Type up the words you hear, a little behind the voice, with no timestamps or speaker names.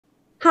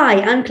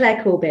Hi, I'm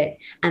Claire Corbett,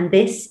 and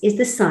this is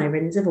the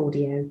Sirens of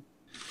Audio.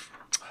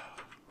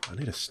 I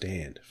need a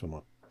stand for my...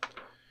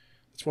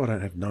 That's why I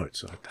don't have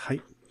notes. I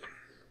hate...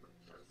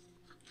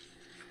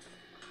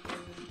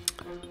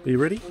 Are you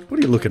ready? What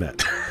are you looking at?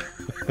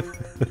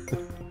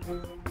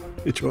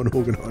 You're trying to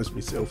organise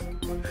myself.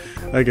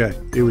 Okay,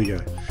 here we go.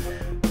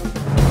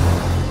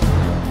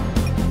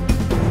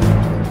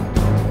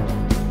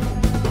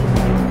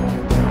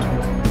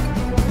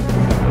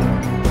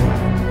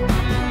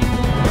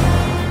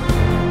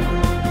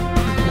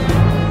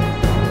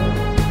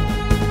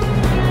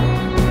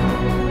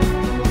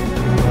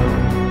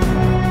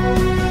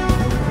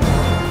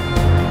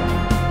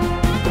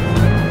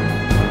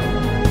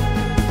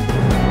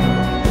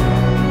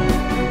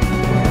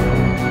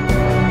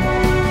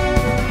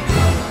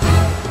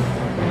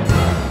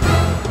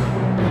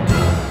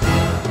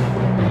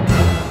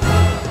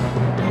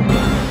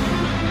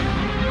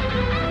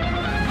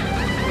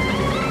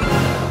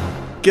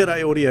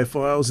 G'day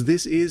audiophiles,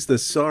 this is the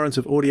Sirens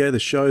of Audio, the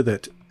show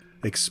that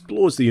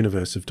explores the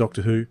universe of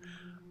Doctor Who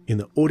in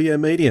the audio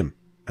medium.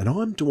 And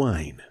I'm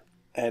Dwayne.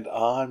 And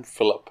I'm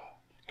Philip.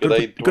 You've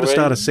G'day, got to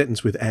start a Dwayne.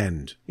 sentence with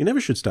 "and." You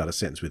never should start a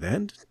sentence with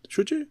 "and,"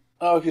 should you?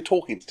 Oh, if you're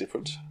talking, it's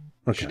different.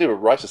 You should never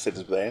write a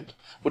sentence with and.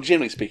 Well,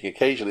 generally speaking,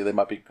 occasionally there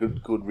might be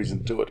good reason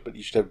to do it, but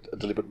you should have a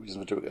deliberate reason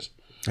for doing it.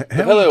 How But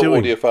are hello, we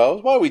doing?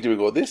 audiophiles. Why are we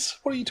doing all this?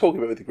 What are you talking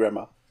about with your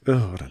grammar?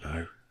 Oh, I don't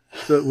know.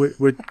 So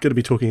we're going to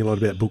be talking a lot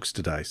about books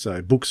today. So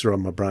books are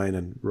on my brain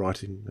and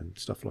writing and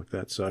stuff like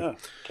that. So, Oh,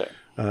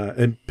 okay.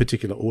 in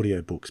particular,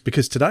 audio books.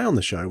 Because today on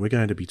the show, we're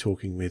going to be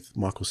talking with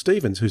Michael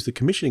Stevens, who's the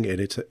commissioning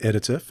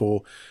editor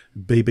for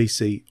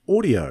BBC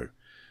Audio.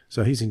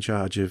 So he's in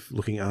charge of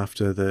looking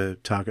after the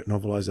Target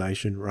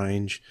Novelisation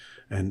range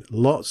and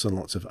lots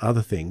of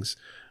other things.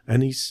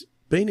 And he's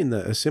been in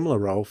a similar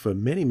role for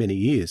many, many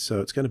years.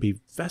 So it's going to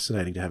be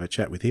fascinating to have a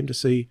chat with him to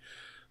see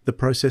the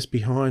process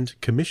behind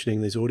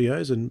commissioning these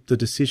audios and the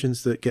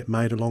decisions that get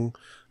made along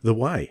the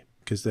way,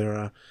 because there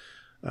are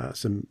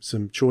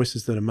some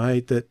choices that are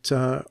made that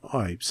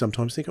I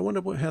sometimes think, I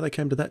wonder how they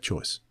came to that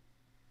choice,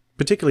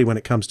 particularly when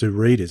it comes to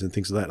readers and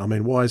things like that. I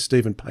mean, why is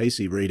Stephen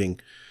Pacey reading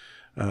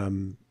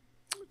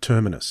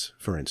Terminus,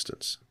 for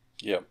instance?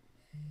 Yeah.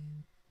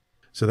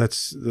 So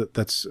that's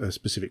a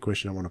specific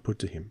question I want to put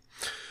to him.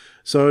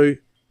 So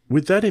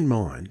with that in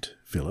mind,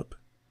 Philip,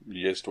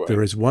 Yes, Dwayne.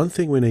 there is one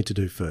thing we need to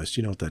do first.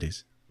 You know what that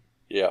is?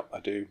 Yeah, I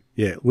do.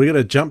 Yeah, we're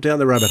going to jump down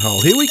the rabbit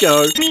hole. Here we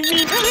go.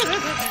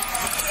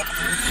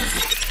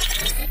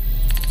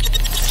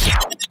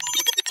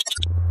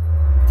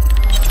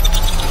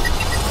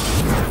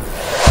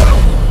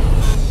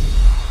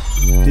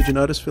 Did you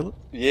notice, Philip?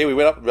 Yeah, we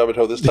went up the rabbit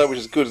hole this time, which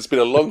is good. It's been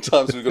a long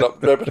time since we've got up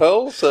the rabbit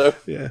hole, so...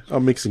 Yeah,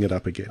 I'm mixing it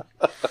up again.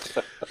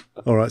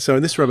 All right, so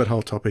in this rabbit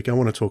hole topic, I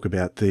want to talk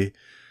about the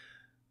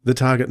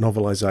Target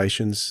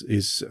Novelisations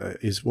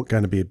is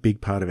going to be a big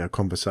part of our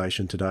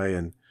conversation today,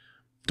 and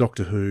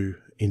Doctor Who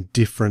in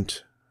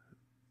different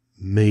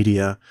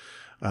media.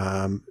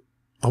 I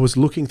was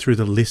looking through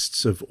the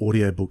lists of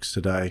audiobooks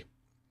today,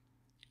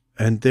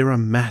 and there are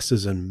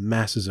masses and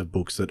masses of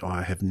books that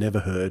I have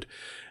never heard,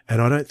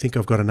 and I don't think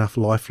I've got enough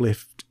life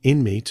left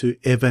in me to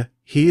ever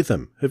hear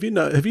them. Have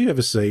you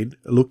ever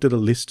looked at a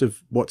list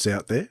of what's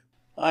out there?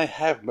 I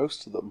have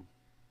most of them.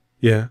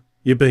 Yeah,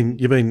 you've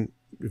been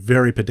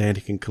very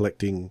pedantic in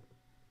collecting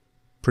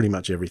pretty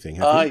much everything,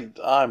 have you?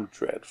 I'm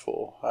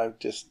dreadful.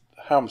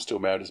 How I'm still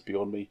married is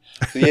beyond me.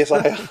 So yes,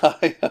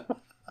 I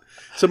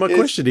So my Yes.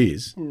 question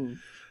is,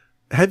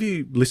 have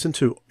you listened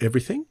to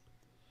everything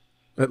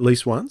at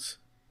least once?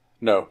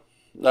 No.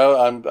 No,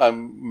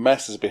 I'm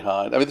masses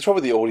behind. I mean, the trouble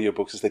with the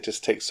audiobooks is they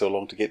just take so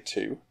long to get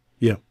to.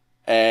 Yeah.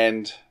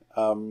 And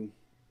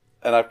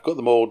I've got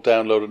them all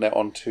downloaded now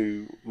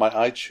onto my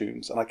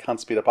iTunes, and I can't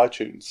speed up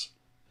iTunes.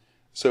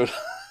 So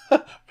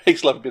it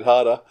makes life a bit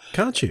harder.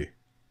 Can't you?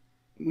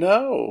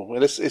 No,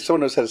 unless if someone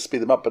knows how to speed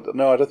them up, but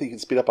no, I don't think you can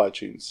speed up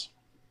iTunes.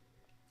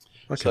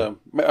 Okay. So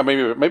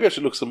maybe I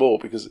should look some more,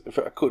 because if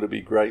I could, it'd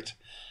be great.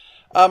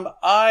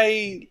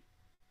 I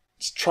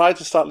tried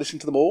to start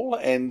listening to them all,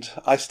 and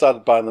I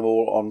started buying them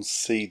all on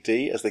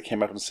CD as they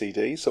came out on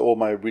CD. So all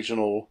my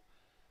original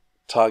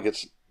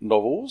Target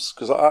novels,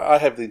 because I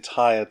have the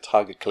entire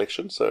Target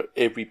collection, so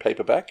every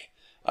paperback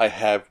I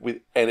have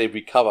and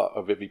every cover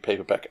of every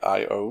paperback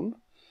I own,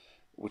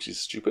 which is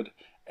stupid.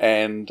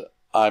 And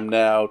I'm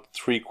now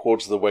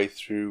 3/4 of the way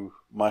through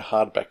my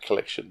hardback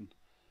collection,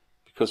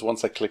 because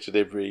once I collected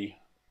every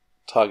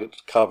Target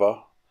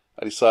cover,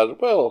 I decided,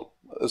 well,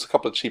 there's a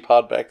couple of cheap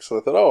hardbacks,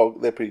 and I thought, oh,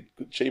 they're pretty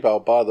cheap,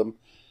 I'll buy them.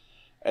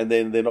 And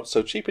then they're not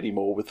so cheap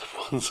anymore with the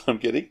ones I'm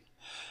getting.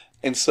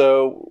 And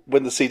so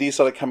when the CDs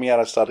started coming out,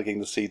 I started getting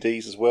the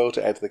CDs as well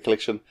to add to the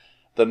collection.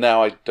 Then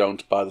now I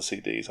don't buy the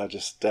CDs. I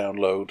just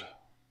download,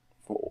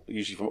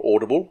 usually from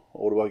Audible.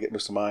 I get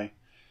most of my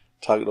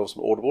Target novels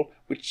from Audible,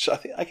 which I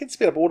think I can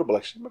speed up Audible,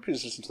 actually. Maybe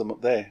just listen to them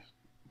up there.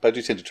 But I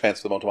do tend to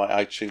transfer them onto my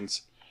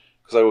iTunes,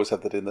 because I always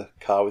have that in the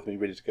car with me,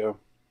 ready to go.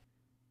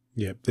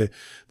 Yeah,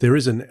 there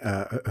is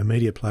a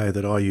media player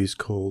that I use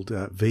called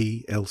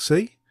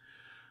VLC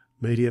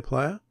Media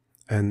Player,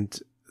 and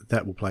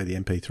that will play the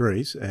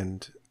MP3s,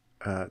 and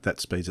that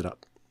speeds it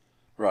up.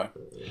 Right.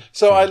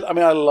 So I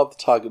love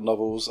the Target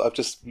novels. I've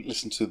just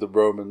listened to The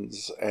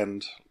Romans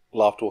and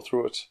laughed all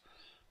through it.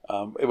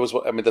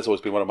 That's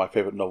always been one of my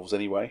favourite novels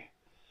anyway.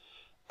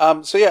 I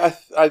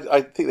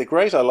think they're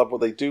great. I love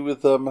what they do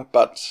with them,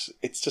 but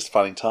it's just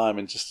fun in time.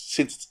 And just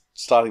since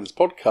starting this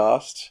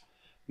podcast,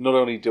 not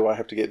only do I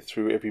have to get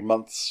through every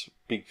month's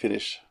Big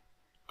Finish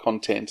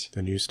content,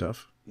 The new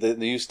stuff,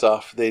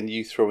 then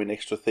you throw in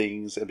extra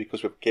things, and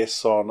because we have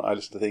guests on, I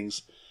listen to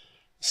things.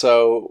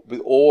 So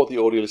with all the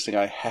audio listening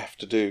I have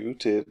to do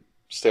to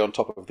stay on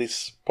top of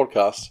this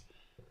podcast,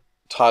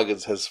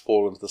 Targets has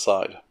fallen to the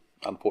side,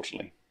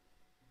 unfortunately.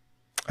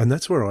 And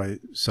that's where I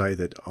say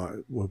that,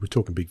 we're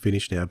talking Big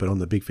Finish now, but on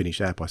the Big Finish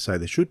app, I say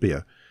there should be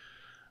a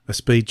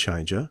speed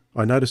changer.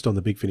 I noticed on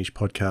the Big Finish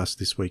podcast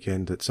this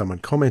weekend that someone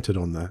commented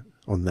on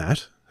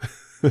that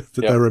that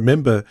they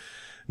remember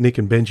Nick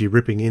and Benji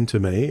ripping into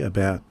me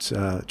about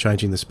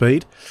changing the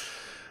speed.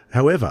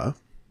 However,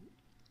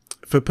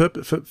 for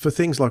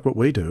things like what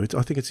we do,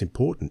 I think it's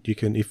important. You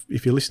can,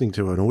 if you're listening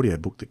to an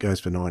audiobook that goes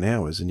for 9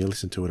 hours and you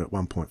listen to it at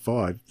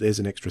 1.5, there's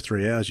an extra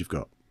 3 hours you've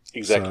got.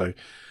 Exactly.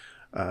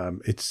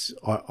 So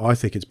I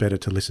think it's better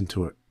to listen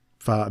to it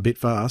a bit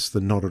fast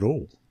than not at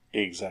all.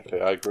 Exactly,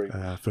 I agree.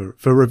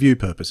 For review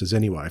purposes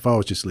anyway. If I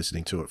was just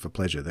listening to it for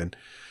pleasure, then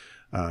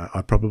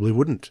I probably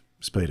wouldn't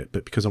speed it.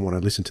 But because I want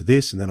to listen to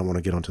this and then I want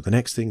to get on to the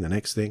next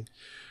thing,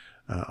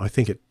 I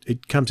think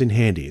it comes in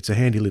handy. It's a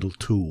handy little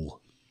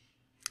tool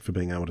for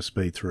being able to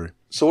speed through.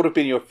 So what have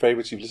been your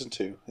favourites you've listened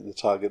to in the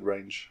Target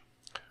range?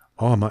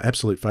 Oh, my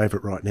absolute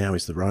favourite right now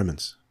is The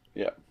Romans.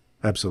 Yeah.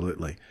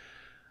 Absolutely.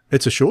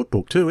 It's a short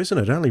book too, isn't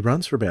it? It only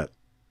runs for about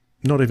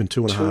not even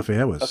 2.5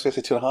 hours. I was going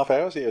to say 2.5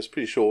 hours. Yeah, it's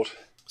pretty short.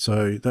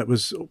 So that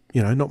was,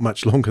 not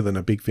much longer than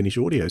a Big Finish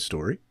audio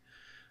story.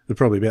 They're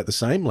probably about the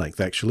same length,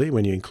 actually,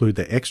 when you include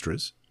their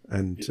extras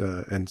and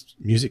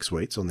music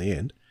suites on the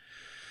end.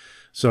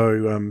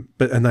 So,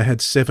 and they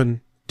had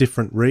 7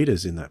 different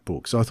readers in that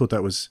book. So I thought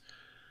that was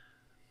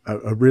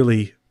a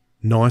really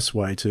nice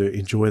way to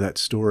enjoy that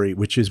story,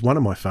 which is one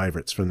of my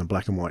favourites from the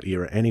black and white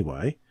era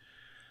anyway.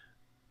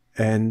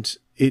 And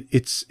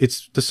it's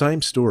the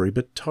same story,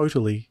 but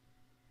totally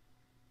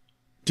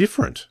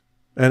different.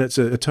 And it's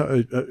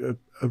a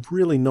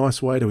really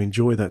nice way to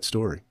enjoy that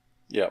story.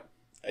 Yeah,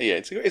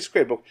 it's a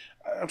great book.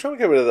 I'm trying to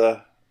get rid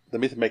of the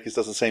Mythmakers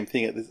does the same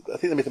thing. I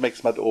think the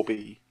Mythmakers might all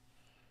be.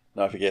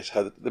 No, I forget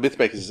how the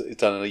Mythmakers is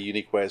done in a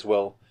unique way as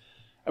well.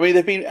 I mean,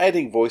 they've been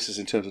adding voices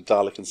in terms of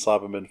Dalek and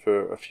Cyberman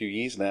for a few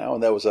years now,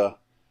 and that was a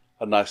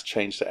nice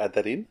change to add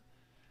that in.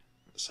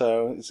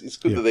 So it's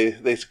good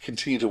that they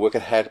continue to work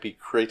out how to be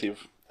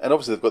creative, and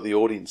obviously they've got the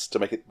audience to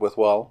make it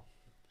worthwhile.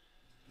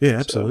 Yeah,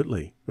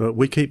 absolutely. So,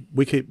 we keep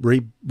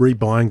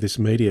rebuying this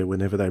media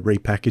whenever they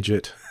repackage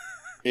it.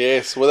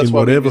 Yes, well, that's in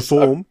whatever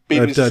form.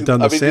 They've done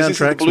the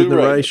soundtracks with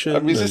narration.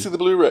 I'm resisting the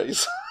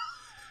Blu-rays.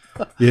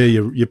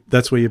 Yeah,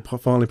 that's where you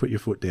finally put your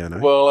foot down, eh?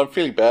 Well, I'm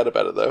feeling bad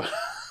about it, though.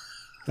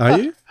 Are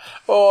you?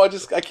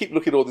 I keep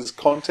looking at all this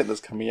content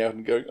that's coming out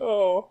and going,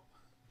 oh.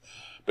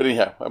 But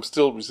anyhow, I'm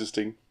still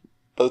resisting.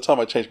 By the time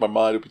I change my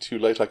mind, it'll be too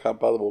late. I can't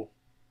buy them all.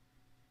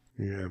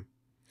 Yeah.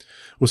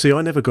 Well, see,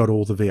 I never got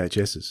all the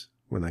VHSs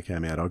when they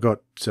came out. I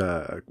got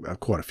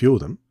quite a few of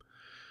them,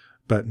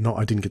 but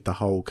I didn't get the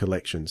whole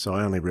collection. So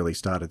I only really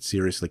started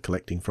seriously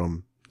collecting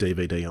from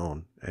DVD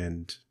on.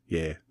 And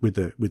yeah, with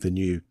the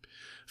new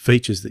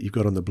features that you've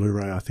got on the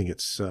Blu-ray, I think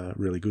it's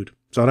really good.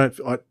 So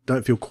I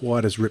don't feel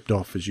quite as ripped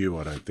off as you,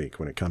 I don't think,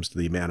 when it comes to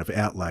the amount of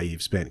outlay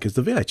you've spent, because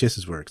the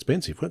VHSs were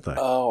expensive, weren't they?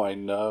 Oh, I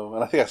know.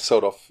 And I think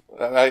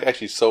I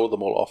actually sold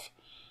them all off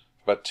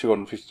for about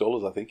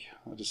 $250, I think.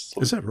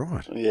 Is that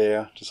right?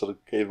 Yeah, just sort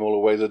of gave them all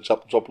away as a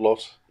job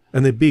lot.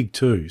 And they're big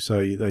too,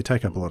 so they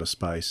take up a lot of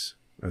space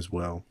as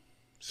well.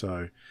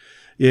 So,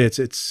 yeah,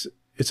 it's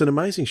an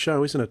amazing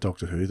show, isn't it,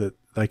 Doctor Who, that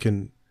they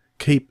can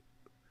keep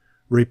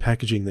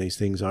repackaging these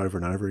things over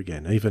and over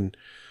again.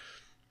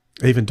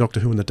 Even Doctor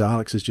Who and the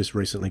Daleks has just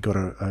recently got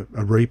a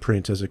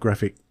reprint as a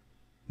graphic,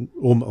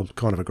 or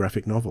kind of a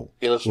graphic novel.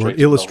 Or an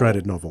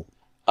illustrated novel.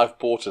 I've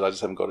bought it, I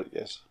just haven't got it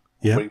yet.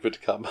 Yeah. Waiting for it to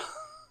come.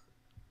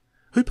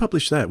 Who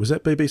published that? Was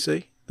that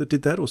BBC that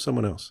did that, or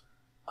someone else?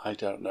 I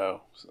don't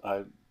know.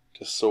 I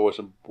just saw it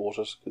and bought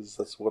it because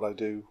that's what I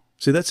do.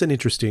 See, that's an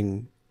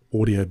interesting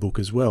audiobook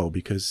as well,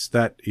 because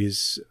that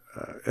is,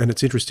 and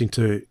it's interesting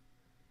to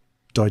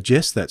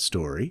digest that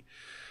story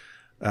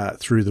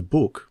through the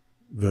book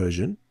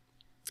version,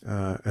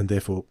 and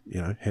therefore,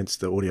 hence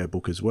the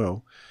audiobook as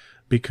well,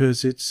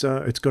 because it's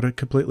got a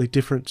completely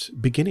different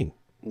beginning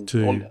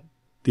to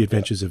the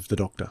adventures of the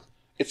Doctor.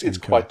 It's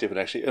quite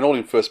different, actually, and all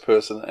in first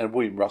person. And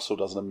William Russell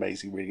does an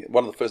amazing reading.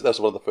 That was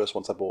one of the first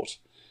ones I bought.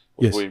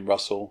 Was William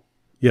Russell.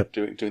 Yep.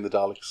 Doing the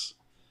Daleks.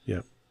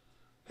 Yep.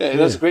 Yeah,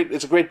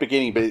 it's a great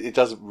beginning, but it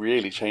doesn't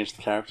really change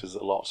the characters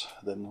a lot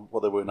than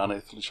what they were in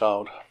Unearthly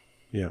Child.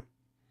 Yeah.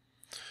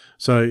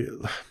 So,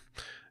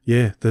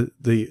 yeah,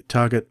 the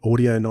Target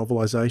audio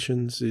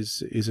novelisations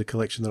is a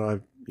collection that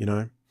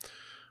I,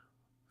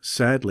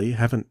 sadly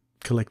haven't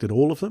collected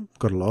all of them.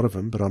 Got a lot of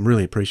them, but I'm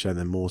really appreciating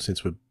them more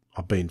since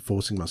I've been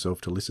forcing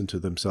myself to listen to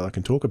them so I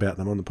can talk about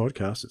them on the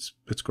podcast.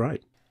 It's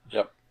great.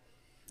 Yep.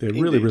 They're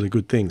Indeed. really, really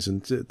good things.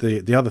 And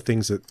the other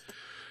things that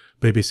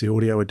BBC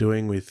Audio are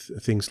doing with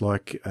things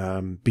like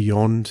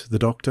Beyond the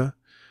Doctor,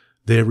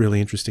 they're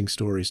really interesting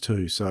stories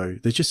too. So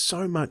there's just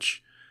so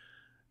much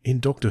in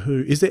Doctor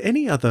Who. Is there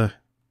any other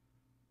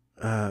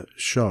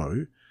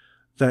show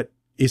that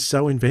is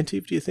so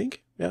inventive, do you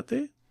think, out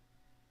there?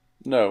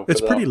 No.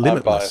 It's pretty I'm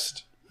limitless.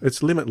 biased.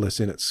 It's limitless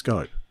in its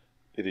scope.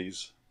 It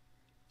is.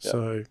 Yep.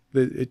 So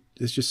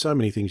there's just so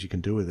many things you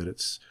can do with it.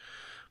 It's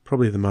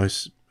probably the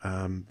most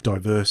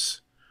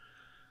diverse,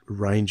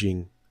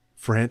 ranging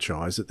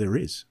franchise that there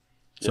is.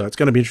 So it's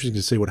going to be interesting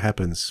to see what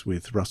happens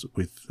with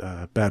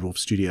Bad Wolf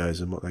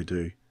Studios and what they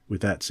do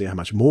with that. See how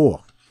much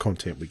more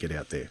content we get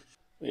out there.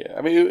 Yeah,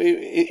 I mean,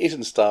 it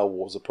and Star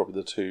Wars are probably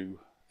the two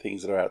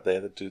things that are out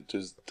there that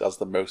does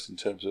the most in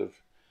terms of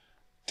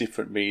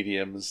different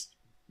mediums,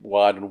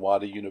 wide and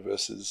wider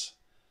universes.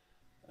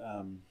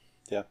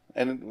 Yeah,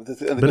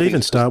 but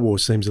even Star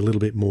Wars seems a little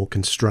bit more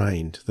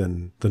constrained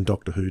than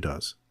Doctor Who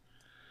does.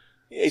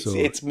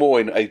 It's more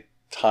in a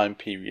time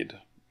period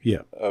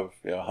of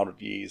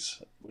 100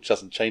 years, which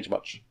doesn't change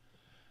much,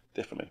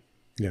 definitely.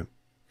 Yeah,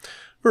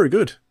 very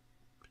good.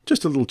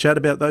 Just a little chat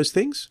about those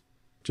things.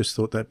 Just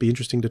thought that'd be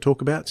interesting to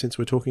talk about since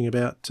we're talking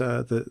about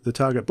the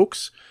Target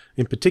books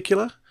in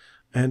particular,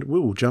 and we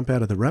will jump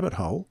out of the rabbit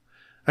hole.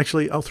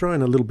 Actually, I'll throw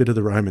in a little bit of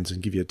the Romans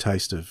and give you a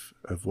taste of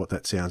what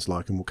that sounds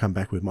like, and we'll come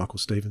back with Michael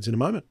Stevens in a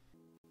moment.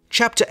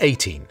 Chapter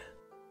 18.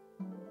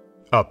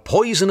 A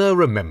Poisoner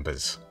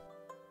Remembers.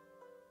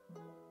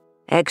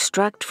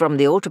 Extract from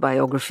the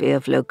autobiography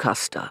of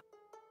Locusta.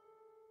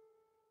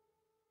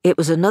 It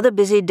was another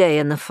busy day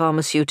in the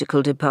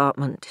pharmaceutical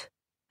department,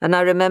 and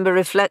I remember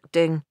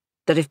reflecting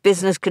that if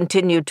business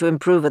continued to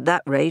improve at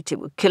that rate, it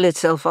would kill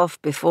itself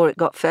off before it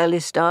got fairly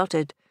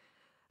started.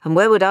 And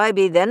where would I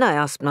be then, I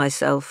asked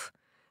myself,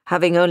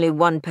 having only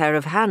one pair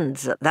of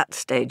hands at that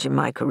stage in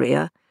my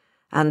career,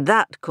 and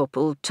that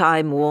couple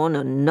time-worn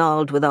and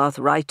gnarled with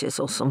arthritis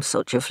or some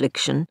such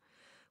affliction,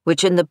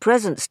 which in the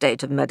present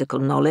state of medical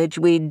knowledge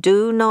we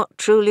do not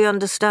truly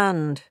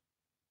understand.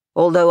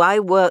 Although I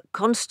work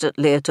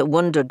constantly at a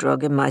wonder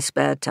drug in my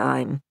spare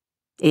time,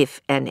 if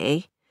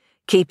any,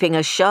 keeping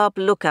a sharp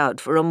lookout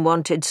for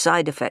unwanted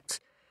side effects,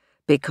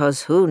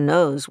 because who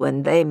knows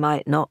when they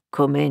might not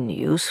come in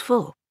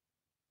useful.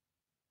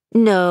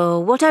 No,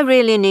 what I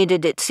really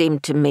needed, it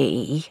seemed to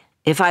me,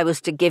 if I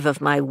was to give of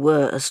my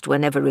worst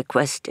whenever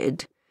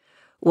requested,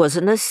 was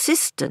an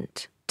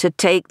assistant to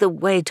take the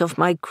weight off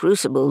my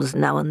crucibles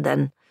now and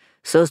then,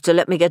 so as to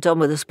let me get on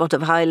with a spot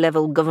of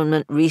high-level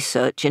government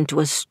research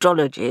into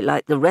astrology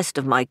like the rest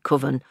of my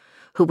coven,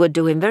 who were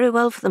doing very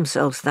well for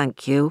themselves,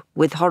 thank you,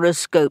 with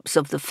horoscopes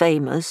of the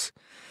famous,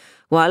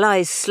 while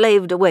I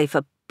slaved away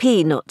for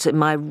peanuts in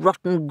my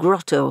rotten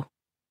grotto.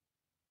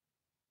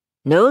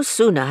 No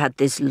sooner had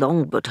this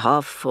long but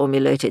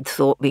half-formulated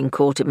thought been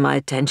caught in my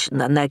attention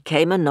than there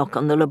came a knock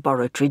on the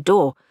laboratory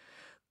door,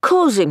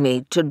 causing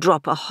me to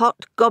drop a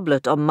hot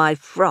goblet on my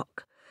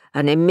frock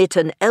and emit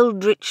an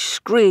eldritch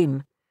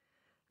scream.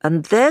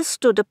 And there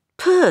stood a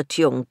pert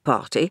young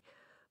party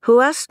who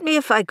asked me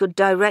if I could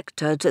direct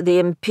her to the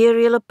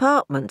Imperial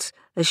apartments,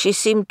 as she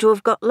seemed to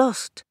have got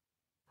lost.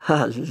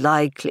 A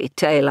likely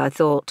tale, I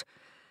thought,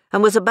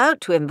 and was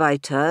about to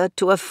invite her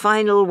to a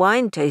final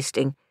wine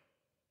tasting,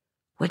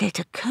 when it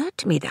occurred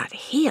to me that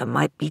here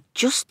might be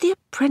just the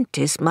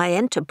apprentice my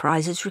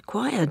enterprises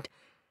required,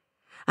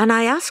 and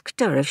I asked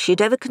her if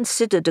she'd ever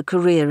considered a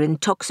career in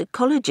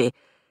toxicology,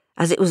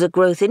 as it was a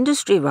growth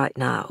industry right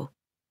now.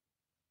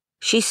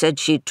 She said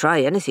she'd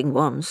try anything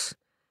once,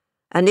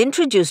 and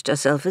introduced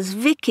herself as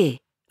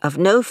Vicky, of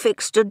no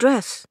fixed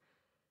address,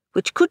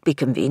 which could be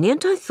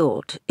convenient, I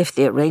thought, if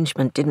the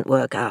arrangement didn't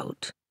work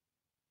out.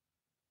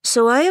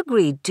 So I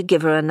agreed to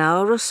give her an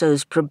hour or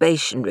so's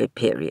probationary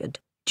period,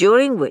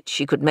 during which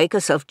she could make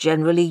herself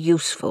generally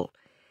useful,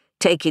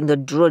 taking the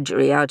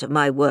drudgery out of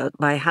my work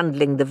by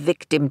handling the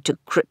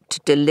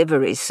victim-to-crypt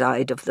delivery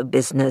side of the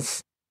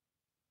business.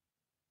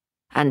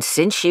 And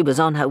since she was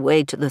on her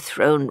way to the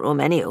throne room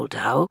any old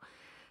how,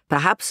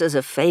 perhaps as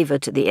a favour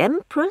to the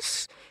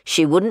Empress,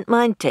 she wouldn't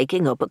mind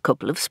taking up a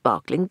couple of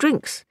sparkling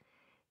drinks.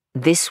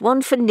 This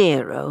one for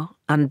Nero,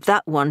 and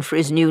that one for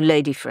his new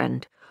lady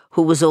friend,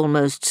 who was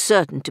almost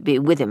certain to be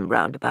with him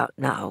round about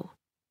now.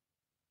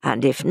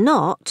 And if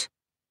not,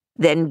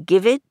 then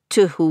give it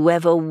to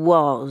whoever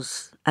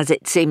was, as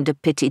it seemed a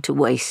pity to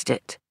waste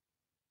it.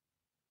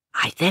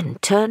 I then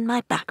turned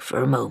my back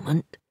for a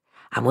moment,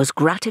 and was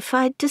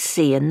gratified to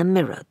see in the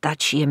mirror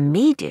that she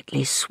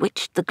immediately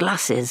switched the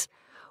glasses,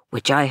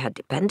 which I had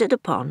depended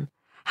upon,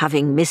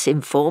 having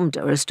misinformed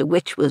her as to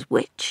which was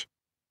which.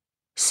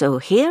 So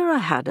here I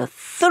had a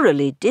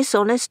thoroughly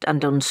dishonest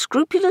and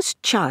unscrupulous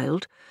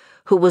child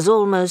who was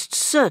almost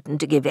certain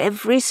to give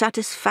every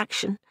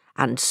satisfaction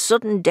and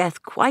sudden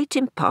death quite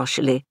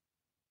impartially.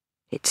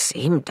 It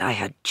seemed I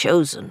had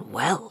chosen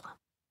well.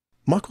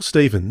 Michael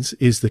Stevens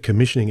is the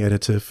commissioning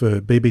editor for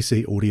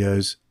BBC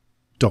Audio's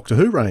Doctor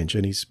Who range,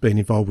 and he's been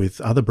involved with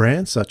other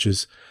brands such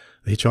as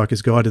The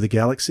Hitchhiker's Guide to the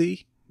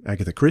Galaxy,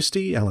 Agatha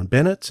Christie, Alan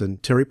Bennett,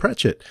 and Terry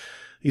Pratchett.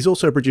 He's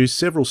also produced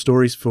several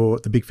stories for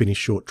the Big Finish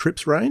Short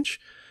Trips range.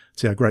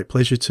 It's our great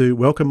pleasure to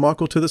welcome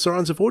Michael to the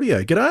Sirens of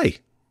Audio. G'day.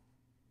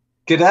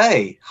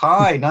 G'day.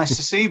 Hi, nice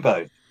to see you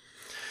both.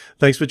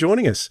 Thanks for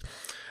joining us.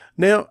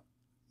 Now,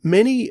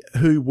 many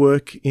who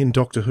work in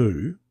Doctor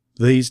Who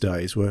these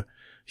days were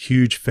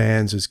huge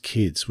fans as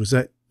kids. Was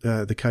that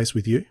the case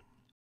with you?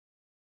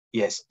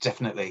 Yes,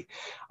 definitely.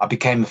 I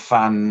became a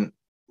fan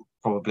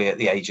probably at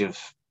the age of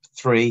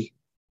 3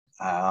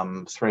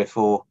 or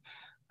 4.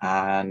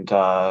 And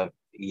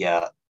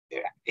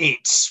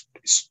it's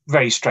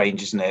very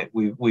strange, isn't it?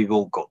 We've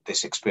all got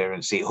this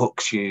experience. It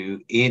hooks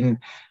you in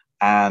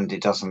and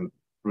it doesn't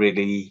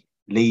really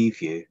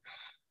leave you.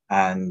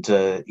 And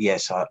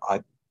yes,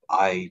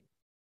 I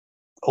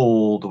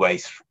all the way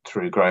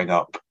through growing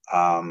up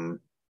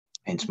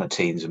into my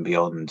teens and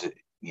beyond,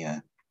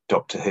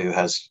 Doctor Who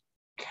has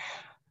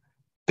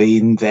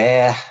been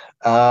there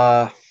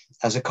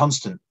as a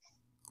constant.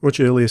 What's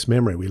your earliest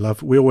memory?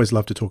 We always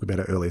love to talk about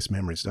our earliest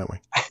memories, don't we?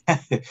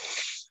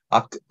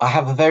 I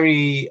have a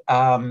very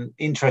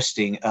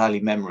interesting early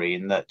memory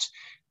in that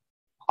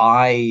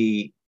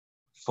I,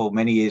 for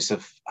many years,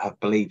 have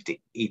believed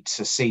it's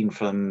a scene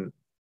from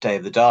Day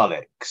of the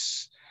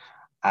Daleks.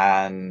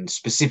 And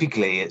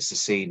specifically, it's a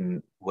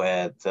scene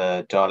where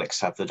the Daleks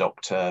have the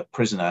Doctor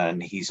prisoner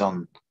and he's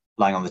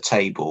lying on the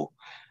table.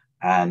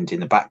 And in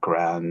the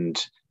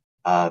background,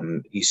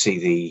 you see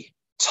the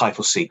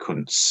title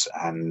sequence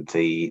and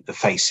the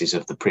faces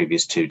of the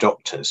previous 2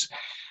 Doctors.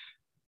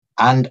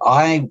 And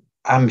I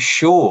am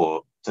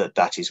sure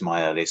that is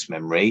my earliest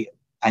memory.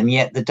 And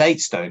yet the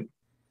dates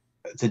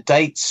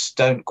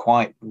don't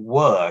quite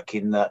work,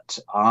 in that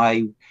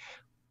I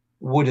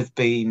would have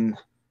been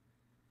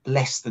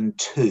less than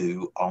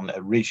 2 on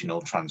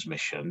original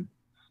transmission,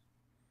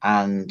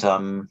 and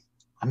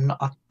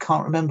I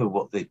can't remember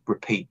what the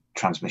repeat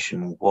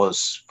transmission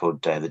was for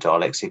Day of the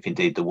Daleks, if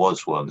indeed there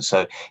was one.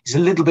 So it's a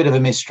little bit of a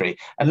mystery,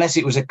 unless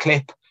it was a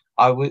clip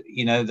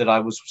that I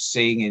was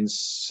seeing in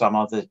some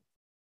other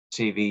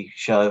TV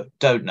show.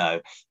 Don't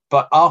know.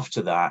 But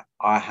after that,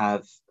 I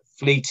have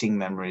fleeting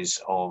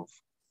memories of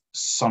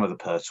some of the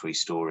Pertwee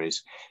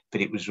stories, but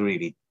it was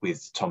really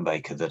with Tom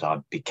Baker that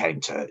I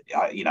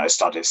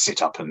started to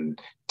sit up and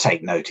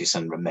take notice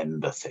and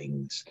remember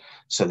things.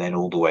 So then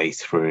all the way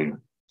through,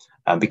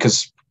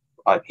 because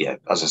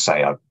as I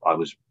say, I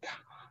was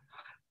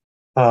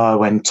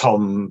when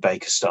Tom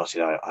Baker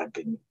started, I'd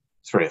been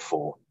 3 or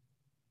 4.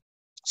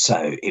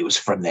 So it was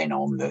from then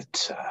on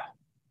that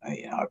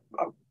I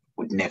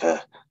would never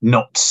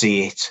not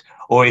see it,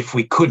 or if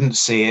we couldn't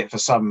see it for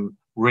some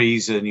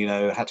reason,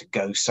 had to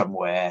go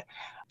somewhere,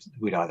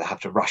 we'd either have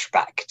to rush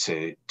back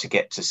to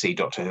get to see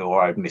Doctor Who,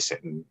 or I'd miss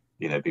it and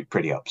be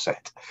pretty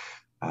upset.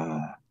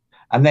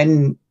 And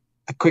then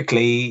I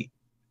quickly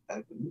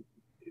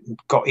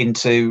got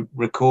into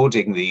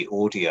recording the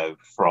audio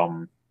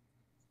from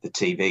the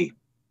TV,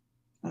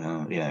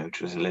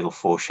 which was a little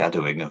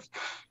foreshadowing of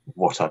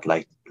what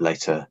I'd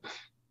later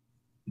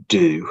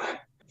do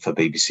for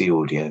BBC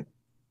Audio.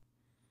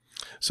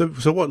 So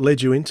what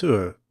led you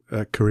into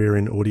a career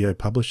in audio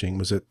publishing?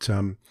 Was it,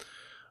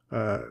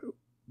 I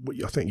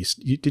think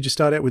did you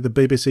start out with the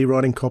BBC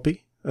writing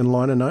copy and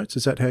liner notes?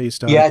 Is that how you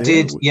started? Yeah, I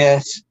did.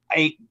 Yes.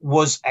 It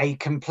was a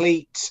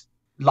complete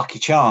lucky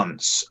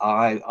chance.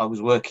 I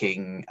was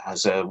working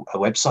as a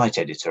website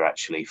editor,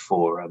 actually,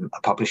 for a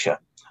publisher,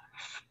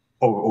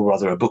 or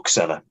rather a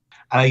bookseller.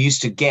 And I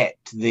used to get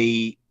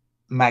the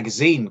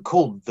magazine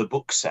called The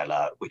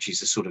Bookseller, which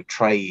is a sort of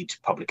trade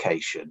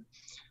publication.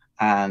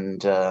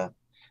 And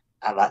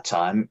at that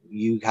time,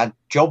 you had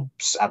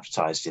jobs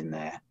advertised in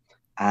there.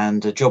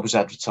 And a job was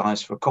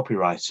advertised for a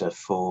copywriter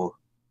for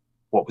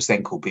what was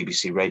then called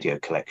BBC Radio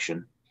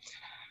Collection.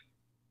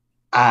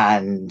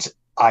 And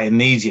I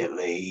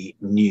immediately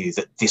knew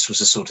that this was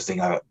the sort of thing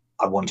I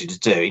wanted to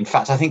do. In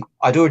fact, I think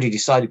I'd already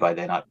decided by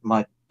then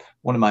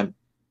one of my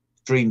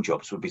dream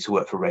jobs would be to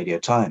work for Radio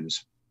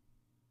Times.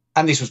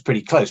 And this was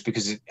pretty close,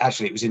 because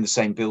it was in the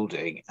same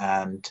building.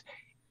 And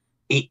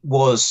it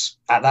was,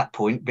 at that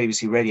point,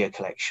 BBC Radio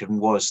Collection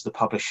was the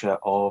publisher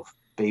of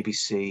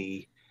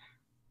BBC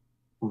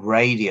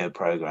radio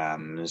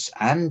programmes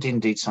and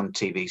indeed some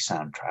TV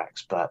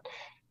soundtracks. But,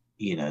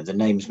 the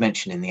names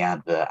mentioned in the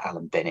advert,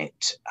 Alan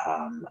Bennett,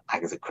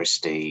 Agatha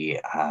Christie,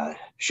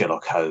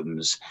 Sherlock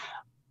Holmes,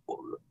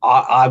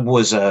 I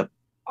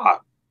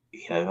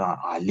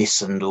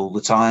listened all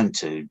the time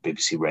to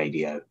BBC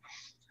Radio.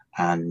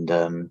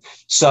 And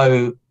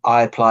so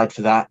I applied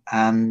for that.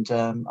 And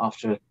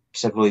after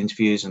several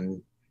interviews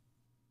and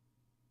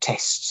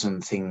tests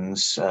and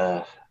things,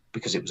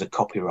 because it was a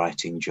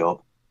copywriting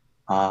job,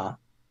 I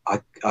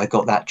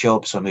got that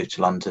job. So I moved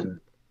to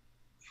London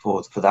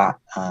for that,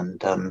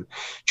 and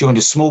joined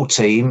a small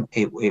team.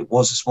 It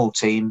was a small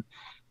team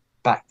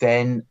back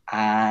then,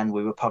 and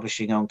we were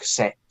publishing on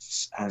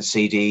cassettes and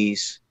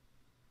CDs,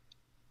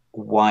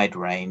 a wide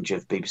range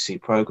of BBC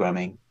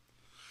programming.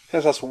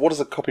 Can I ask, what does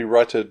a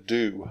copywriter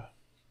do?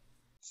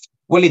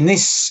 Well, in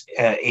this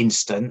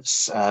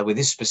instance, with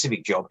this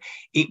specific job,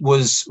 it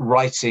was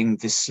writing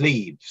the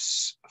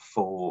sleeves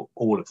for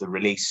all of the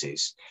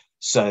releases.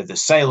 So the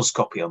sales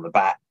copy on the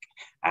back,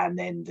 and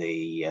then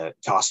the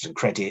cast and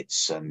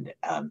credits, and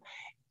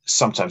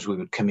sometimes we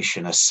would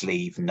commission a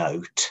sleeve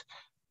note,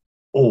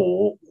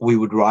 or we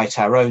would write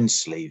our own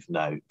sleeve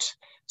note.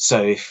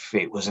 So if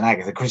it was an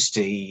Agatha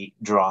Christie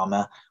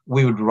drama,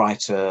 we would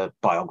write a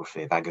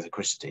biography of Agatha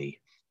Christie,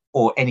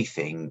 or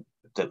anything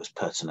that was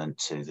pertinent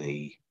to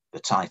the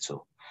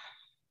title.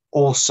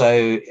 Also,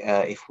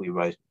 if we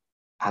wrote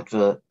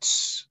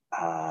adverts,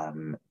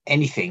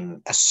 anything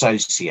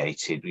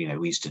associated,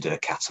 we used to do a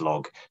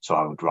catalogue, so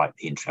I would write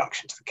the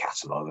introduction to the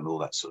catalogue and all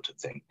that sort of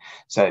thing.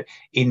 So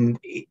in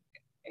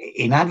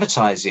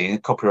advertising, a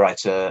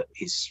copywriter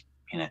is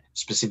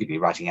specifically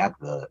writing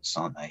adverts,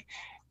 aren't they?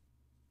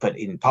 But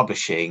in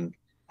publishing,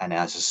 and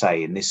as I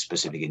say, in this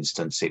specific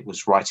instance, it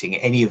was writing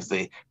any of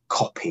the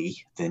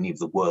copy, any of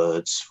the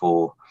words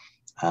for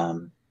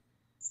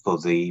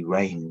the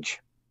range.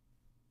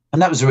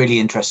 And that was a really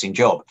interesting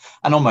job.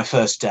 And on my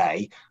first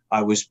day,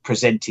 I was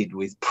presented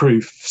with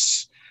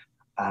proofs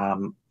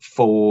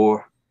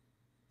for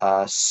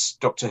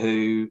Doctor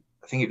Who.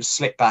 I think it was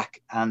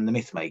Slipback and The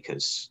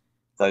Mythmakers.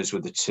 Those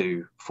were the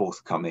two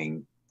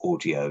forthcoming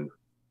audio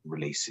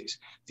releases.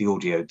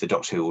 The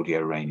Doctor Who audio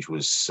range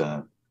was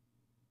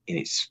in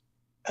its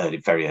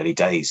very early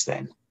days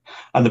then.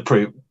 And the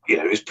proof,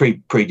 it was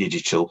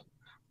pre-digital,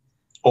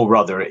 or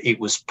rather it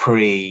was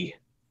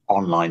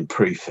pre-online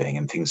proofing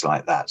and things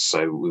like that.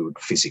 So we would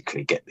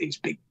physically get these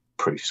big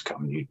proofs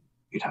come.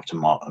 You'd have to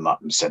mark them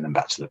up and send them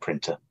back to the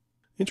printer.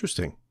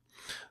 Interesting.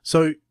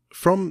 So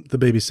from the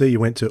BBC, you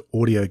went to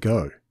Audio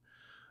Go.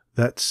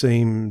 That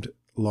seemed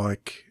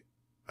like,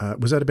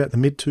 was that about the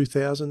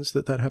mid-2000s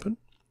that happened?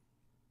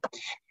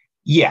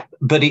 Yeah,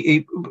 but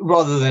it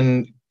rather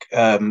than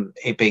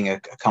it being a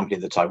company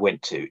that I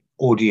went to,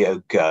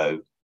 Audio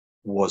Go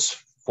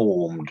was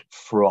formed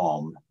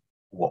from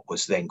what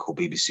was then called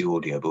BBC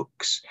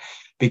Audiobooks,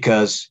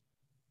 because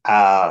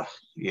I'll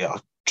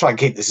try and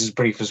keep this as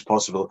brief as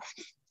possible.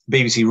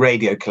 BBC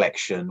Radio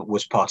Collection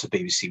was part of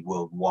BBC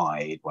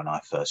Worldwide when I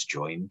first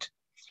joined.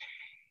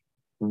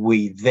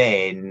 We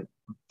then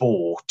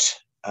bought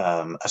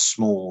a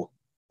small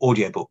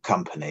audiobook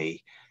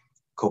company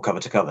called Cover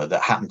to Cover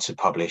that happened to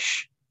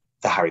publish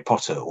the Harry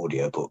Potter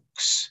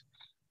audiobooks,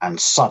 and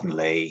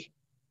suddenly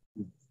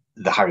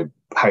the Harry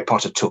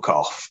Potter took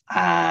off,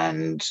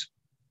 and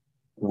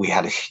we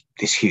had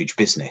this huge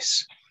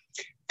business.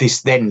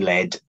 This then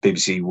led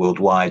BBC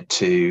Worldwide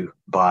to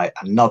buy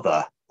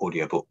another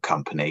audiobook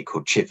company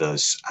called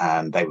Chivers,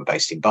 and they were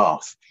based in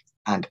Bath.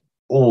 And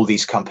all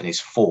these companies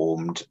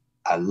formed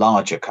a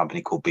larger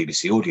company called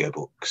BBC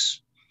Audiobooks.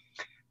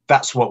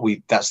 That's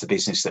the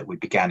business that we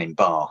began in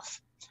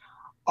Bath.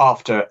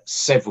 After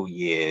several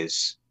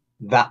years,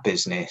 that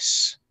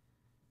business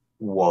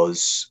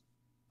was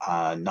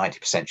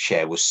 90%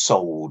 share was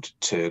sold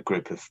to a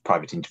group of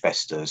private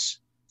investors,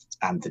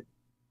 and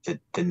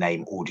the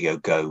name Audio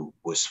Go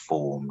was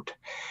formed.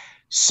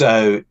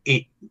 So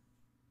it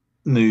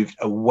moved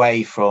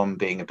away from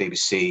being a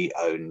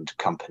BBC-owned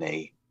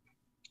company,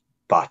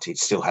 but it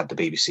still had the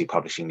BBC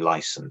publishing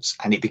license,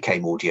 and it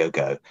became Audio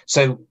Go.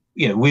 So,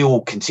 we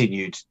all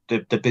continued,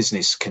 the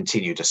business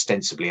continued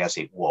ostensibly as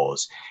it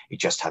was. It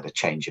just had a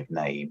change of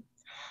name.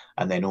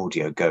 And then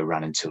Audio Go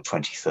ran until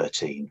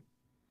 2013.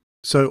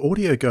 So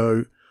Audio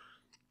Go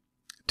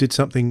did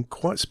something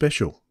quite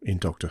special in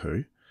Doctor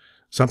Who,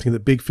 something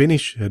that Big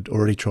Finish had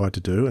already tried to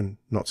do and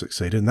not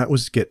succeeded, and that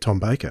was get Tom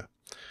Baker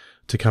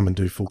to come and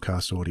do full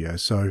cast audio.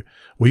 So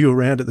were you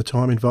around at the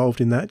time,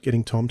 involved in that,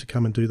 getting Tom to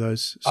come and do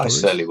those stories?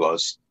 I certainly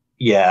was.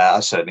 Yeah, I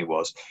certainly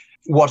was.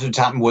 What had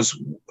happened was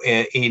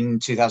in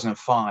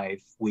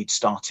 2005, we'd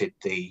started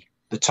the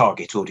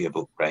Target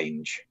audiobook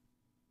range,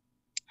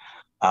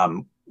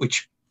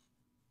 which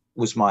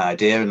was my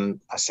idea, and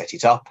I set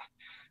it up,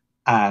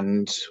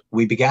 and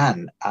we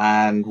began.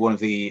 And one of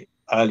the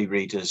early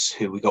readers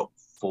who we got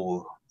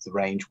for the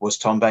range was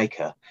Tom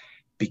Baker,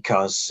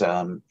 because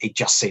it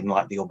just seemed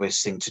like the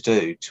obvious thing to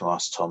do, to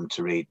ask Tom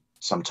to read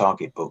some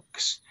Target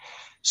books.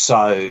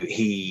 So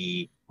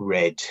he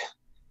read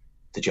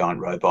The Giant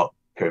Robot,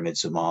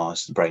 Pyramids of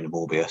Mars, The Brain of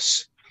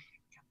Morbius,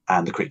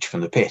 and The Creature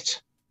from the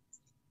Pit.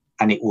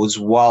 And it was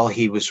while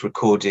he was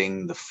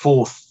recording the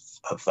fourth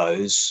of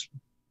those,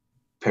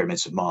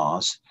 Pyramids of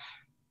Mars,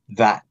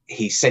 that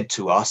he said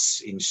to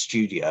us in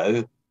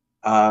studio,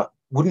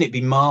 wouldn't it be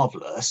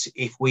marvellous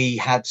if we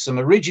had some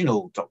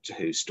original Doctor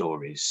Who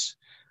stories?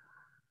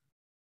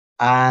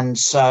 And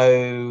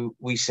so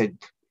we said,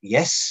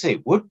 yes,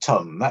 it would,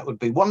 Tom. That would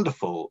be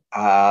wonderful,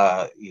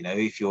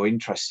 if you're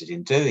interested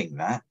in doing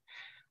that.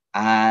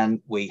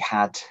 And we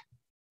had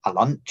a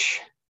lunch,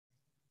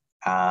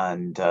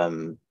 and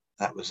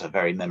that was a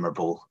very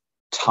memorable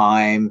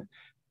time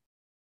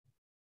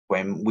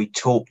when we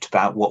talked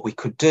about what we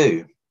could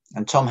do.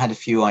 And Tom had a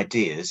few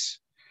ideas.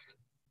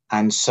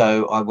 And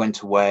so I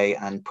went away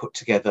and put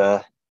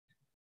together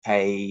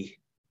a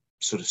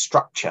sort of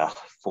structure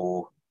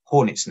for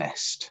Hornet's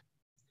Nest.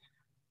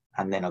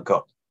 And then I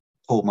got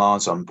Paul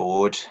Mars on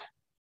board,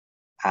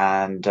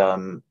 and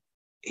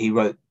he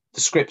wrote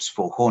the scripts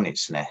for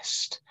Hornet's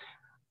Nest.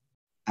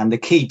 And the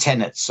key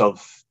tenets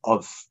of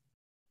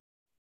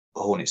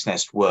Hornet's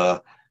Nest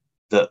were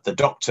that the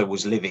Doctor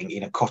was living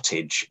in a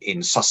cottage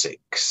in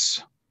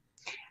Sussex,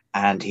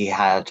 and he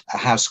had a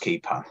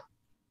housekeeper.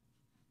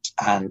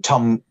 And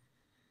Tom,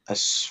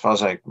 as far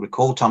as I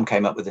recall, Tom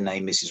came up with the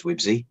name Mrs.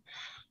 Wibsey.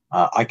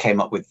 I came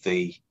up with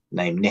the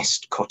name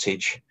Nest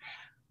Cottage.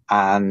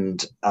 And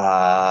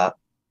the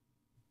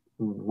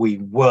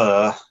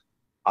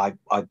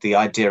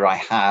idea I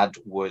had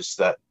was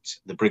that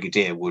the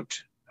Brigadier would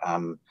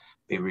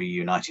be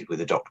reunited with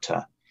the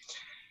Doctor.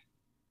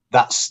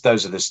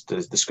 Those are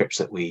the scripts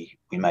that we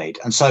made.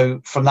 And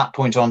so from that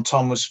point on,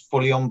 Tom was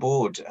fully on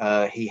board.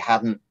 He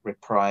hadn't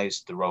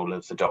reprised the role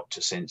of the Doctor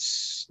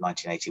since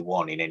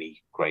 1981 in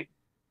any great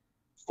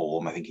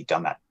form. I think he'd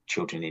done that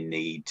Children in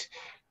Need.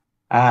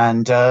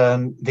 And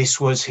this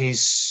was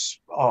his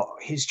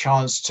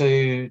chance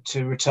to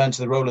return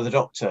to the role of the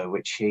Doctor,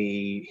 which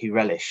he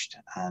relished.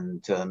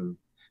 And,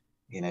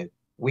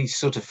 we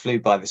sort of flew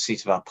by the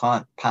seat of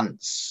our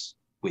pants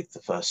with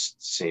the first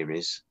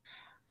series.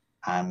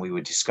 And we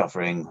were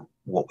discovering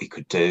what we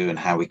could do and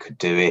how we could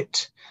do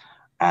it.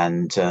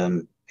 And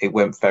it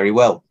went very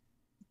well.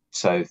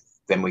 So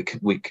then we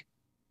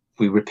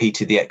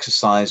repeated the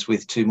exercise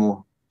with 2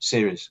 more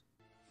series.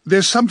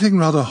 There's something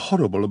rather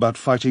horrible about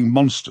fighting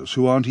monsters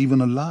who aren't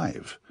even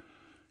alive.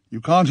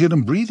 You can't hear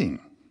them breathing,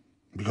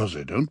 because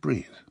they don't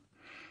breathe.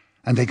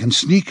 And they can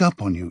sneak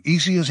up on you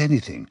easy as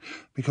anything,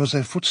 because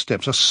their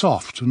footsteps are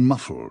soft and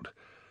muffled.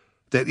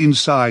 Their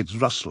insides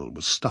rustle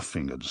with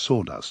stuffing and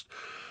sawdust,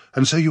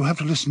 and so you have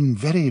to listen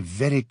very,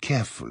 very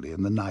carefully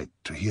in the night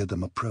to hear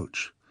them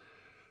approach.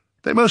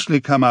 They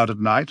mostly come out at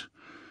night.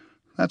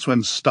 That's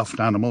when stuffed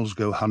animals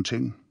go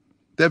hunting.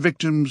 Their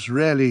victims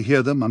rarely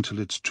hear them until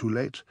it's too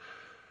late.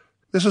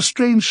 There's a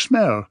strange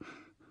smell,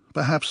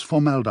 perhaps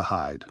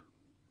formaldehyde,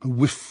 a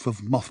whiff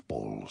of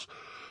mothballs,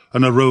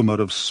 an aroma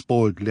of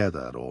spoiled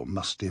leather or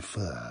musty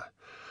fur.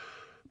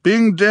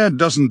 Being dead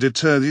doesn't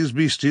deter these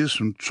beasties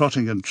from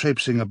trotting and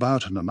traipsing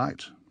about in the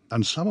night,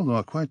 and some of them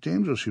are quite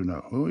dangerous, you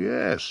know. Oh,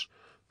 yes,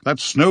 that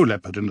snow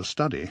leopard in the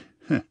study.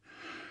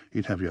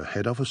 He'd have your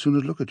head off as soon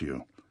as look at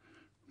you.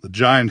 The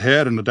giant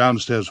hare in the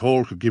downstairs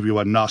hall could give you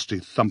a nasty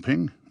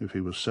thumping, if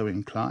he was so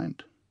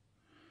inclined.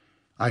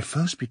 I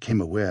first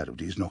became aware of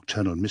these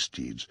nocturnal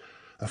misdeeds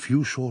a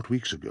few short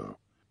weeks ago.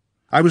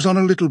 I was on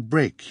a little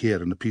break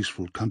here in the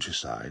peaceful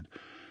countryside,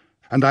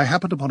 and I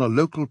happened upon a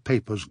local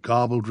paper's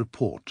garbled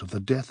report of the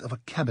death of a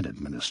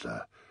cabinet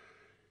minister.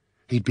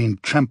 He'd been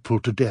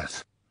trampled to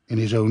death in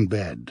his own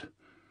bed,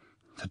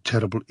 the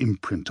terrible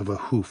imprint of a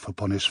hoof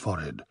upon his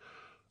forehead,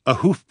 a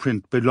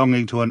hoof-print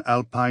belonging to an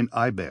alpine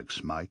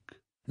ibex, Mike.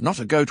 Not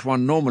a goat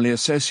one normally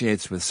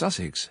associates with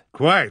Sussex.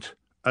 Quite.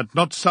 And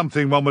not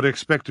something one would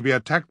expect to be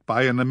attacked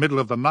by in the middle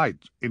of the night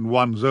in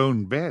one's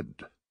own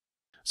bed.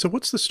 So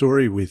what's the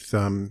story with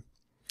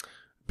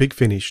Big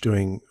Finish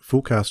doing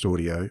full cast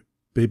audio,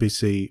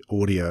 BBC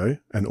Audio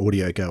and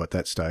Audio Go at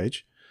that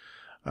stage?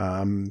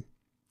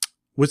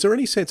 Was there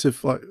any sense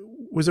of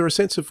was there a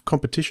sense of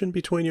competition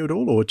between you at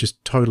all, or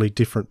just totally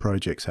different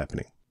projects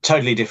happening?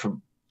 Totally different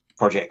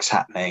projects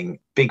happening.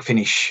 Big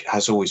Finish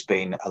has always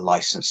been a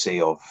licensee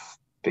of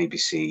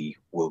BBC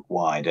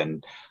Worldwide,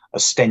 and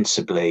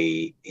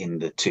ostensibly in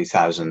the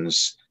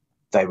 2000s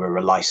they were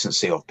a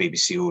licensee of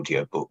BBC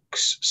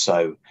audiobooks.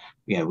 So,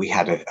 we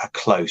had a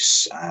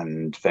close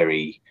and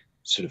very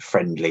sort of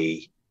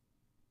friendly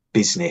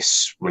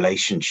business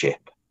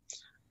relationship.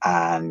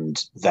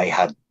 And they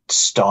had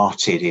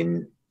started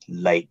in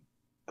late,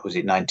 was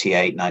it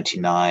 98,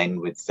 99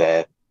 with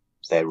their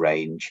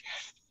range.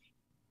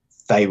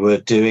 They were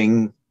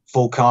doing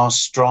full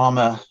cast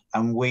drama,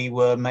 and we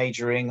were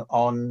majoring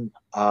on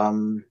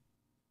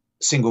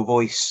single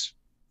voice,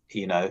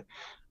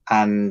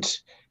 and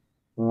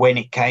when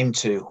it came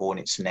to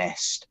Hornet's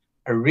Nest,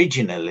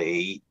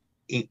 originally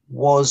it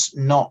was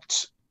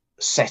not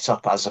set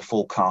up as a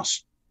full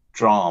cast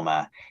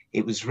drama.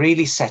 It was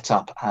really set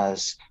up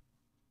as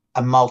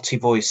a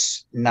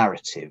multi-voice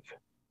narrative.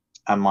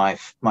 And my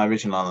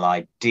original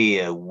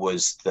idea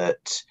was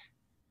that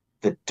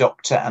the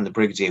Doctor and the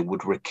Brigadier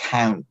would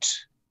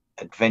recount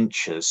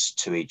adventures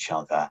to each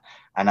other,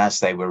 and as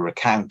they were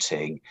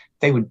recounting,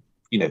 they would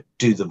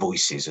do the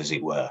voices, as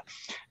it were.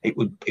 It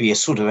would be a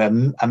sort of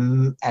an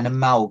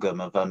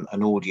amalgam of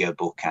an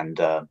audiobook and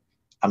a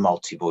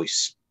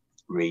multi-voice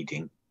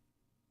reading.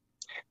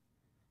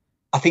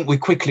 I think we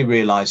quickly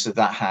realised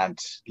that had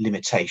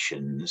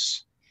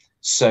limitations,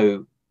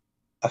 so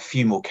a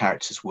few more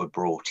characters were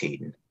brought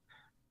in.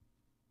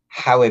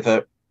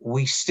 However,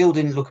 we still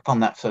didn't look upon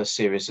that first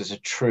series as a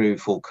true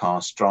full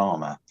cast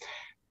drama,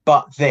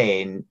 but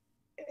then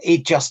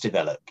it just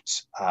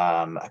developed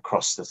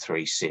across the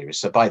 3 series.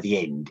 So by the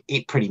end,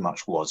 it pretty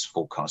much was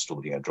full cast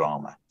audio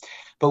drama.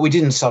 But we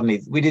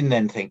didn't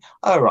then think,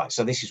 oh, right,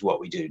 so this is what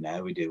we do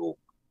now.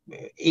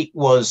 It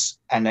was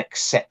an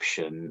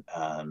exception,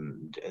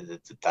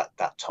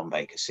 that Tom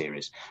Baker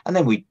series. And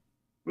then we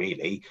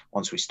really.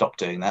 Once we stopped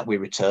doing that, we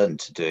returned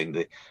to doing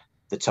the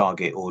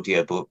Target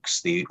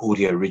audiobooks, the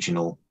audio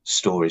original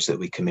stories that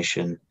we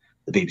commission,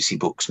 the BBC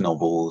Books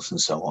novels,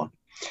 and so on.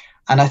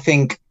 And I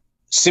think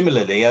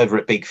similarly over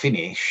at Big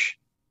Finish,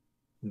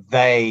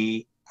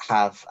 they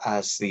have,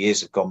 as the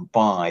years have gone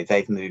by,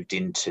 they've moved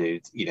into,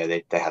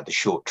 they had the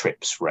short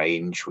trips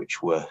range,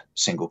 which were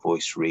single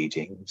voice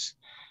readings.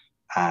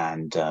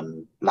 And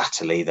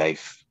latterly,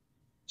 they've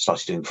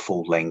started doing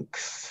full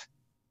length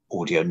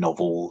audio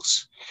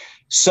novels.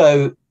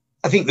 So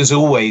I think there's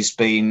always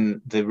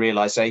been the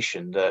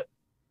realization that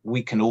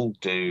we can all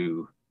play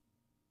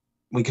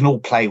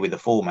with the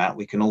format.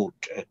 We can all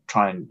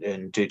try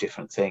and do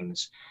different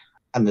things.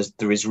 And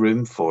there is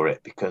room for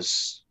it,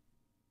 because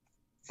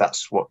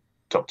that's what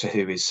Doctor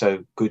Who is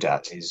so good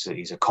at, is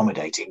he's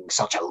accommodating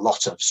such a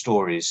lot of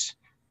stories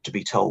to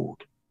be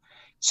told.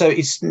 So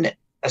it's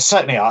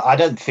certainly, I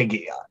don't think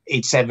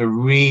it's ever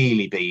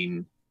really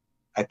been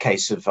a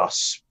case of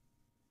us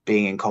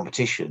being in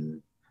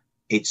competition.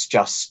 It's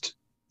just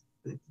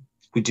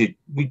we do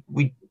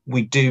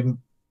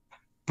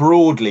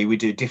broadly, we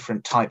do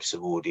different types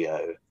of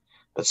audio,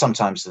 but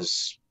sometimes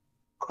there's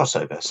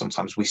crossover.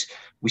 Sometimes we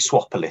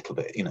swap a little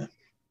bit,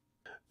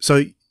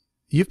 So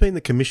you've been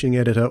the commissioning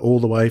editor all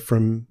the way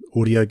from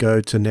Audio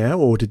Go to now,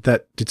 or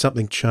did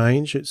something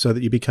change so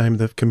that you became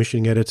the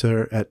commissioning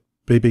editor at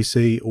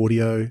BBC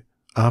Audio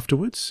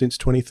afterwards, since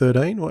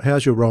 2013?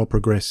 How's your role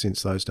progressed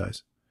since those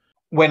days?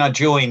 When I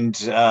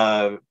joined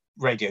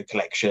Radio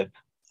Collection,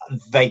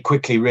 they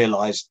quickly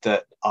realised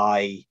that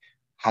I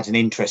had an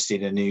interest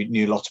in and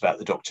knew a lot about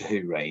the Doctor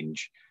Who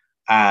range,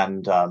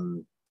 and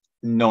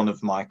none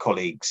of my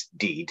colleagues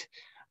did.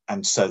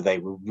 And so they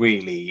were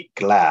really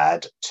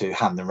glad to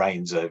hand the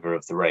reins over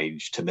of the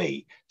range to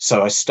me.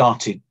 So I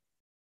started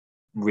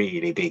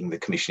really being the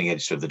commissioning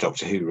editor of the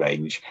Doctor Who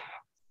range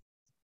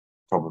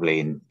probably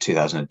in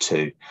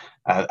 2002.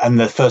 And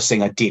the first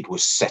thing I did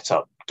was set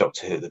up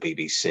Doctor Who at the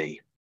BBC,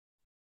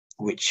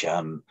 which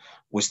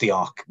was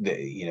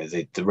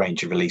the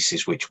range of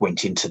releases which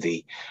went into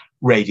the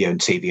radio and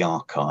TV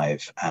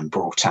archive and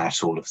brought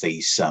out all of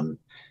these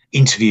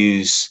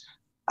interviews,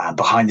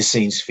 behind the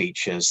scenes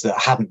features that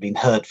hadn't been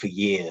heard for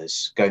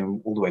years,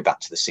 going all the way back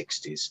to the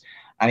 60s.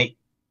 And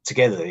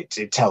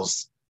it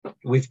tells,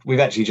 we've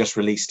actually just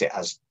released it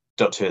as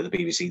Doctor Who at the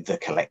BBC, The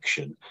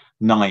Collection,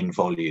 9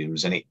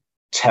 volumes, and it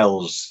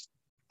tells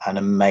an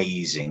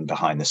amazing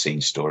behind the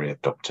scenes story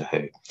of Doctor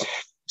Who.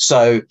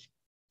 So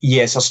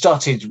yes, I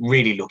started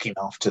really looking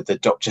after the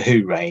Doctor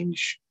Who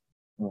range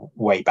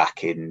way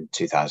back in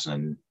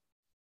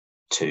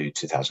 2002,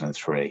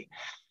 2003.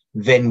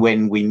 Then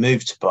when we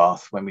moved to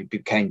Bath, when we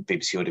became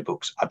BBC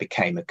Audiobooks, I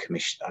became a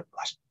commissioner.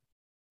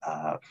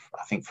 I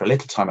think for a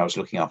little time I was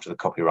looking after the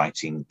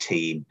copywriting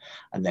team,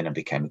 and then I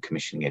became a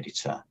commissioning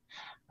editor,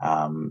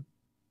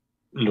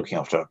 looking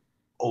after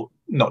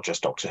not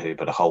just Doctor Who,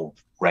 but a whole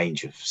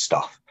range of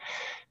stuff.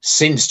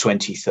 Since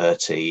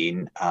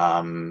 2013,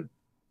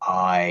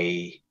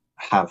 I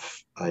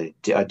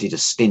did a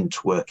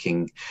stint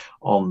working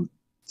on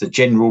the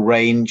general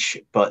range,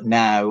 but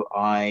now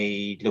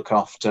I look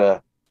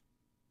after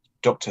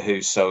Doctor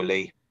Who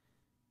solely,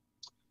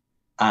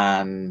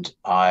 and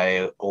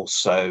I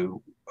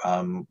also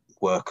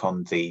work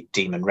on the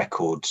Demon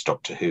Records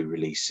Doctor Who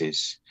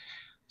releases.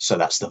 So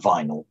that's the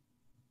vinyl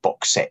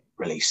box set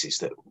releases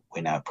that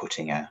we're now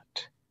putting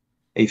out.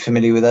 Are you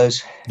familiar with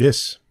those?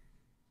 Yes.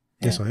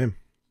 Yes, I am.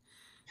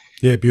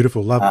 Yeah,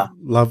 beautiful.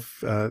 Love.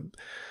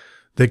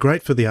 They're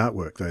great for the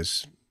artwork,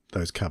 those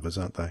covers,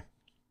 aren't they?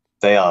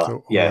 They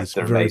are. Yeah,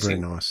 they're very,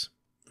 amazing. very nice.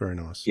 Very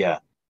nice. Yeah.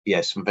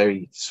 Some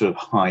very sort of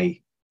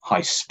high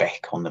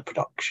spec on the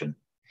production.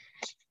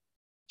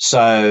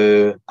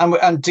 So,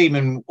 and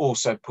Demon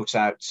also put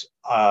out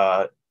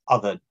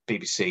other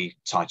BBC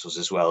titles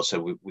as well.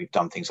 So we've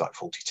done things like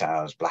Fawlty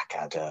Towers,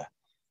 Blackadder,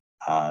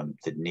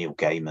 the Neil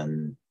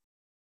Gaiman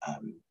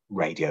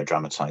radio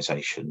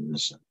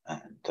dramatizations,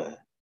 and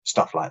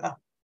stuff like that.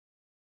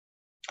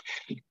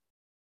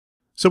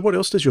 So what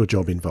else does your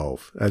job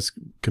involve as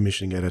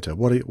commissioning editor?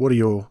 What are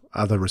your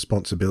other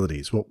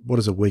responsibilities? What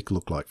does a week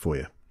look like for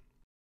you?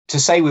 To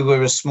say we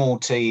were a small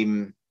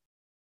team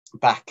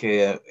back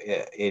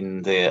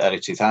in the early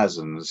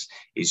 2000s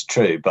is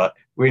true, but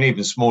we're an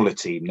even smaller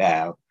team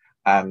now.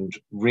 And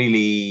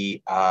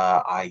really,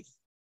 I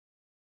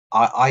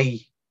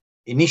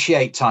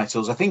initiate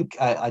titles. I think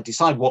I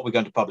decide what we're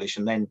going to publish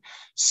and then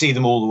see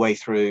them all the way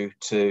through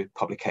to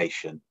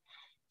publication.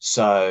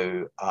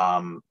 So,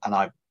 and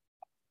I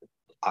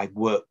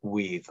work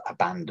with a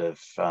band of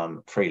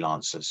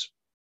freelancers,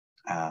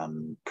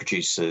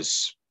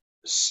 producers,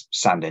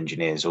 sound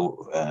engineers,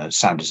 or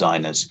sound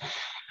designers,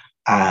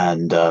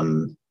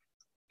 and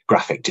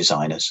graphic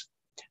designers.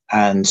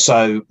 And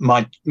so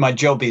my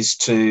job is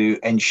to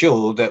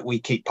ensure that we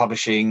keep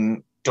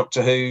publishing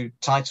Doctor Who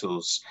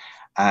titles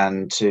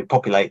and to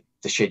populate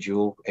the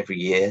schedule every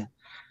year,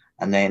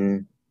 and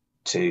then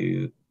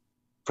to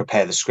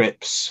prepare the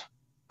scripts,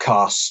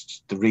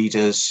 cast the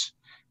readers,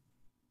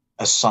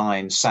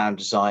 assign sound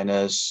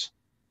designers,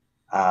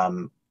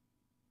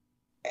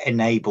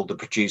 enabled the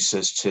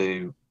producers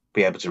to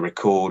be able to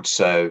record.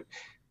 So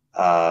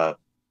I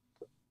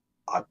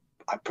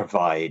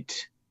provide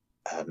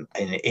an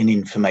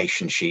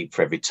information sheet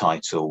for every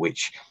title,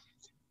 which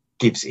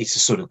it's a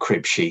sort of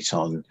crib sheet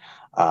on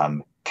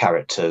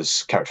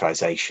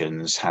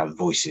characterizations, how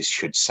voices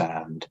should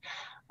sound,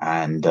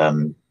 and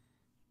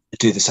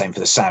do the same for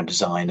the sound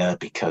designer,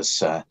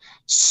 because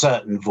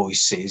certain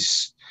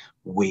voices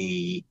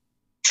we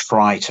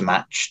try to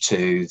match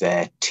to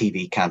their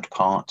TV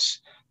counterparts.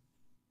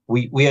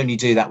 We only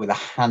do that with a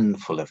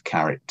handful of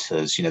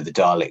characters, the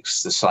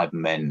Daleks, the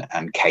Cybermen,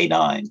 and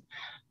K9.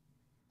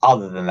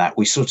 Other than that,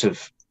 we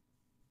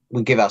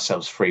give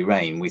ourselves free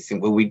rein. We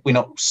think, well, we're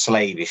not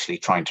slavishly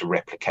trying to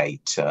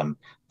replicate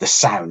the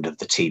sound of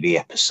the TV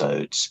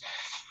episodes.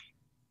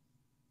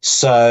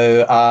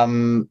 So,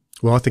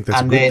 well, I think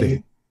that's a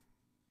good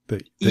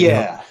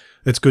thing.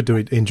 It's good to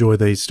enjoy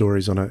these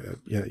stories on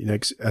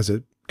as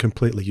a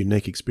completely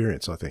unique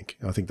experience. I think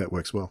that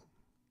works well.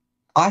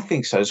 I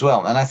think so as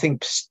well. And I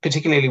think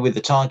particularly with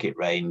the Target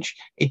range,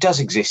 it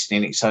does exist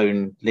in its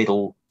own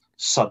little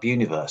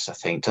sub-universe, I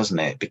think, doesn't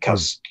it?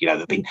 Because, there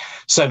have been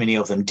so many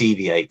of them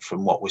deviate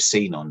from what was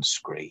seen on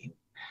screen.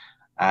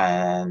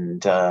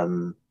 And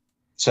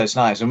so it's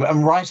nice.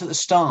 And right at the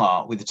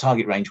start with the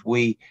Target range,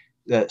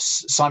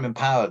 Simon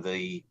Power,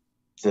 the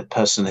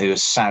person who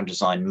has sound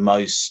designed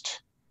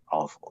most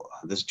of,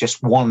 there's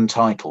just one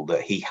title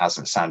that he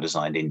hasn't sound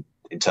designed in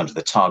terms of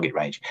the Target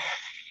range.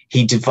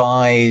 He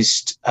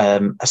devised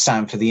a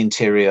sound for the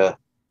interior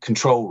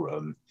control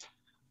room,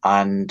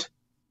 and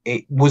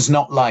it was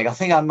not like, I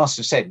think I must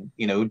have said,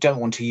 we don't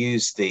want to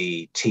use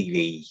the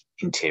TV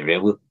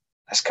interior.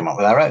 Let's come up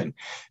with our own.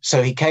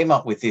 So he came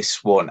up with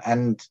this one,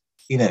 and,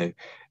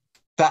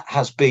 that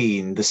has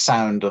been the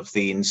sound of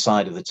the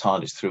inside of the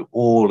TARDIS through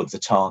all of the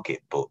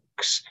Target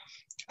books.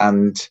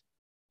 And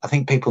I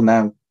think people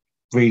now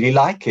really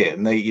like it.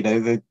 And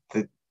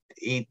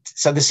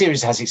so the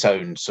series has its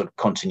own sort of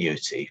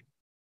continuity.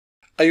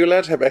 Are you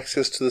allowed to have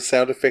access to the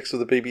sound effects of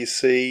the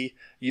BBC?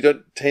 You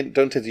don't tend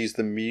to use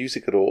the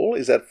music at all?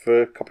 Is that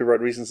for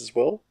copyright reasons as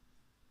well?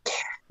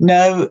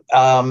 No.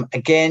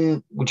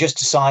 Again, we just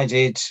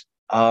decided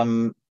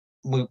on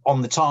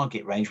the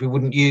Target range we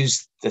wouldn't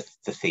use the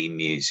theme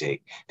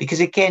music, because,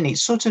 again, it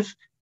sort of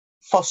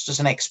fosters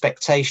an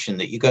expectation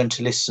that you're going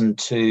to listen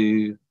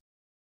to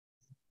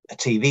a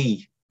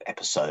TV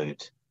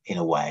episode in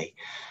a way.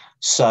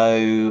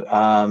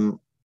 So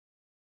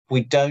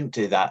we don't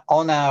do that.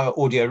 On our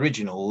audio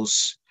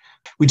originals,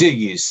 we do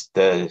use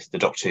the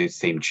Doctor Who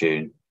theme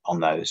tune on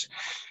those.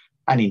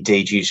 And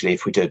indeed, usually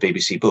if we do a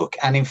BBC book.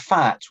 And in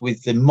fact,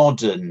 with the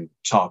modern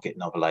Target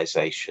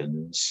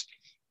novelisations,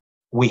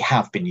 we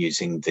have been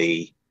using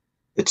the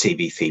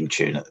TV theme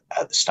tune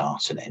at the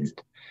start and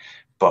end.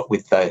 But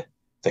with the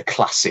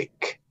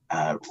classic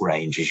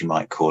range, as you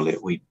might call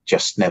it, we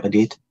just never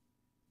did.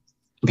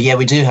 But yeah,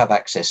 we do have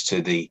access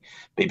to the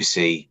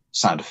BBC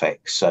sound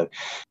effects. So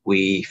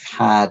we've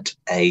had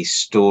a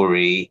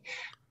story,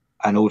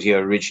 an audio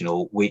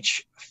original,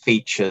 which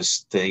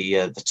features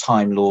the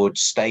Time Lord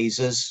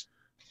Stasers,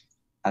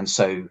 and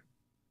so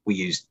we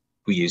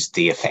used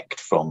the effect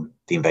from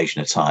the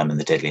Invasion of Time and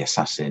the Deadly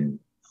Assassin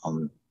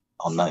on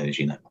those.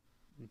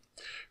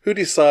 Who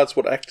decides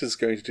what actor's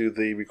going to do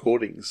the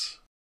recordings?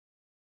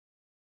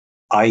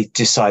 I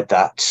decide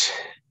that.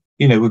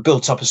 We've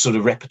built up a sort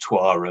of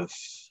repertoire of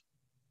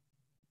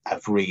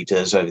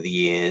readers over the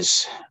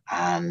years,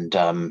 and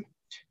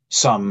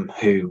some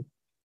who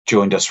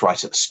joined us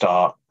right at the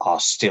start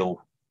are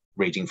still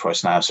reading for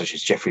us now, such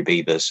as Geoffrey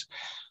Beevers.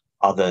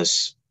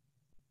 Others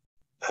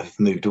have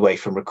moved away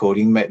from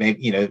recording,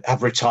 maybe,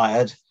 have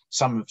retired.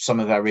 Some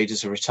of our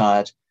readers are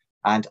retired,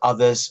 and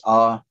others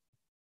are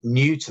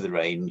new to the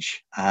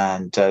range.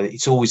 And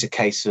it's always a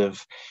case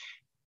of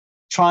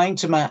trying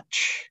to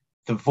match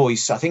the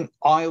voice. I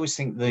always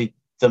think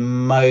the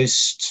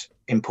most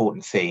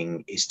important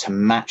thing is to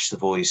match the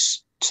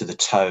voice to the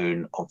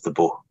tone of the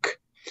book.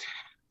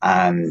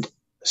 And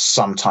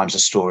sometimes a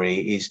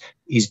story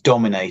is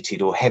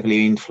dominated or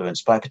heavily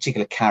influenced by a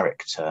particular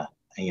character.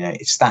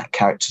 It's that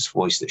character's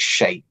voice that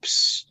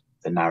shapes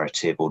the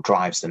narrative or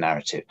drives the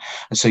narrative.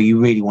 And so you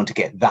really want to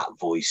get that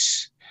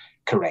voice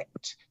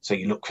correct. So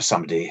you look for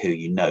somebody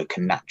who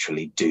can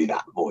naturally do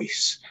that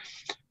voice.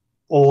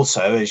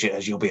 Also,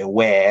 as you'll be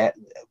aware,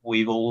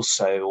 we've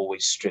also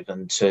always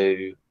striven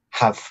to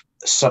have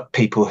some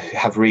people who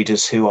have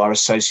readers who are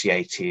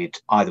associated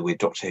either with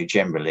Doctor Who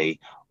generally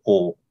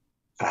or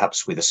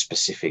perhaps with a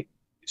specific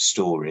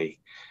story.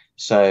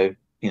 So,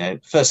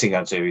 first thing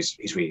I'll do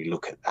is really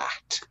look at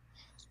that.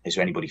 Is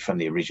there anybody from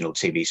the original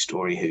TV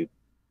story who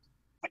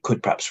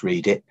could perhaps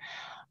read it?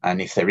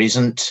 And if there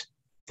isn't,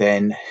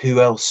 then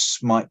who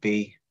else might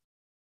be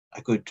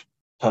a good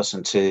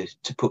person to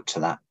put to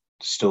that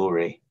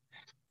story?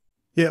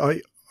 Yeah,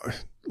 I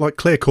like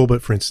Claire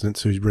Corbett, for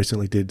instance, who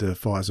recently did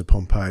Fires of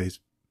Pompeii, is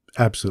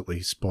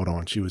absolutely spot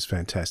on. She was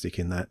fantastic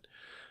in that.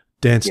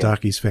 Dan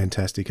Starkey's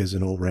fantastic as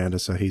an all-rounder,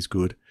 so he's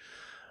good.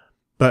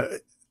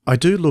 But I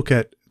do look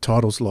at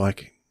titles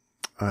like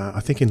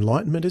I think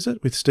Enlightenment, is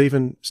it, with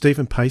Stephen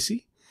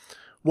Pacey?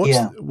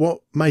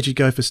 What made you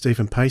go for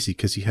Stephen Pacey?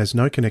 Because he has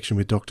no connection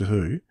with Doctor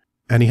Who,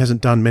 and he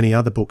hasn't done many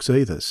other books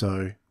either.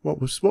 So what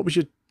was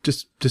your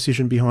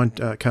decision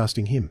behind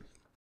casting him?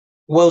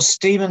 Well,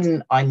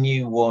 Stephen, I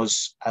knew,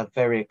 was a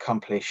very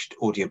accomplished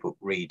audiobook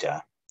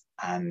reader.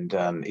 And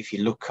if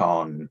you look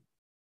on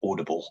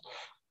Audible,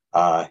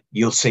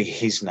 you'll see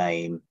his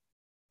name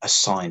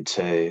assigned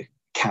to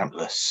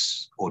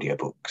countless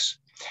audiobooks.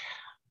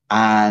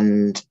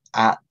 And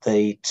at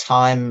the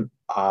time,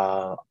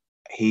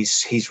 he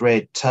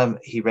read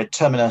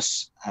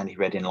Terminus and he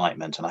read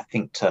Enlightenment. And I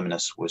think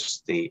Terminus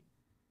was the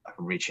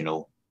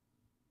original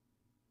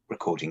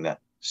recording that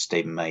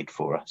Stephen made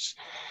for us.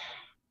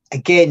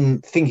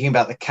 Again, thinking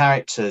about the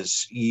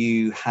characters,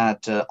 you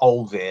had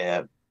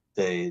Olvir,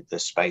 the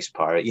space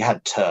pirate, you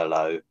had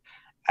Turlo,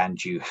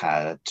 and you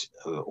had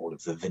all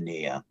of the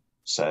Veneer.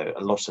 So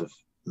a lot of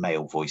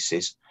male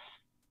voices.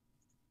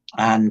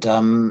 And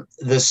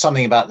there's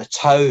something about the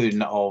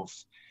tone of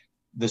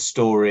the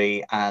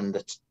story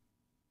and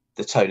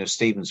the tone of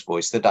Stephen's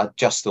voice that I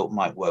just thought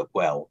might work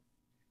well.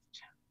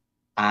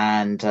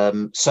 And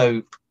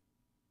so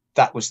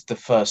that was the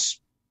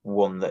first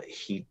one that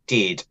he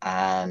did,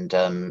 and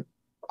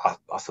I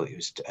thought it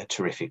was a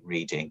terrific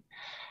reading.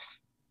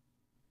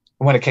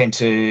 And when it came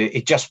to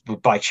it, just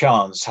by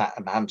chance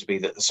happened to be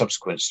that the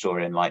subsequent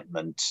story,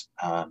 Enlightenment,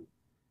 I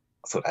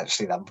thought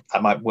actually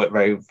that might work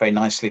very, very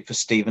nicely for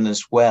Stephen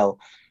as well.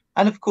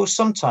 And of course,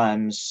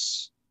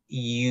 sometimes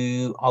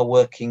you are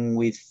working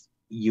with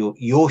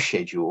your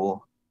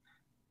schedule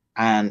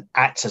and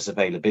actors'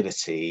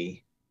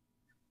 availability,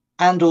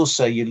 and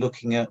also you're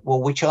looking at,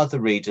 well, which other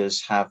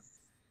readers are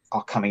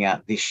coming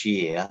out this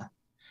year,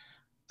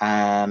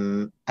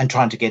 and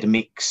trying to get a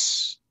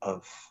mix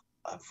of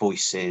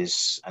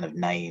voices and of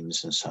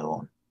names and so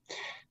on.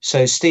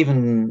 So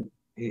Stephen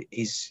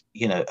is,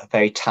 a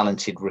very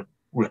talented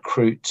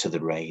recruit to the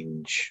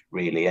range,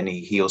 really. And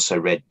he also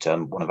read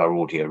one of our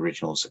audio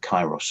originals, The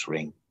Kairos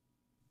Ring.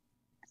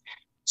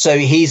 So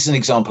he's an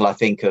example, I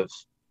think, of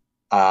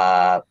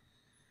a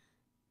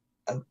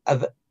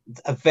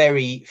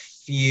very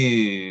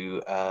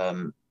few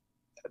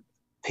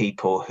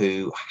people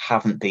who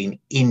haven't been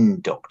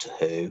in Doctor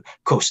Who.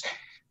 Of course,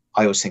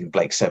 I always think of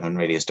Blake Seven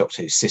really as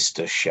Doctor Who's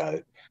sister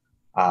show.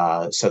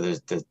 So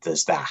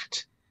there's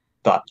that.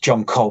 But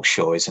John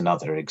Colshaw is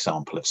another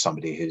example of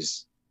somebody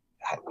who's,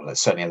 well,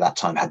 certainly at that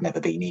time had never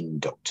been in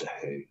Doctor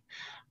Who.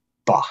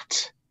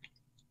 But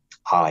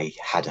I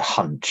had a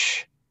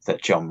hunch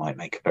that John might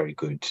make a very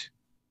good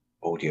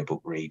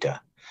audiobook reader.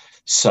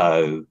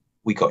 So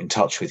we got in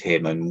touch with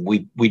him, and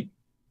we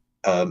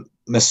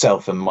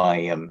myself and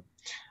my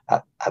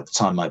at the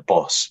time my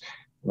boss,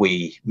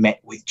 we met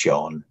with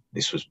John.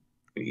 This was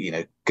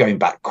going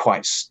back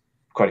quite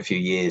a few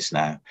years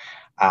now,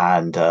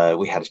 and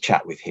we had a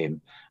chat with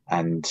him,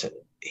 and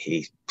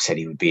he said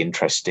he would be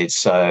interested.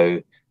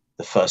 So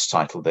the first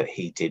title that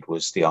he did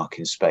was The Ark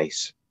in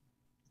Space.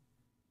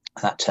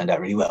 And that turned out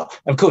really well.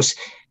 Of course,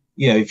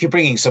 if you're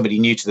bringing somebody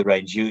new to the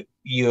range,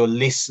 you're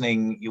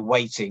listening, you're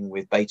waiting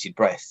with bated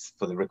breath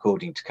for the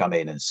recording to come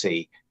in and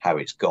see how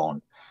it's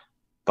gone.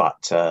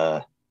 But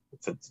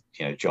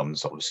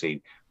John's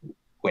obviously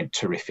went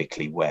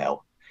terrifically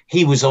well.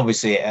 He was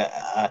obviously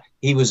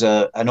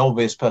an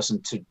obvious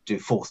person to do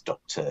Fourth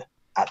Doctor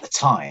at the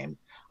time,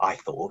 I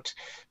thought,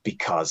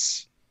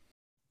 because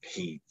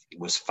he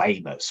was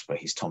famous for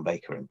his Tom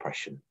Baker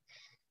impression.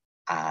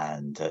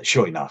 And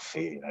sure enough,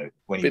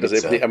 when he does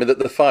everything. I mean,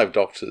 the Five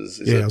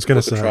Doctors. I was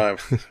going to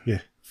say,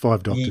 yeah,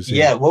 Five Doctors.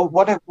 Yeah. Well,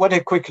 what I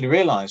quickly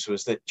realised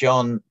was that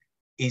John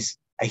is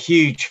a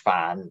huge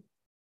fan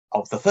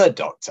of the Third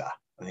Doctor.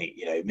 I think,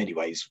 in many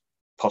ways,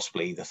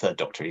 possibly the Third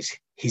Doctor is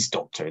his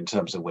Doctor in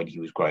terms of when he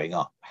was growing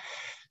up.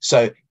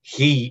 So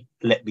he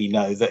let me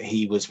know that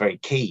he was very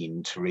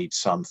keen to read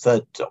some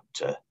Third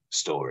Doctor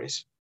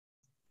stories,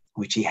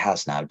 which he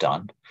has now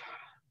done.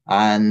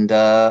 And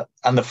the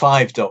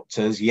Five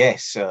Doctors,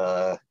 yes,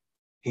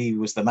 he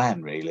was the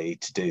man really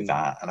to do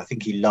that, and I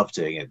think he loved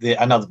doing it.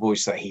 Another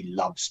voice that he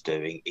loves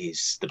doing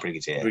is the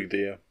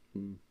Brigadier.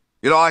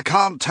 I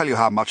can't tell you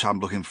how much I'm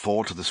looking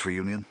forward to this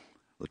reunion,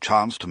 the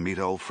chance to meet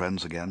old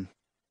friends again.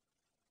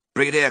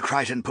 Brigadier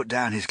Crichton put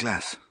down his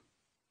glass.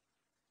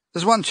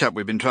 There's one chap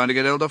we've been trying to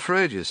get hold of for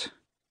ages.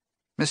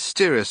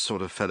 Mysterious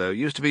sort of fellow,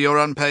 used to be your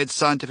unpaid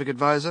scientific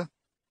advisor.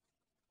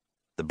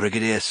 The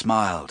Brigadier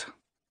smiled.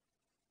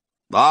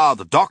 Ah,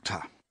 the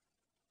Doctor.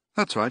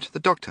 That's right, the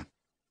Doctor.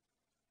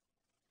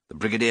 The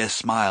Brigadier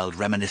smiled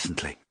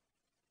reminiscently.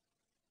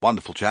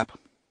 Wonderful chap.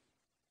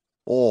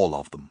 All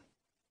of them.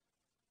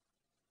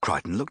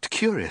 Crichton looked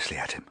curiously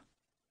at him.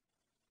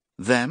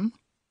 Them?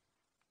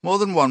 More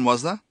than one,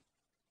 was there?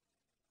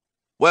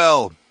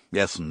 Well,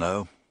 yes and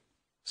no,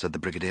 said the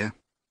Brigadier.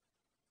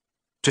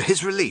 To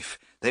his relief,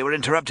 they were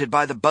interrupted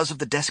by the buzz of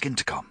the desk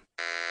intercom.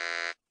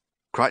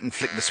 Crichton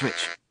flicked the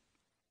switch.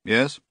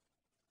 Yes?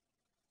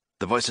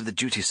 The voice of the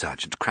duty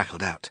sergeant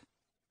crackled out.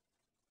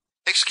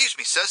 Excuse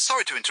me, sir,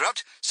 sorry to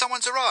interrupt.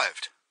 Someone's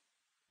arrived.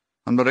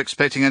 I'm not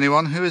expecting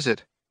anyone. Who is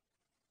it?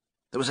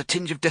 There was a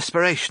tinge of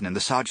desperation in the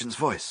sergeant's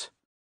voice.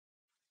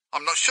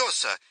 "I'm not sure,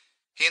 sir.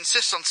 He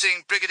insists on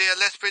seeing Brigadier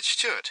Lethbridge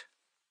Stewart."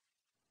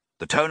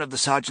 The tone of the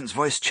sergeant's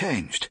voice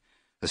changed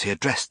as he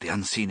addressed the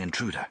unseen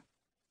intruder.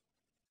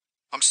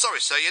 "I'm sorry,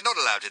 sir, you're not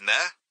allowed in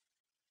there."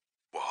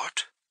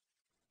 "What?"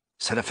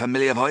 said a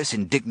familiar voice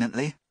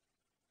indignantly.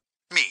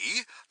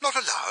 "Me? Not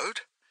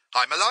allowed?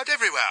 I'm allowed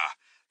everywhere.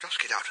 Just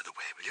get out of the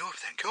way, will you?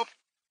 Thank you."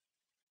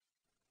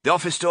 The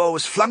office door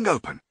was flung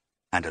open,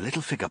 and a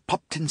little figure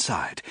popped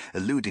inside,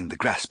 eluding the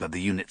grasp of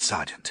the unit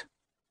sergeant.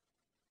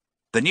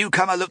 The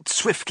newcomer looked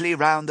swiftly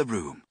round the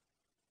room.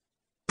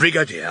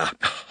 "Brigadier!"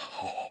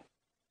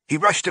 He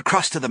rushed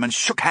across to them and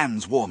shook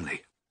hands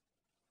warmly.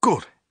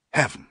 "Good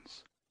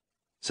heavens,"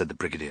 said the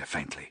brigadier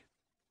faintly.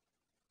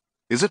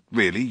 "Is it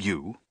really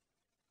you?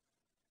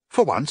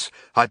 For once,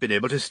 I've been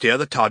able to steer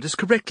the TARDIS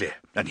correctly,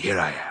 and here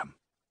I am."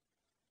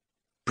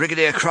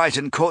 Brigadier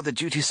Crichton caught the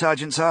duty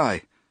sergeant's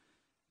eye.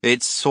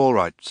 "It's all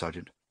right,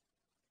 Sergeant."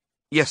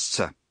 "Yes,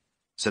 sir,"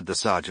 said the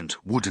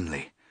sergeant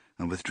woodenly,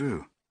 and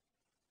withdrew.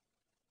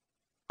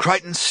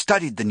 Crichton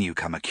studied the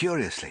newcomer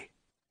curiously.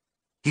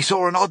 He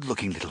saw an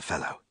odd-looking little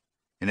fellow,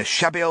 in a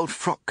shabby old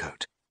frock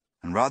coat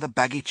and rather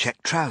baggy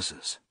check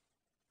trousers.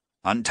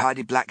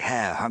 Untidy black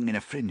hair hung in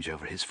a fringe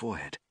over his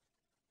forehead,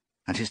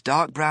 and his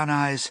dark brown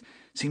eyes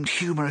seemed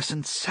humorous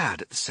and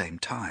sad at the same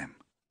time.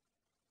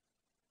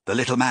 The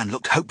little man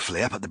looked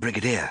hopefully up at the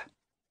brigadier.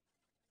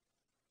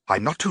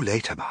 "I'm not too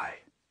late, am I?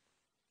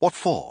 What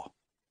for?"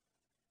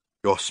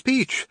 "Your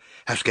speech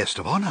as guest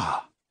of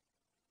honour."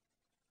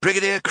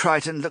 Brigadier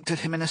Crichton looked at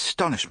him in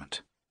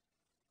astonishment.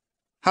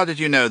 "How did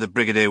you know the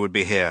brigadier would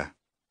be here?"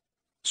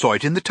 "Saw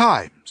it in the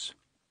Times."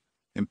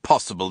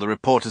 "Impossible, the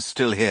reporter's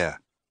still here."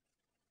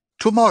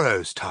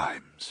 "Tomorrow's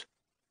Times,"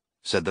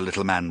 said the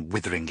little man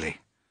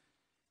witheringly.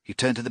 He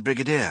turned to the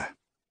brigadier.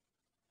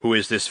 "Who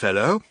is this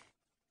fellow?"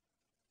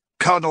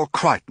 "Colonel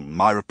Crichton,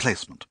 my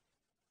replacement."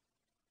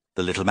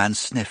 The little man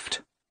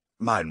sniffed.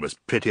 "Mine was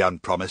pretty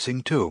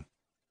unpromising, too."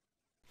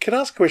 Can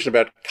I ask a question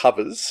about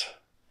covers?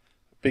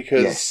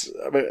 Because Yes.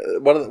 I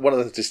mean, one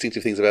of the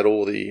distinctive things about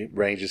all the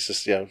range is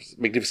just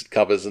magnificent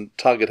covers, and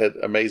Target had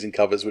amazing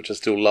covers, which are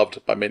still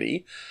loved by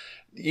many.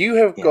 You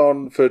have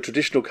gone for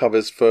traditional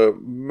covers for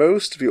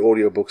most of your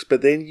audiobooks,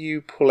 but then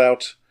you pull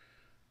out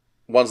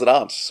ones that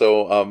aren't.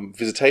 So,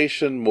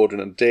 Visitation, Mordred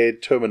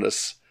Undead,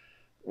 Terminus.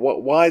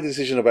 Why the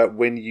decision about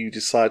when you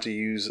decide to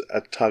use a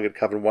Target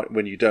cover and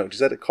when you don't? Is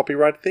that a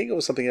copyright thing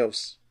or something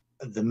else?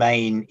 The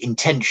main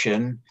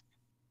intention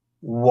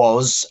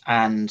was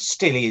and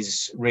still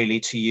is really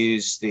to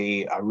use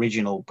the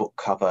original book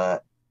cover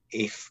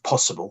if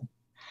possible.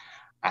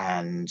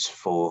 And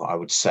for, I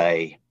would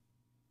say,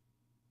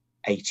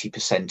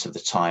 80% of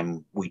the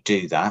time we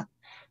do that.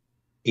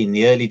 In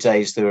the early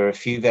days, there were a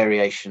few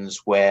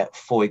variations where,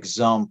 for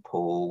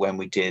example, when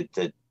we did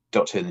the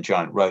Doctor Who and the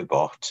Giant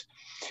Robot,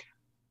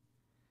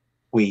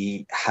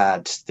 we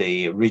had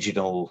the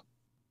original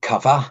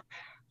cover.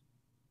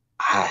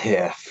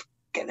 I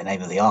forget the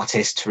name of the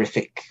artist,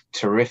 terrific,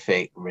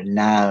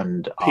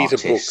 renowned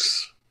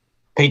artist.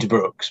 Peter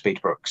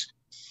Brooks.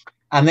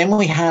 And then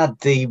we had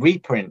the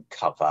reprint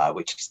cover,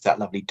 which is that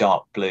lovely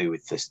dark blue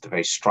with the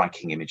very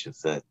striking image of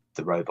the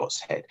robot's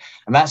head.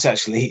 And that's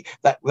actually,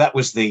 that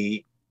was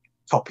the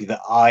copy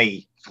that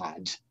I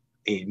had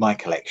in my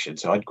collection.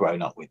 So I'd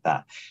grown up with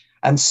that.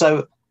 And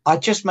so I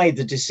just made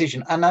the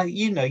decision. And,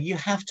 you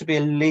have to be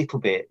a little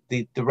bit,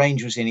 the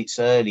range was in its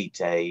early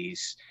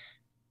days.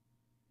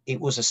 It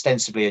was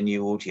ostensibly a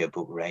new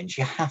audiobook range.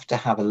 You have to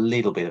have a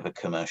little bit of a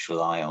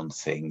commercial eye on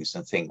things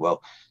and think,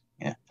 well,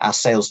 our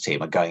sales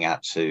team are going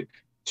out to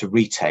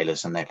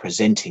retailers and they're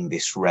presenting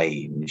this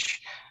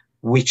range,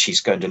 which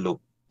is going to look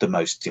the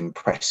most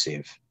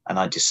impressive. And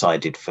I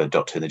decided for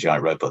Doctor Who and the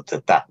Giant Robot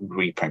that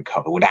reprint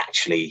cover would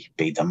actually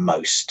be the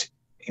most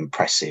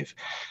impressive.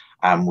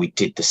 And we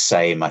did the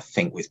same, I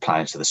think, with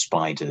Planet of the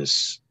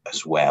Spiders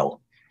as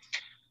well.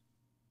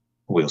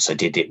 We also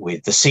did it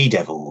with the Sea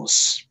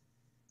Devils.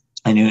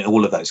 And in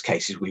all of those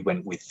cases, we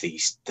went with the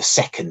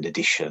second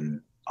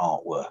edition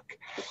artwork.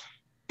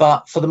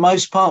 But for the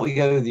most part, we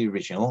go with the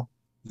original.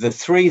 The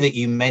three that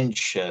you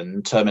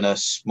mentioned,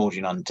 Terminus,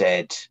 Mordred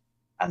Undead,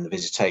 and the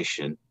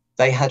Visitation,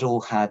 they had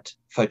all had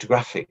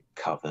photographic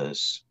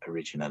covers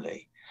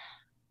originally.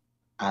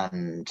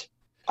 And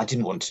I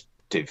didn't want to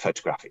do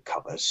photographic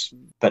covers,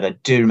 but I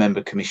do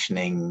remember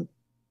commissioning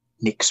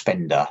Nick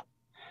Spender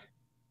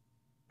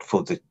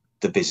for the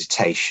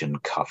Visitation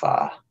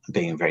cover,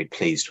 being very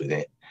pleased with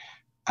it.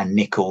 And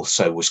Nick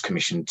also was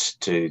commissioned to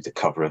do the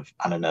cover of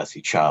An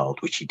Unearthly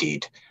Child, which he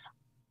did.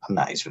 And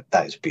that is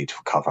a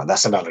beautiful cover. And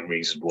that's another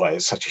reason why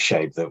it's such a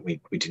shame that we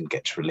didn't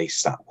get to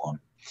release that one.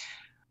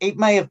 It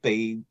may have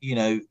been,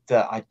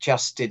 that I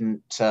just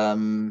didn't,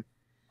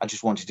 I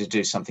just wanted to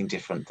do something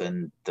different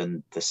than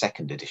the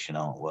second edition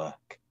artwork.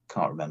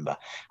 Can't remember.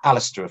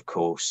 Alistair, of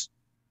course,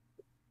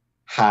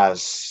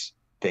 has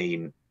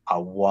been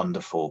a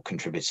wonderful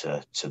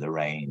contributor to the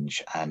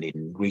range. And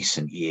in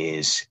recent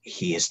years,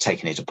 he has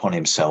taken it upon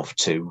himself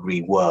to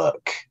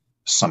rework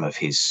some of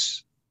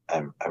his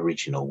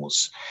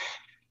originals.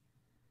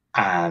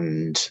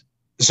 And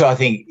so I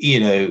think,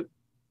 yeah,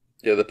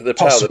 the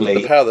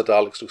possibly, power of the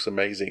Daleks looks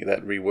amazing.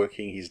 That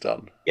reworking he's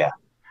done. Yeah.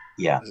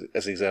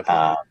 As an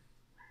example.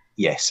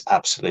 Yes,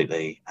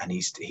 absolutely. And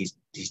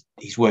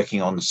he's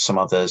working on some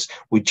others.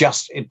 We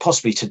just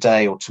possibly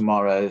today or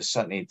tomorrow,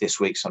 certainly this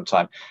week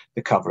sometime,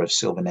 the cover of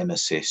Silver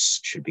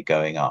Nemesis should be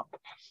going up,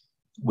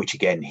 which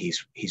again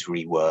he's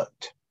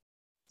reworked.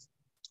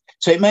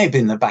 So it may have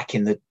been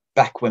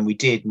back when we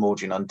did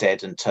Mordrin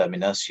Undead and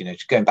Terminus,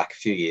 going back a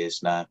few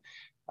years now.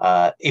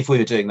 If we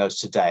were doing those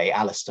today,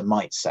 Alistair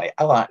might say,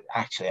 "Oh, I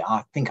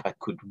think I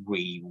could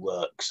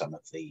rework some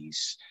of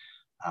these,"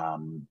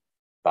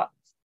 but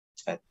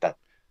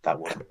that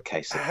wasn't the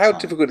case. How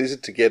difficult is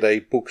it to get a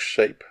book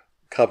shape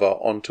cover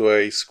onto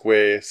a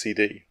square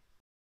CD?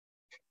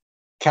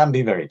 Can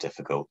be very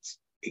difficult.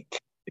 It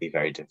can be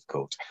very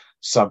difficult.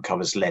 Some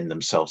covers lend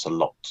themselves a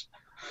lot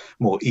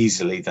more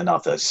easily than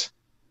others.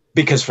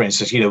 Because, for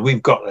instance,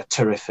 we've got a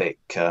terrific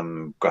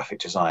graphic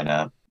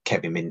designer,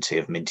 Kevin Minty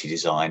of Minty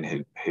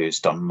Design, who's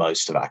done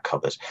most of our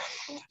covers.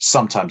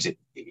 Sometimes,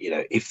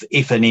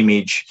 if an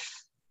image,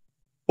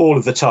 all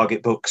of the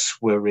Target books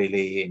were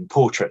really in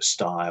portrait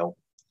style.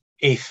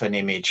 If an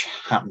image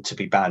happened to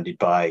be bounded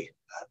by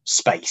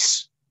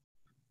space,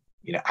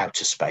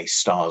 outer space,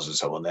 stars and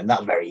so on, then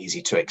that's very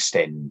easy to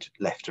extend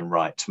left and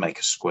right to make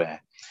a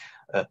square.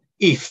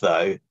 If,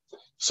 though,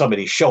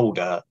 somebody's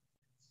shoulder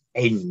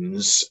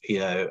ends,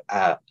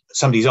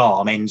 somebody's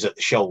arm ends at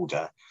the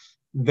shoulder,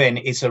 then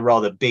it's a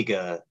rather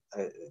bigger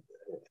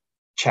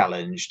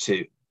challenge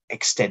to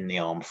extend the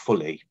arm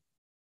fully.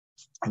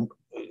 And,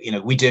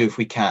 we do if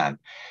we can.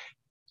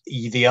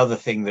 The other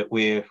thing that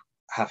we're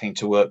having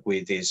to work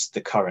with is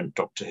the current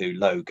Doctor Who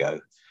logo,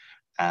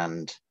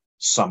 and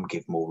some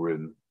give more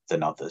room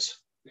than others.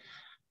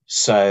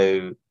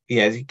 So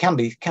yeah, it can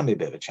be a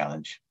bit of a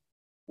challenge.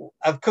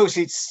 Of course,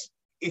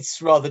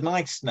 it's rather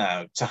nice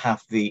now to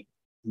have the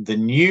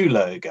new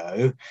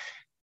logo,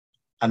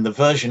 and the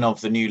version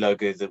of the new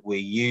logo that we're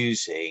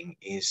using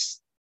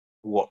is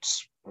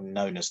what's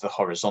known as the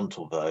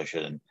horizontal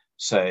version.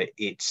 So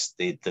it's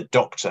the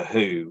Doctor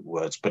Who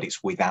words, but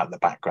it's without the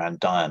background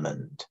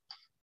diamond.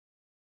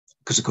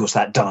 Because, of course,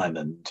 that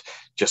diamond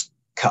just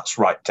cuts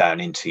right down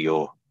into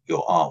your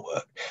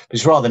artwork. But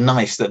it's rather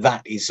nice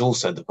that is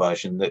also the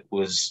version that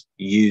was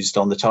used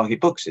on the Target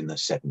books in the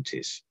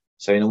 70s.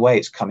 So in a way,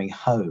 it's coming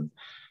home.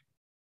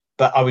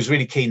 But I was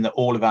really keen that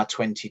all of our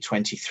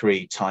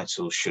 2023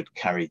 titles should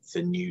carry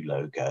the new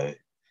logo.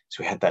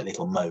 So we had that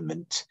little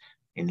moment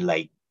in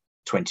late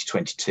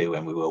 2022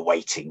 when we were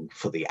waiting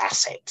for the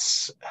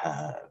assets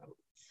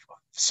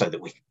so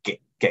that we could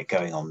get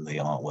going on the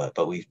artwork.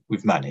 But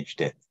we've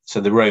managed it. So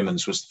the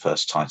Romans was the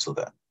first title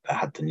that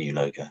had the new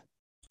logo.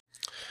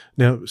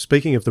 Now,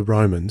 speaking of the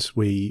Romans,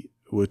 we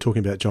were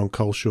talking about John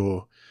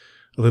Coleshaw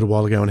a little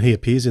while ago, and he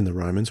appears in the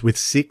Romans with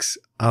 6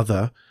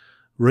 other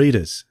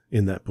readers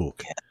in that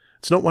book. Yeah.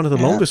 It's not one of the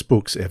longest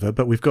books ever,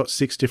 but we've got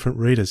 6 different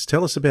readers.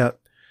 Tell us about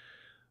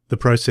the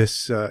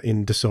process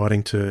in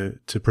deciding to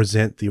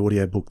present the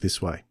audiobook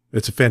this way.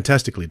 It's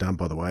fantastically done,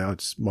 by the way.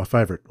 It's my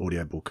favourite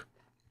audiobook.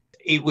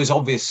 It was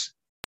obvious,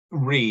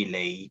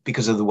 really,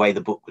 because of the way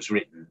the book was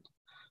written,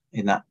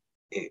 in that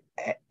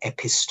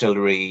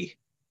epistolary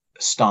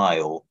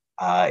style.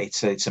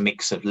 It's a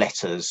mix of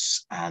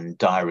letters and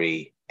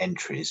diary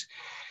entries.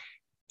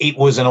 It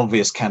was an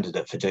obvious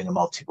candidate for doing a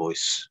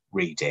multi-voice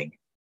reading.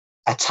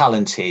 A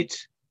talented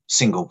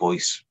single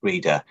voice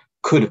reader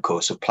could, of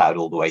course, have ploughed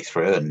all the way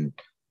through and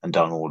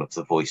done all of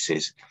the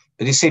voices,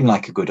 but it seemed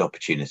like a good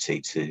opportunity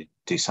to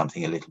do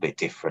something a little bit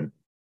different.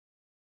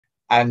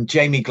 And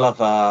Jamie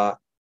Glover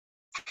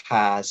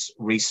has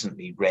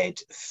recently read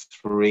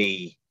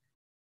 3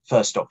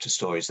 First Doctor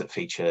stories that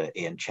feature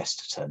Ian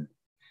Chesterton.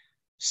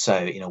 So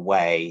in a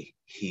way,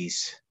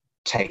 he's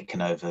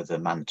taken over the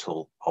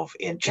mantle of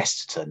Ian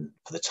Chesterton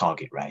for the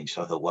Target range.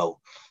 So I thought,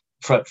 well,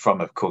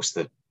 from of course,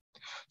 the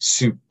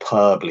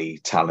superbly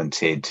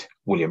talented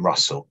William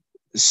Russell.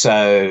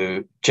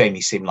 So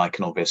Jamie seemed like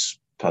an obvious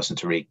person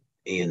to read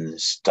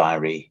Ian's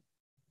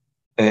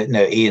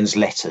Ian's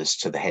letters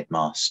to the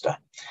headmaster.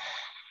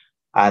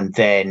 And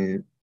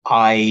then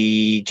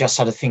I just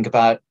had to think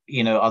about,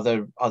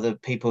 other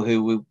people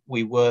who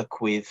we work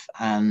with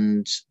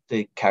and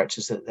the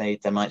characters that they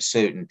might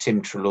suit. And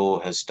Tim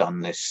Treloar has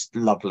done this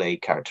lovely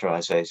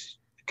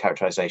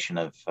characterization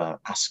of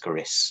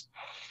Ascaris.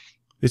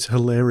 It's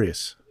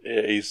hilarious.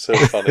 Yeah, he's so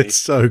funny. It's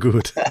so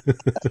good.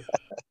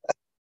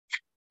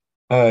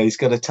 He's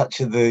got a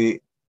touch of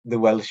the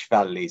Welsh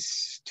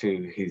valleys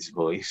to his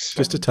voice.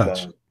 Just a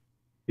touch.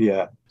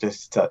 Yeah,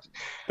 just a touch.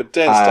 But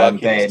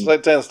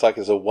Dan Stark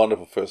is a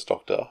wonderful First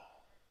Doctor.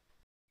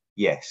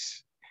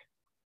 Yes.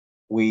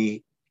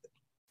 We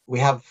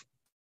have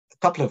a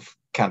couple of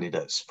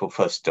candidates for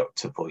First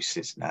Doctor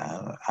voices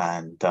now,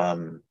 and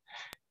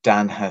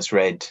Dan has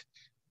read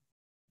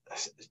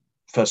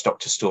First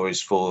Doctor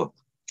stories for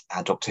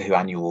our Doctor Who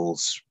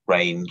Annuals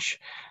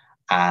range,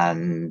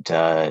 and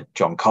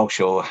John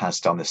Coleshaw has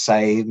done the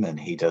same, and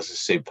he does a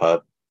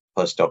superb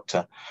First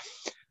Doctor.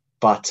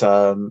 But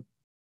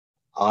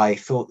I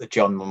thought that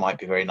John might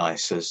be very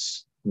nice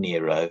as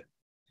Nero,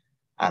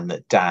 and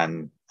that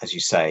Dan, as you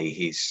say,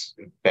 he's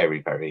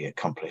very, very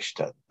accomplished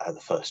at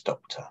the First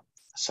Doctor.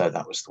 So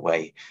that was the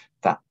way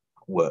that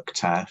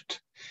worked out.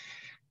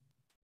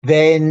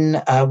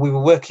 Then we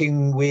were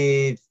working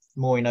with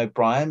Maureen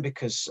O'Brien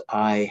because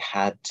I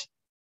had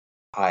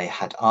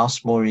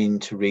asked Maureen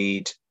to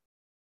read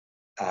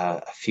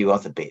a few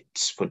other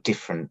bits for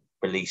different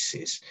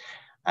releases,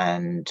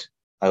 and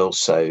I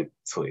also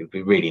thought it would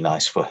be really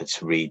nice for her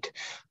to read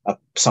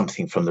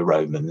something from the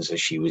Romans,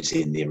 as she was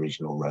in the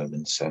original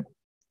Romans. So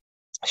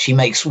she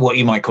makes what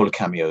you might call a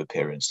cameo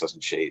appearance,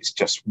 doesn't she? It's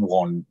just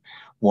one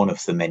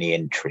of the many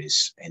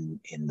entries in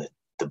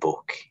the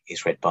book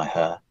is read by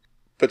her.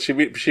 But she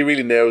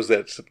really nails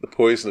that, the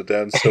poisoner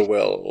down so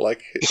well.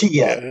 Like,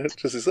 yeah,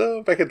 just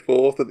this back and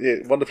forth,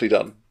 and wonderfully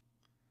done.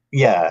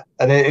 Yeah,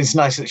 and it's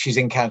nice that she's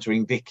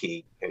encountering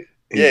Vicky, who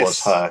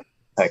was her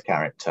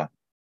character.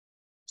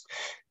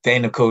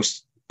 Then, of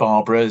course,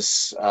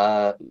 Barbara's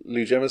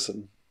Lou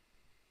Jemison.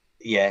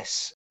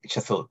 Yes, which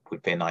I thought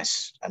would be a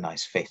nice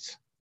fit,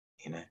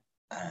 you know.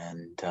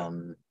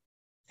 And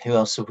who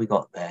else have we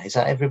got there? Is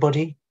that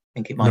everybody? I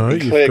think it might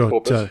be Claire.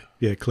 You've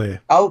got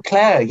Claire. Oh,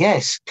 Claire,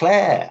 yes,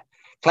 Claire.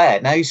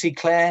 Now you see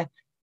Claire.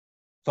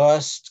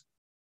 I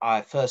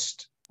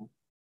first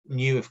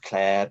knew of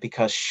Claire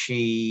because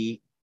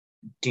she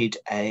did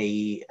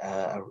she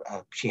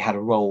had a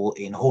role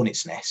in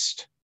Hornet's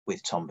Nest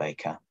with Tom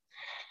Baker,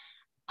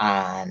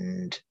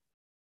 and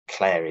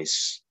Claire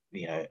is,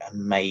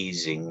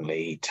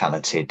 amazingly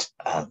talented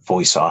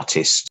voice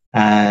artist.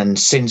 And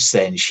since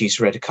then, she's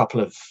read a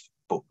couple of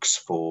books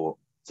for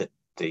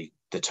the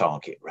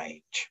Target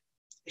range.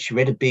 She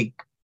read a big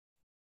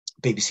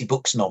BBC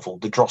Books novel,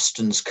 The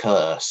Drostan's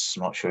Curse.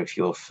 I'm not sure if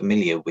you're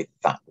familiar with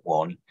that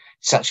one.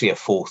 It's actually a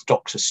Fourth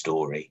Doctor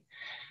story,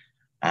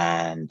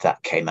 and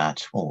that came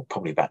out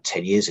probably about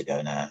 10 years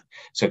ago now.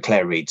 So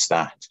Claire reads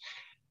that,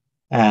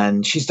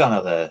 and she's done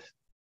other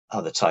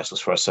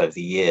titles for us over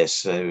the years.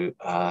 So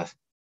I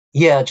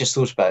just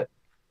thought about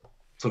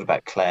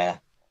Claire.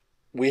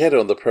 We had her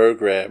on the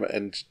program,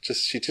 and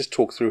she just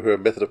talked through her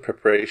method of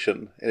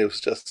preparation, and it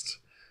was just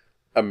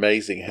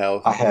amazing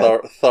how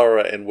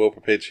thorough and well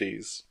prepared she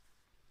is.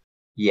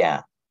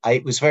 Yeah,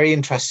 it was very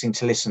interesting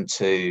to listen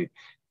to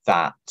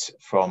that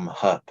from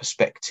her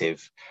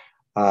perspective,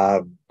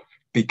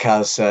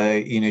 because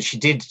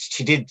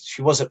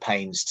she was at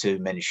pains to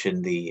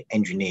mention the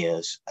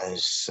engineers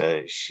as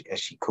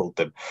she called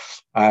them,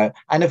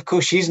 and of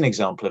course she's an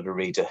example of a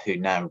reader who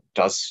now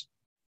does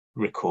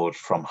record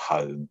from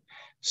home,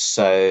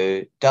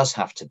 so does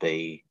have to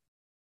be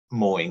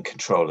more in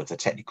control of the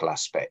technical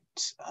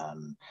aspects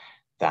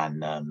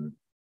than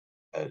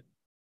a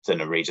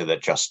reader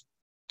that just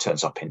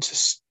turns up into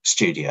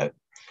studio.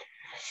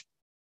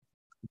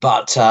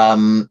 But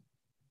it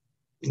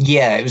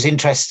was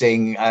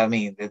interesting. I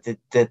mean,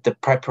 the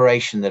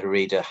preparation that a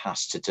reader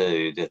has to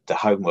do, the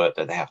homework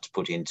that they have to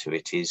put into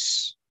it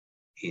is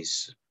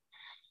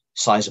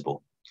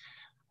sizable.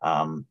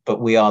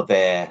 But we are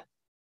there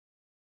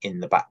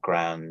in the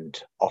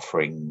background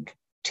offering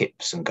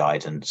tips and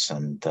guidance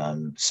and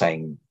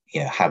saying,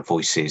 how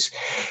voices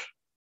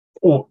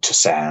ought to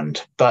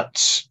sound.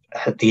 But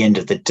at the end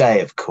of the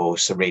day, of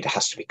course, a reader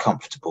has to be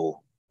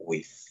comfortable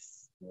with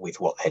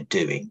what they're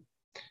doing.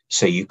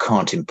 So you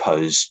can't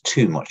impose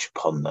too much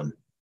upon them.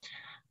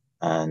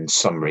 And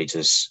some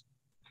readers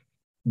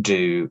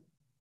do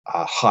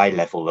a high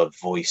level of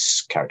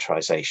voice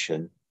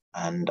characterization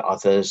and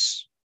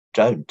others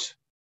don't.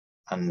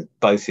 And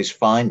both is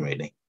fine,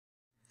 really.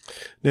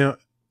 Now,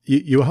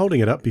 you were holding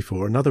it up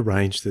before. Another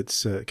range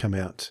that's come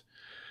out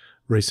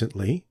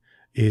recently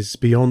is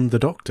Beyond the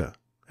Doctor.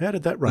 How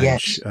did that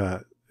range?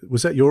 Yes.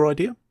 Was that your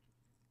idea?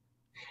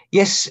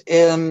 Yes,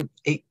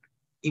 it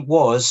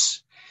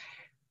was.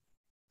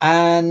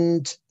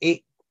 And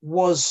it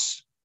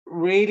was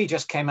really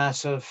just came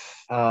out of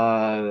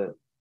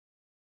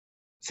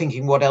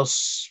thinking, what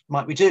else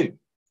might we do?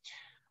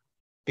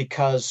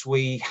 Because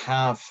we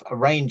have a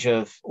range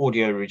of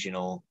audio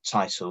original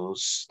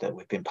titles that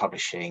we've been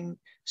publishing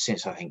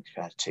since, I think,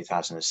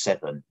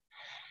 2007.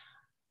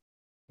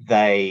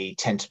 They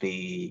tend to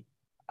be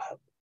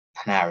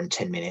an hour and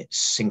 10 minutes,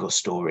 single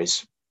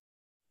stories.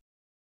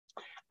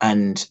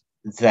 And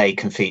they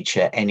can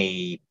feature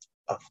any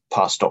of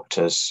past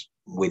Doctors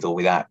with or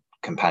without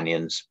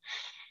companions.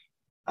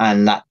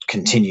 And that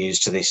continues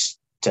to this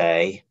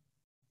day.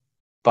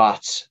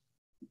 But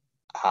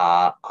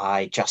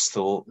I just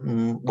thought,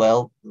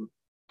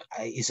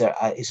 is there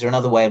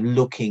another way of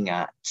looking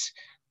at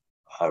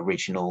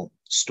original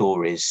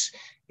stories?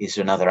 Is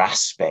there another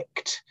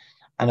aspect?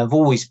 And I've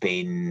always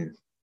been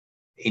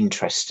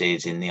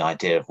interested in the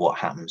idea of what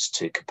happens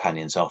to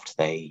companions after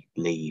they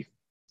leave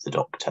the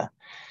Doctor.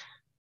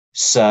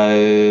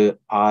 So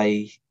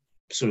I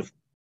sort of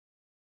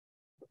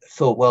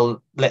thought,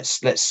 well, let's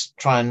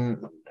try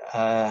and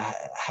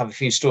have a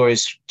few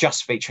stories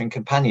just featuring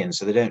companions,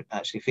 so they don't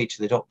actually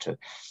feature the Doctor.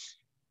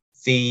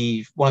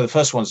 One of the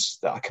first ones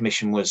that I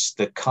commissioned was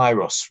the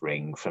Kairos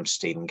ring from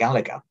Stephen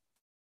Gallagher,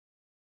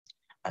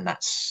 and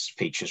that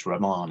features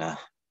Romana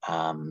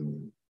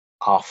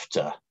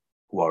after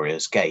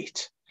Warrior's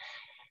Gate.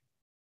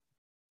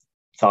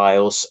 I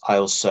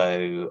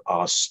also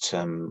asked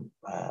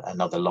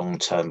another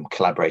long-term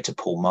collaborator,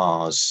 Paul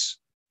Mars,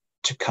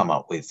 to come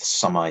up with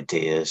some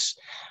ideas.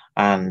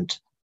 And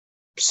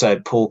so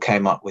Paul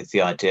came up with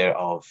the idea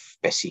of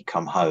Bessie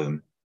Come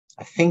Home.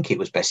 I think it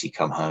was Bessie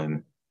Come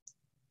Home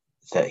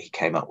that he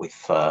came up with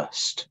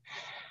first,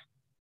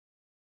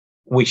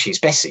 which is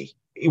Bessie,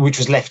 which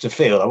was left of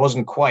field. I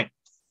wasn't quite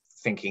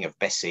thinking of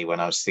Bessie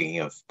when I was thinking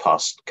of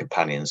past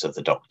companions of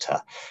the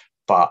Doctor.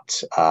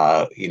 But,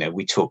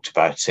 we talked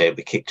about it,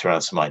 we kicked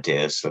around some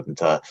ideas, and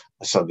I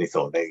suddenly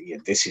thought,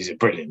 this is a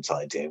brilliant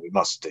idea, we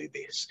must do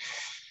this.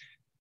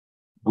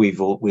 We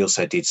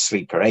also did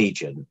Sleeper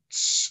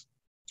Agents,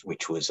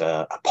 which was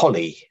a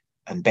Polly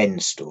and Ben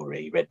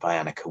story read by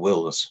Annika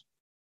Wills.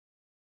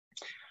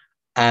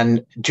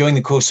 And during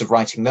the course of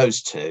writing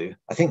those two,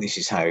 I think this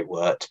is how it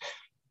worked,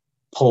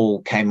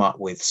 Paul came up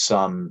with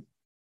some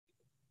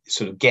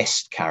sort of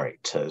guest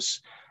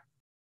characters,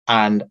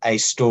 and a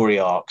story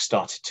arc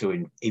started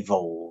to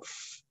evolve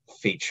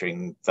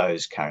featuring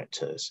those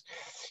characters.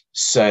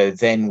 So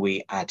then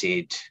we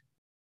added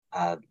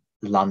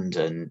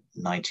London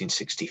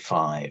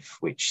 1965,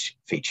 which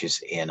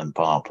features Ian and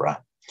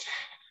Barbara.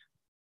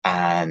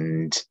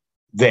 And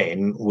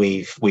then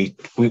we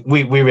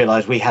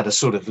realised we had a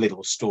sort of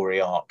little story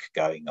arc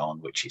going on,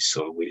 which is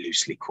we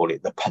loosely call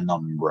it the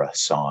Penumbra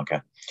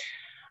saga.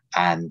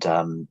 And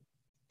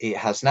it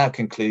has now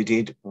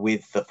concluded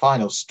with the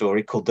final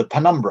story called The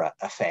Penumbra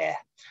Affair,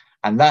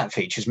 and that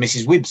features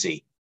Mrs.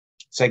 Wibbsey.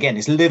 So again,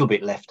 it's a little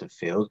bit left of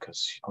field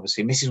because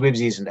obviously Mrs.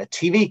 Wibbsey isn't a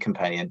TV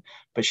companion,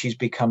 but she's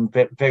become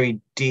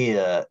very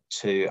dear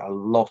to a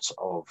lot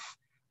of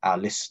our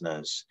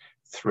listeners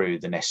through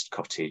the Nest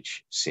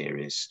Cottage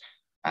series.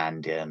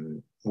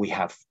 And we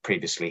have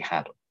previously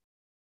had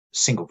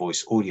single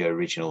voice audio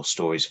original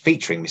stories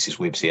featuring Mrs.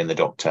 Wibbsey and the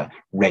Doctor,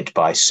 read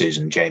by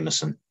Susan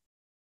Jameson.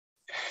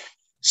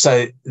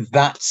 So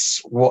that's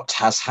what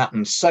has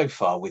happened so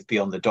far with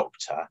Beyond the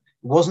Doctor.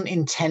 It wasn't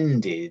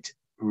intended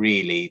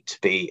really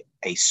to be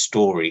a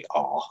story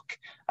arc.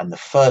 And the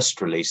first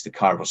release, The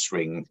Kairos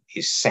Ring,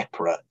 is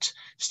separate,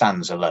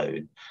 stands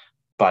alone.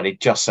 But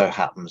it just so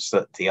happens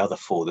that the other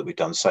four that we've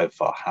done so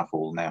far have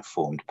all now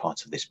formed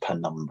part of this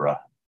Penumbra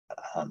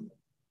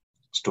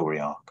story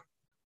arc.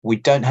 We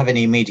don't have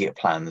any immediate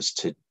plans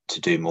to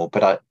do more,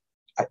 but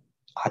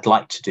I'd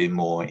like to do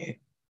more a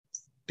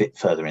bit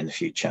further in the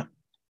future.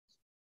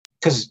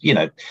 Because,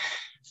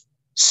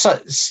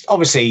 so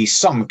obviously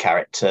some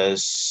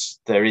characters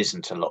there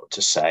isn't a lot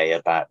to say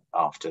about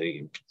after,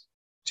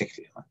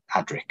 particularly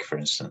Adric, for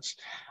instance.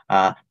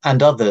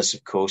 And others,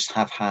 of course,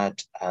 have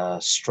had a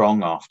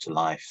strong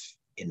afterlife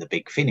in the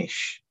Big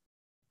Finish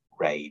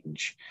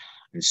range.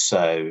 And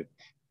so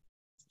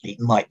it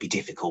might be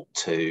difficult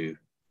to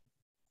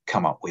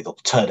come up with an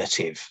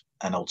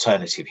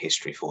alternative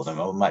history for them,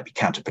 or it might be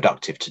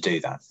counterproductive to do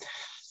that.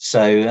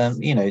 So,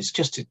 it's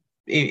just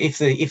if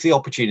the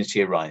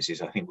opportunity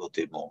arises, I think we'll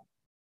do more.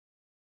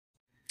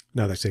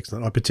 No, that's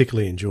excellent. I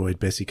particularly enjoyed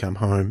Bessie Come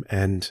Home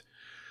and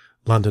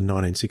London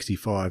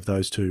 1965.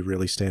 Those two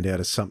really stand out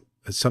as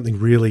something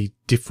really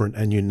different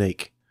and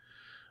unique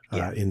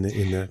in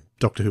the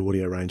Doctor Who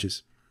audio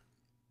ranges.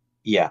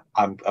 Yeah,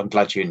 I'm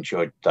glad you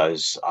enjoyed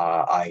those.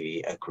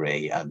 I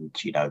agree, and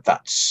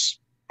that's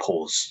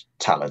Paul's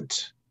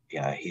talent.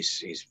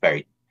 He's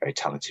very, very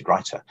talented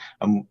writer,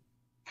 and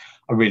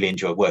I really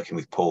enjoy working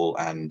with Paul,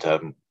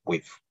 and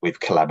we've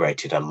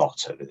collaborated a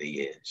lot over the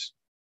years.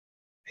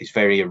 He's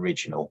very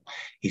original.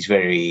 He's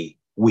very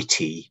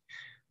witty.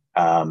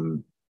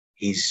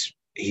 He's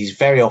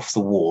very off the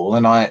wall,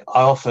 and I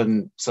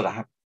often sort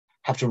of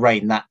have to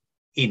rein that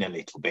in a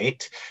little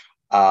bit.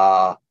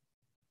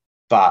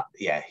 But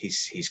yeah,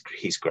 he's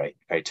great,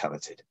 very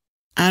talented.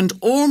 And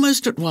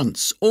almost at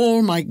once,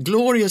 all my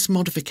glorious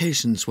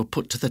modifications were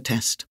put to the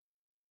test.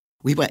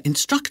 We were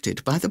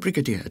instructed by the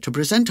Brigadier to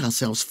present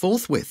ourselves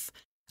forthwith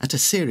at a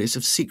series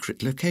of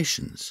secret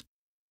locations.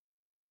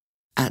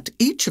 At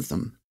each of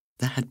them,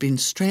 there had been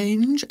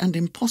strange and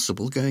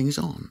impossible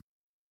goings-on.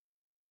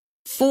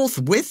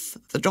 Forthwith,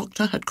 the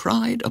Doctor had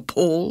cried,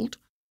 appalled.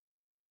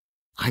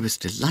 I was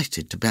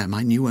delighted to bear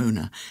my new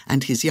owner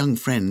and his young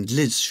friend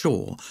Liz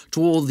Shaw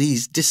to all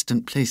these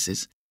distant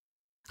places.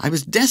 I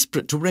was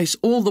desperate to race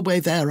all the way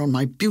there on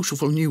my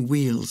beautiful new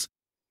wheels,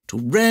 to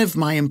rev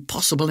my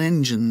impossible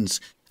engines,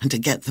 and to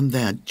get them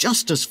there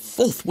just as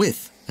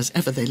forthwith as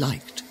ever they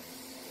liked.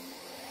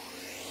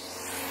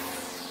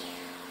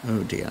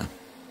 Oh dear.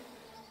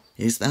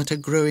 Is that a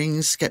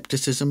growing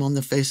scepticism on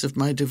the face of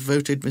my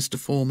devoted Mr.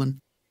 Foreman?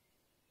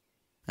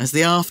 As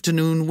the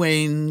afternoon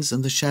wanes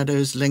and the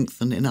shadows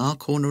lengthen in our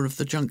corner of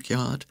the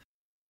junkyard,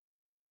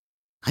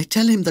 I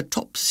tell him the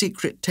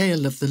top-secret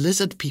tale of the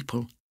lizard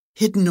people,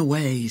 hidden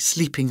away,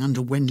 sleeping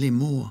under Wenley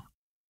Moor.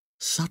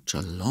 Such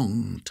a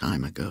long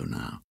time ago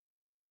now.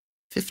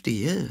 50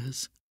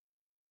 years.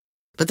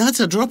 But that's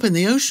a drop in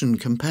the ocean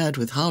compared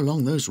with how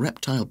long those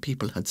reptile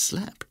people had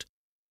slept.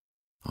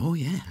 Oh,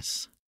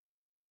 yes.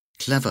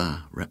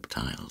 clever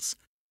reptiles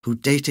who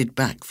dated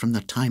back from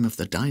the time of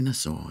the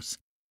dinosaurs.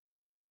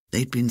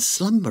 They'd been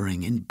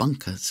slumbering in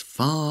bunkers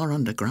far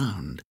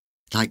underground,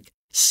 like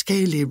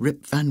scaly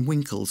Rip Van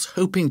Winkles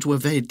hoping to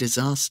evade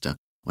disaster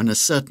when a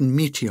certain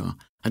meteor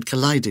had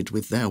collided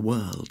with their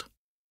world.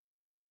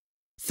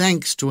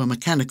 Thanks to a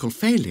mechanical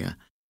failure,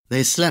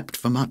 they slept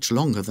for much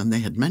longer than they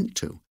had meant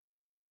to.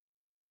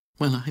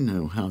 Well, I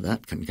know how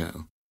that can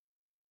go.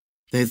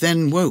 They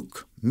then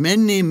woke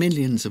many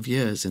millions of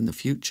years in the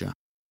future,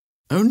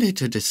 only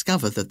to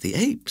discover that the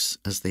apes,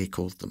 as they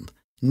called them,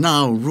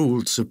 now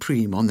ruled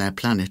supreme on their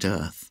planet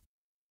Earth.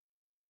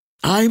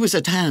 I was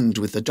at hand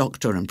with the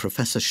Doctor and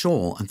Professor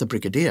Shaw and the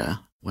Brigadier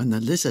when the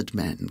lizard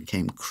men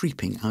came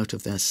creeping out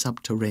of their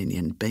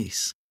subterranean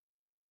base.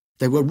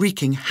 They were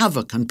wreaking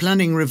havoc and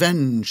planning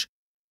revenge.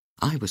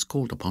 I was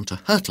called upon to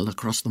hurtle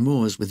across the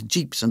moors with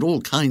jeeps and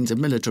all kinds of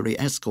military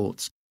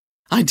escorts.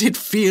 I did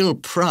feel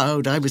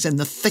proud I was in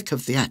the thick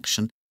of the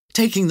action,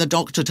 taking the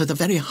Doctor to the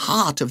very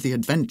heart of the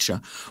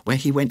adventure, where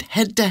he went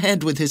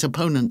head-to-head with his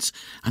opponents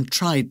and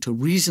tried to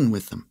reason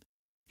with them.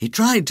 He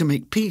tried to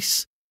make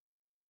peace.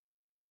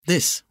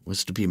 This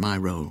was to be my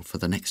role for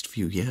the next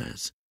few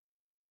years.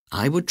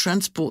 I would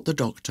transport the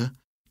Doctor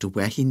to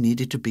where he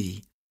needed to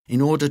be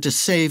in order to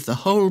save the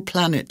whole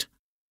planet.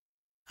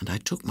 And I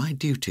took my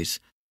duties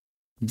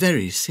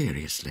very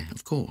seriously,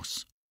 of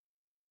course.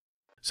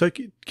 So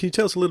can you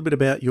tell us a little bit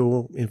about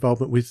your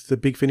involvement with the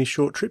Big Finish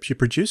short trips? You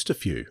produced a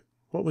few.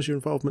 What was your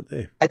involvement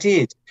there? I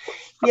did.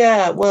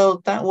 Yeah,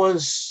 well, that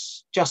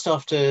was just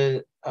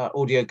after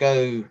Audio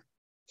Go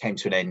came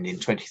to an end in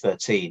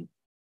 2013.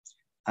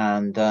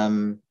 And,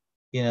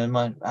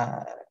 my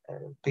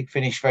Big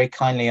Finish very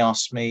kindly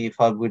asked me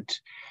if I would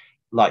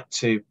like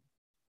to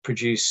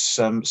produce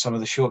some of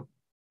the short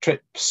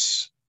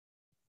trips,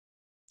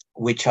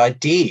 which I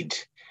did.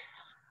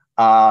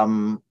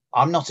 I'm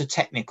not a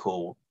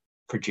technical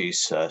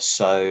producer,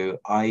 so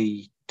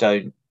I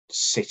don't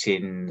sit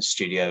in the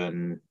studio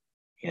and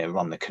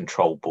run the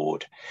control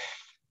board.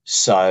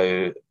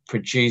 So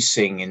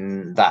producing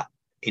in that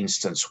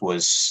instance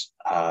was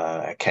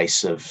a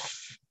case of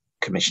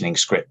commissioning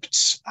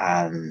scripts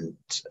and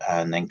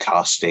then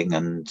casting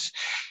and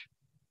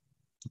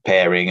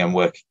preparing and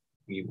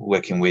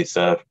working with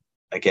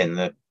again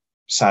the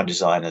sound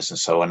designers and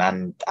so on,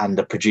 and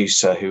the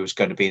producer who was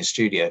going to be in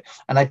studio.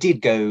 And I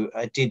did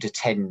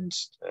attend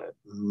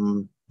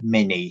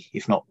many,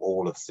 if not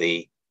all, of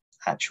the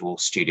actual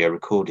studio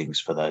recordings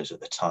for those at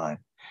the time.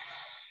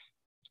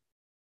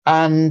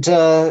 And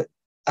I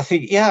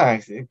think,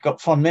 I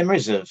got fond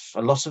memories of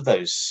a lot of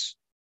those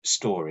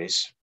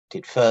stories.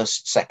 Did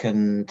first,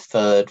 second,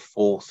 third,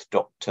 fourth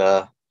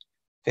Doctor,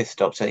 fifth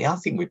Doctor. Yeah, I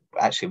think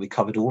we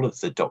covered all of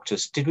the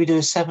Doctors. Did we do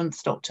a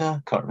seventh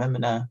Doctor? Can't remember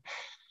now.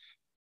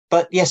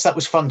 But yes, that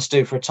was fun to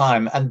do for a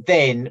time. And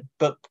then,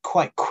 but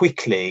quite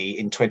quickly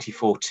in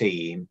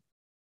 2014,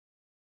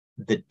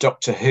 the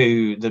Doctor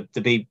Who,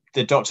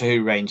 the Doctor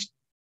Who range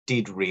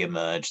did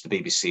re-emerge. The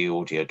BBC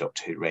Audio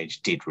Doctor Who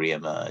range did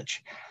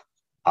re-emerge.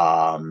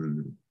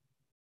 Done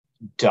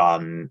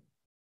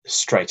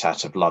straight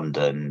out of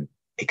London,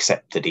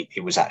 except that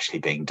it was actually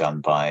being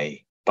done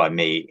by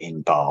me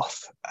in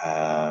Bath.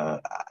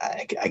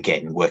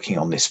 Again, working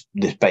on this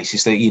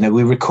basis that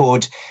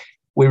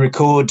we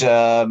record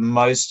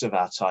most of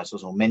our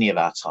titles, or many of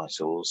our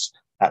titles,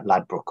 at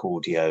Ladbroke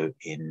Audio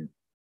in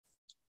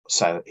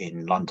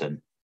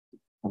London,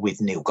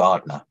 with Neil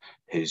Gardner,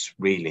 who's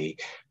really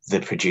the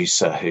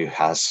producer who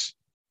has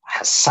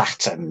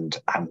sat and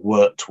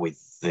worked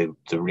with the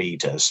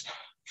readers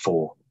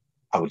for,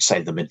 I would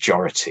say, the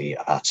majority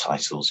of our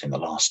titles in the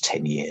last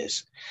 10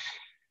 years.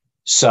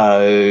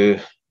 So,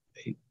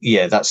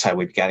 yeah, that's how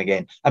we began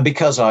again. And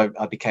because I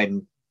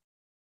became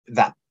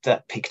that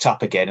picked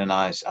up again, and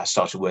I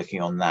started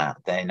working on that,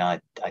 then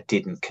I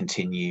didn't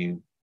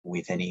continue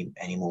with any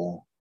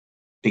more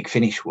Big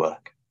Finish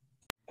work.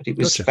 But it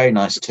was very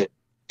nice to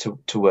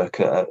work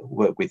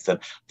with them.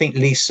 I think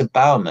Lisa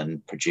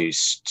Bowerman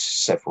produced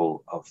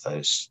several of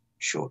those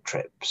short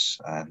trips,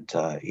 and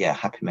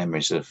happy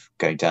memories of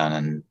going down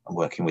and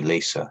working with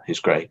Lisa, who's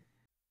great.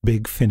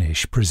 Big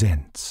Finish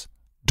presents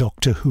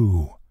Doctor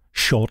Who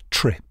Short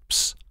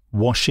Trips,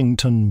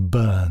 Washington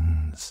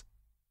Burns.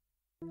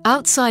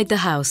 Outside the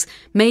house,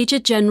 Major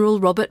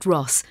General Robert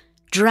Ross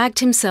dragged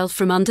himself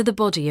from under the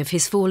body of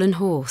his fallen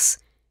horse.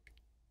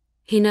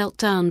 He knelt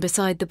down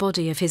beside the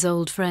body of his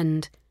old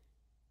friend,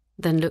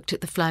 then looked at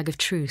the flag of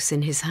truce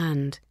in his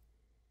hand.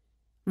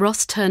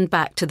 Ross turned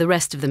back to the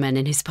rest of the men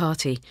in his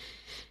party.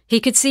 He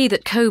could see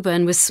that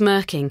Coburn was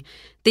smirking,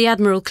 the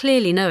Admiral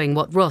clearly knowing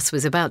what Ross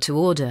was about to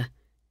order.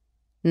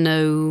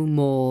 No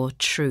more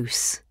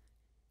truce.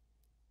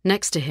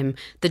 Next to him,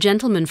 the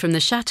gentleman from the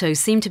chateau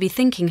seemed to be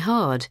thinking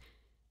hard,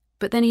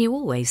 but then he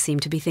always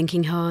seemed to be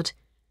thinking hard.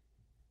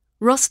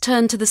 Ross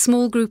turned to the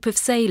small group of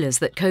sailors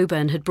that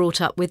Coburn had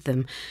brought up with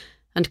them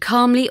and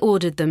calmly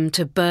ordered them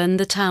to burn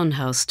the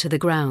townhouse to the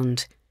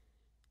ground.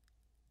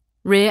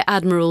 Rear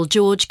Admiral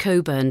George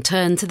Coburn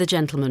turned to the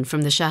gentleman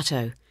from the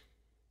chateau.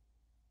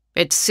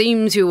 "It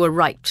seems you were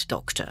right,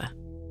 Doctor.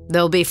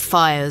 There'll be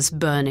fires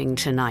burning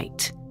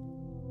tonight.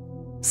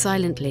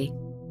 Silently,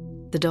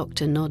 the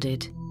doctor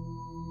nodded.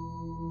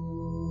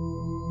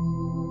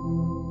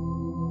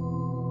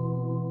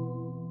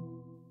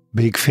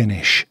 Big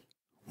Finish.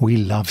 We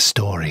love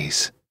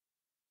stories.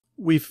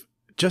 We've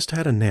just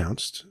had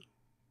announced,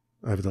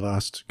 over the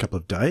last couple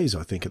of days,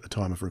 I think, at the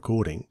time of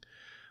recording,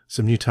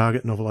 some new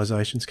Target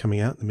novelisations coming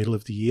out in the middle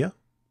of the year.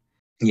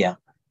 Yeah.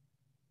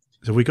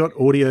 So we got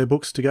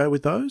audiobooks to go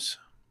with those?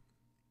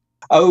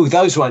 Oh,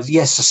 those ones.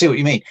 Yes, I see what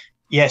you mean.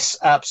 Yes,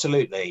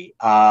 absolutely.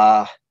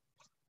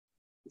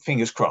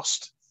 Fingers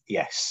crossed.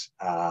 Yes.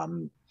 I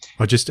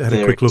just had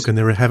a quick look and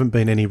there haven't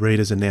been any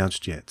readers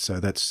announced yet. So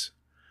that's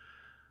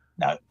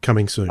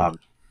coming soon.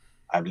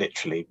 I'm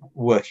literally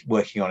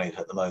working on it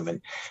at the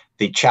moment.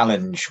 The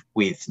challenge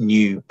with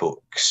new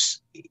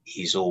books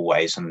is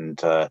always, and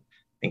I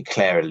think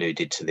Claire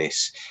alluded to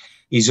this,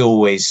 is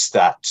always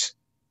that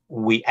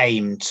we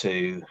aim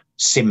to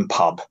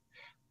simpub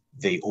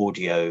the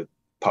audio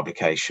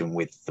publication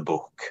with the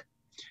book.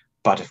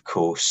 But of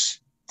course,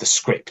 the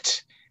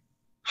script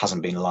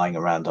hasn't been lying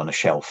around on a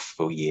shelf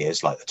for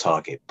years like the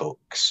Target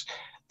books.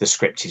 The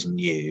script is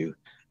new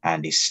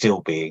and is still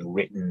being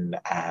written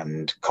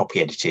and copy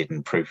edited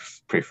and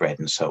proofread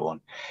and so on.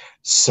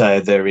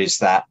 So there is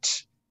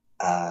that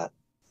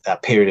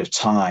period of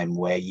time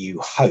where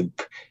you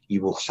hope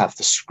you will have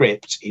the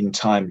script in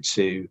time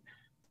to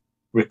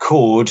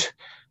record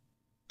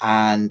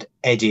and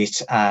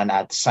edit and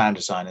add the sound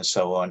design and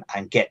so on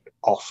and get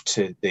off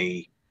to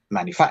the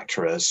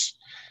manufacturers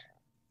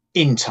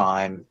in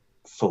time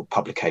for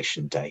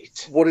publication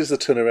date. What is the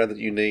turnaround that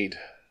you need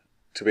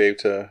to be able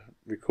to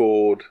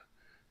record,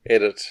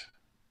 edit,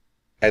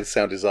 add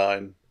sound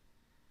design?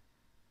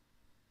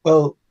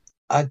 Well,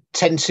 I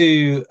tend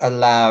to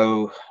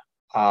allow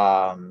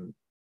a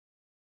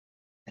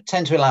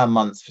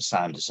month for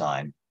sound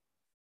design,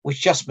 which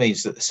just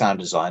means that the sound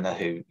designer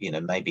who,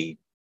 may be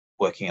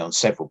working on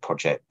several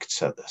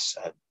projects at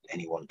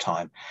any one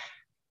time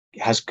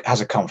has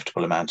a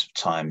comfortable amount of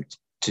time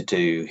to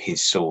do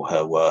his or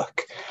her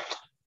work.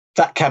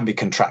 That can be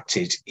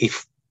contracted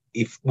if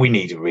we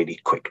need a really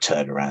quick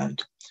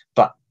turnaround,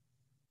 but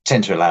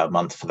tend to allow a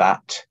month for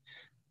that.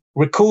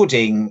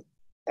 Recording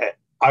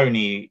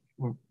only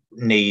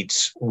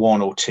needs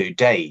 1 or 2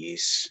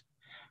 days,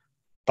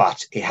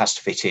 but it has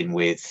to fit in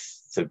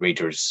with the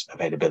reader's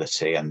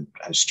availability and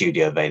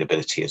studio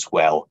availability as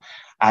well.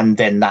 And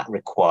then that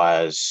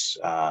requires,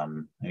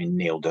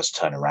 Neil does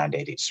turn around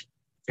edits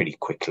pretty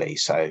quickly.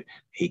 So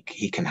he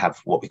can have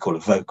what we call a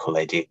vocal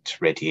edit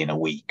ready in a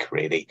week,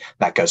 really.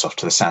 That goes off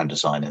to the sound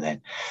designer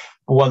then.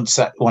 Once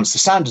the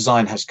sound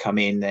design has come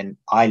in, then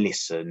I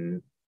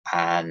listen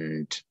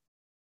and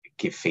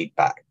give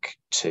feedback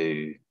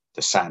to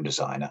the sound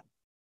designer.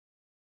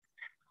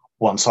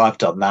 Once I've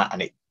done that,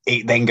 and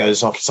it then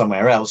goes off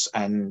somewhere else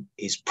and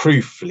is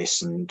proof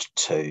listened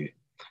to.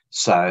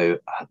 So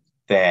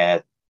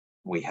there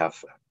we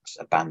have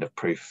a band of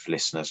proof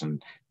listeners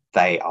and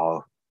they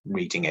are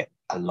reading it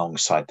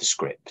alongside the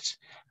script.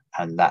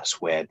 And that's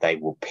where they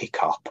will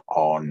pick up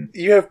on...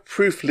 You have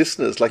proof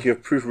listeners like you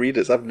have proof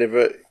readers. I've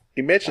never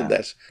imagined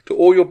that. Do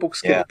all your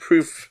books get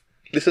proof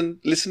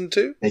listened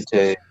to? They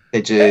do.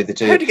 They do.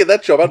 How do you get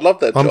that job? I'd love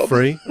that job. I'm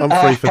free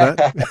for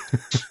that.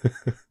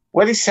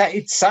 Well,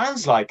 it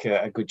sounds like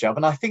a good job,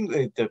 and I think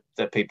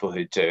the people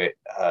who do it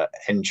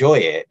enjoy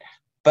it,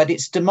 but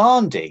it's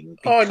demanding.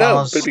 Because, I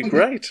know, but it'd be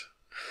great.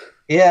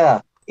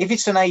 Yeah, if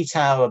it's an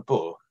 8-hour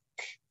book,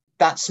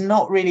 that's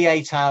not really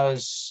 8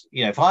 hours.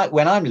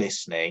 When I'm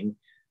listening,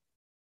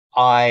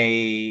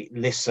 I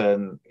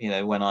listen.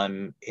 When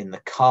I'm in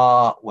the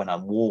car, when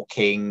I'm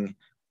walking,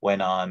 when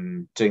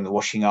I'm doing the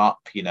washing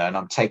up, and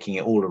I'm taking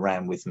it all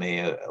around with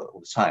me all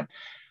the time.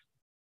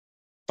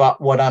 But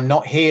what I'm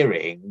not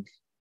hearing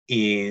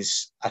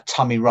is a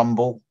tummy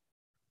rumble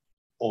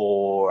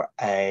or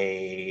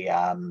a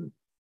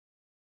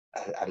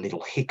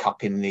little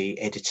hiccup in the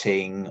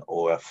editing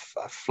or a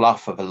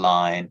fluff of a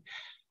line.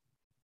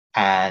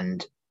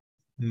 And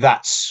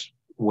that's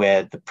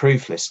where the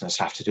proof listeners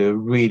have to do a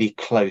really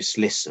close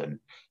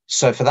listen.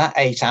 So for that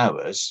 8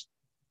 hours,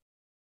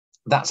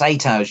 that's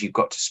 8 hours you've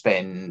got to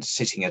spend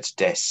sitting at a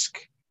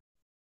desk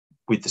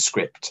with the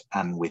script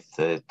and with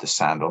the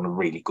sound on a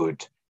really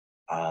good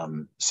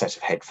set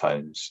of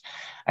headphones,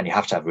 and you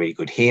have to have really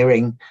good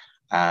hearing,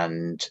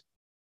 and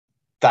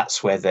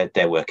that's where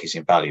their work is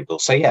invaluable.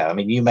 So yeah,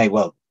 you may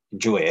well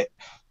enjoy it,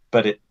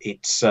 but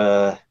it's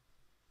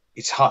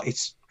hard.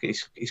 It's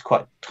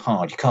quite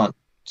hard. You can't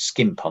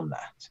skimp on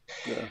that.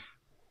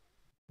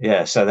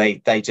 Yeah. So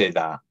they do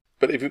that.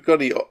 But if you've got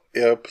any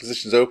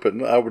positions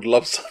open, I would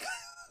love some.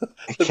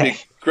 That'd be a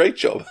great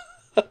job.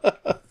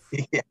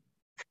 Yeah.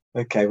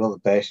 Okay, well,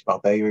 I'll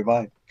bear you in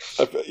mind.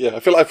 I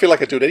feel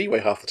like I do it anyway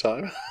half the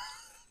time.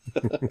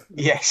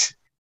 Yes,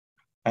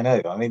 I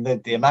know.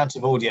 The amount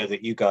of audio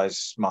that you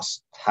guys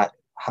must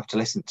have to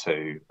listen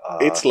to.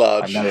 It's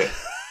large. I know it.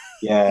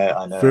 Yeah,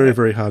 I know. Very,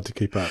 very hard to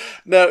keep up.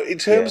 Now, in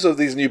terms of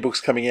these new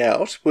books coming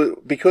out,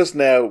 because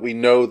now we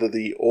know that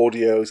the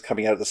audio is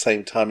coming out at the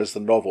same time as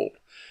the novel,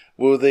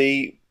 will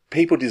the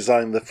people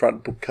designing the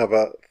front book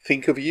cover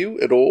think of you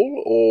at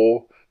all,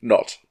 or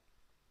not?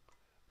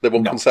 They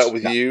won't consult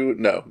with you?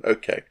 No.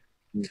 Okay.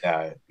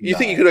 No. You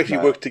think you could actually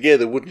work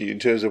together, wouldn't you, in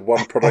terms of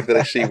one product that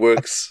actually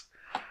works?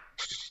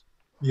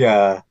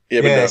 Yeah.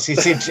 Yes, no.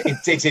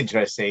 It's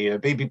interesting. You know,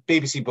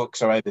 BBC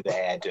Books are over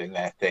there doing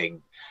their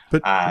thing.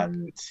 But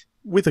and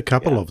with a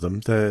couple of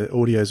them, the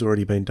audio's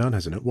already been done,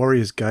 hasn't it?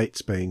 Warrior's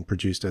Gate's being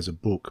produced as a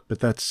book,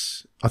 but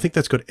I think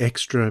that's got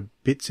extra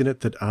bits in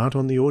it that aren't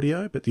on the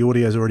audio, but the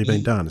audio's already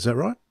been done. Is that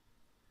right?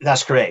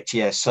 That's correct,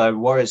 yes. So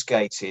Warrior's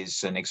Gate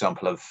is an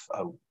example of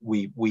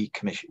we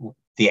commissioned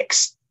the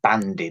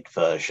expanded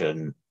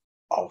version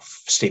of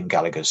Stephen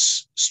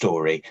Gallagher's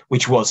story,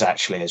 which was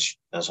actually,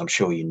 as I'm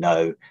sure you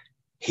know,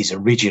 his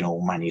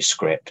original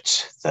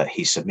manuscript that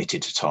he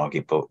submitted to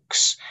Target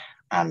Books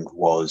and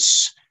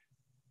was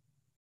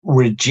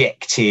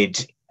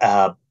rejected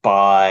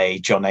by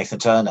John Nathan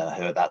Turner,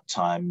 who at that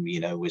time, you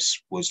know,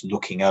 was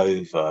looking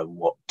over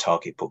what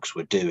Target Books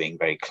were doing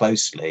very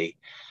closely.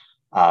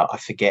 I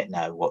forget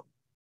now what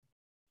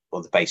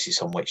the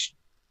basis on which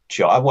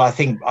John. Well, I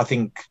think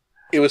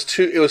it was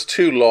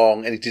too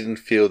long, and he didn't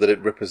feel that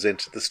it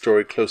represented the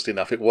story closely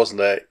enough. It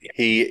wasn't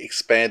he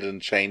expanded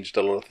and changed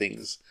a lot of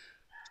things.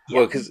 Yeah.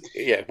 Well, because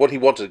what he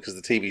wanted, because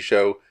the TV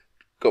show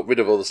got rid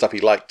of all the stuff he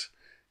liked,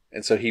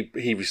 and so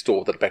he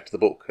restored that back to the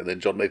book, and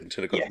then John Nathan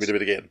Turner got rid of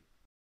it again.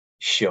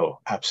 Sure,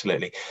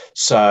 absolutely.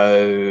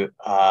 So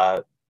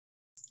a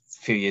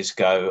few years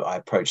ago, I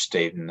approached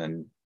Stephen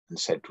and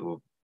said,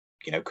 well,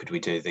 you know, could we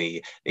do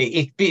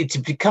it's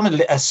become a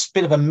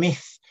bit of a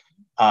myth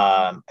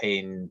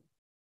in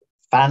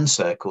fan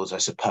circles, I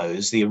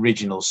suppose, the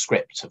original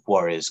script of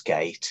Warrior's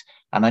Gate.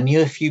 And I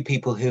knew a few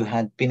people who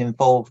had been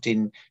involved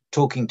in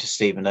talking to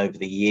Stephen over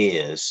the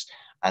years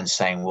and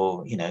saying,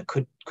 well, you know,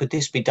 could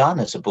this be done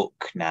as a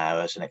book now,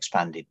 as an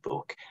expanded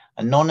book?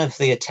 And none of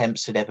the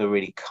attempts had ever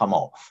really come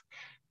off.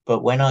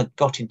 But when I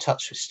got in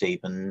touch with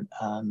Stephen,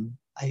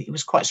 it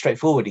was quite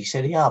straightforward. He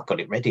said, yeah, I've got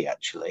it ready,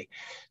 actually.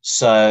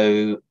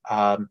 So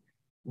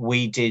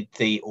we did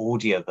the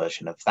audio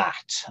version of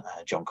that.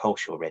 John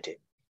Coleshaw read it.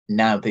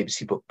 Now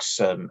BBC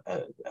Books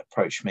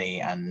approached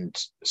me and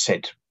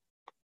said,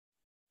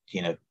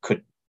 you know,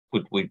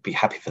 would we be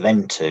happy for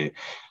them to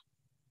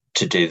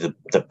do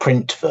the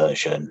print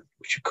version,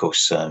 which of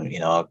course, you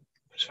know, I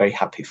was very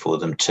happy for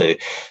them to.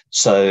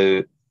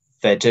 So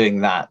they're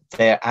doing that.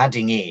 They're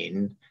adding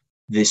in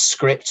the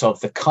script of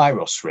the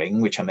Kairos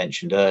Ring, which I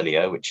mentioned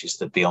earlier, which is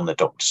the Beyond the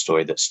Doctor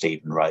story that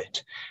Stephen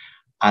wrote.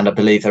 And I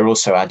believe they're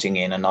also adding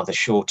in another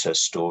shorter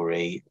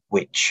story,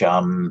 which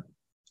I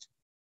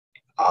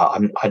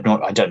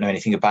don't know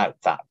anything about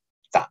that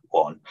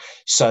one.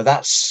 So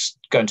that's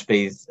going to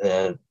be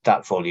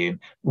that volume.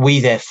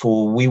 We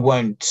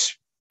won't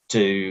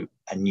do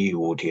a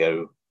new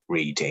audio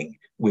reading.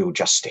 We will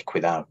just stick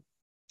with our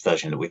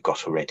version that we've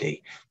got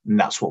already. And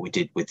that's what we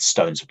did with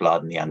Stones of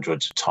Blood and the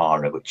Androids of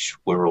Tara, which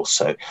were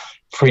also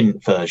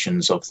print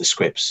versions of the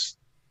scripts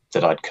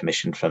that I'd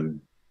commissioned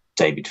from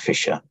David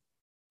Fisher.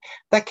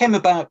 That came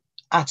about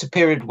at a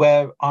period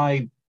where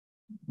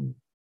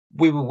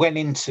we went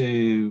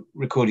into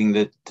recording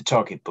the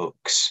Target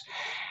Books.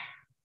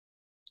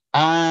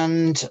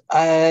 And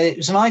it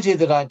was an idea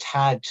that I'd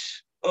had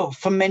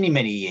for many,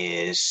 many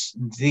years.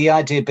 The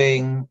idea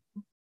being,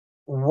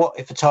 what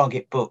if a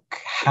Target book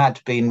had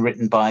been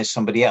written by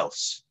somebody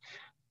else?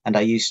 And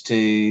I used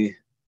to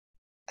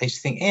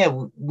think, yeah,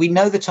 we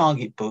know the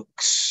Target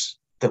books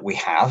that we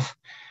have,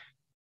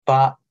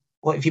 but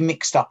what if you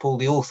mixed up all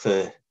the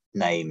author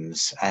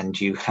names and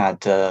you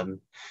had,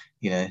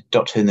 you know,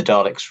 Doctor Who and the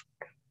Daleks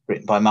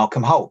written by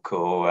Malcolm Hulke,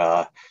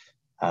 or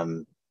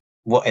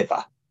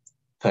whatever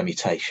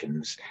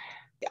permutations.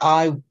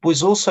 I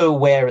was also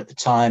aware at the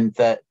time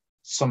that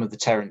some of the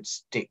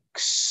Terence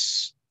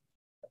Dicks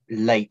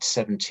late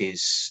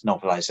 70s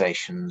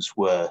novelizations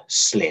were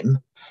slim.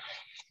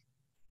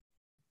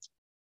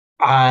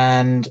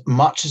 And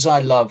much as I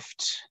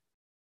loved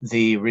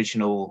the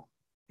original,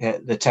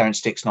 the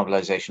Terence Dicks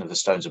novelization of The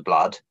Stones of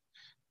Blood,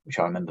 which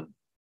I remember,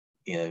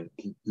 you know,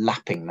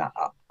 lapping that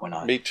up when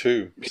I... Me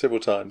too, several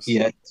times.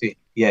 Yeah,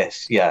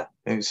 yes, yeah.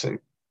 So,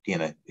 you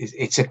know,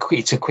 it's a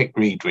quick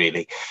read,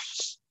 really.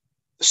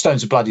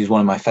 Stones of Blood is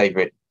one of my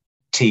favourite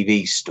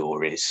TV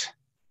stories.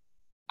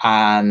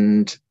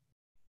 And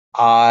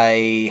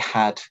I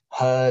had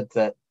heard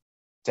that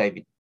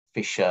David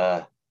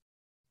Fisher,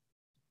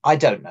 I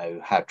don't know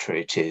how true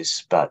it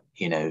is, but,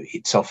 you know,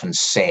 it's often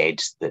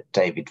said that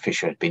David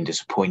Fisher had been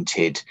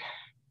disappointed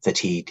that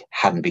he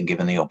hadn't been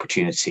given the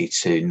opportunity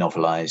to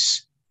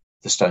novelise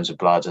The Stones of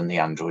Blood and the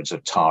Androids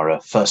of Tara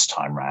first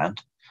time round.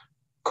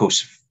 Of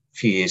course, a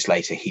few years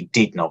later, he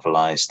did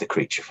novelise The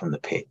Creature from the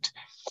Pit.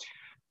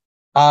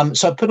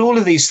 So I put all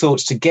of these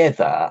thoughts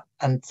together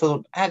and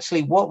thought,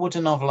 actually, what would a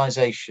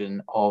novelisation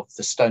of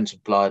The Stones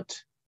of Blood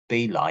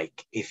be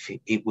like if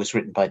it was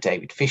written by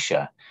David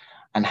Fisher?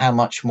 And how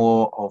much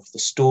more of the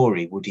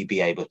story would he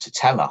be able to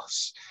tell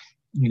us?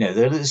 You know,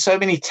 there are so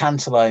many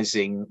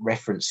tantalising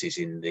references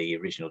in the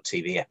original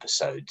TV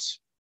episodes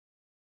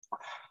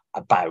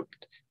about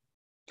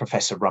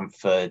Professor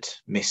Rumford,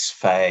 Miss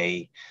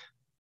Fay,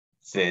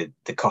 the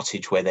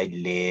cottage where they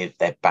live,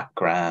 their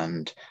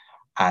background,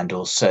 and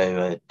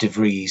also De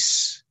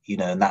Vries, you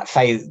know, and that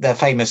their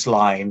famous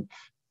line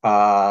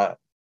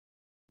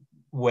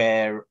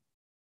where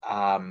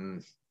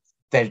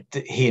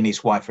he and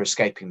his wife are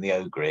escaping the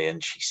ogre,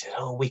 and she said,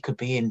 "Oh, we could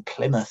be in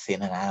Plymouth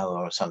in an hour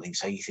or something."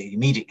 So you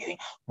immediately think,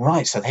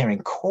 right, so they're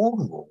in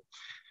Cornwall,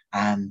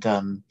 and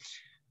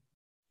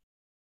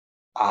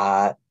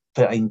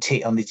but in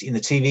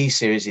the TV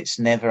series, it's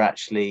never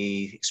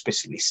actually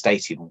explicitly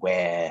stated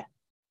where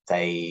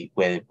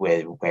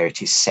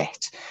it is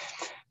set.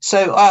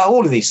 So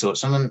all of these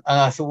sorts, and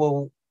I thought,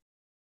 well,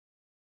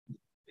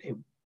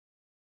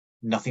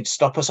 nothing to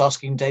stop us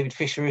asking David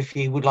Fisher if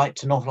he would like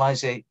to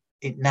novelise it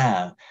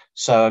now.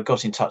 So I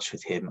got in touch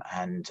with him,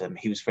 and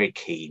he was very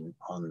keen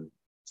on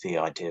the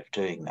idea of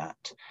doing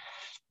that.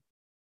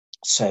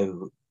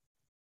 So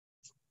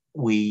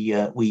we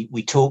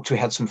talked, we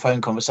had some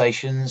phone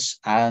conversations,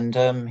 and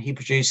he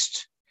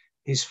produced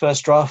his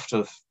first draft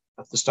of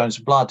The Stones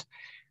of Blood,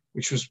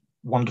 which was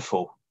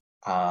wonderful.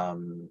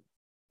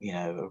 You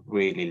know, a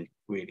really,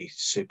 really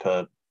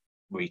superb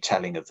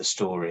retelling of the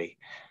story.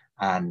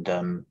 And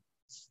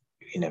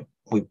you know,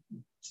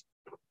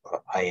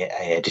 I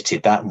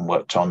edited that and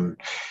worked on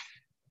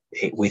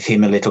it with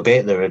him a little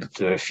bit. There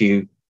are a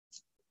few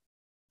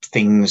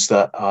things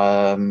that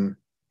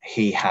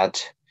he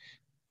had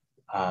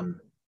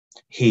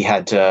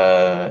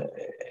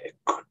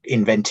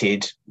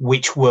invented,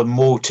 which were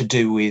more to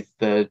do with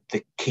the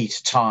key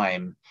to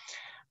time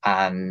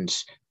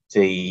and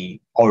the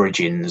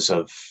origins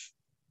of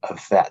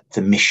that,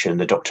 the mission,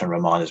 the Doctor and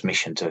Romana's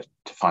mission to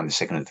find the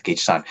second of the key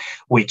to time,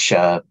 which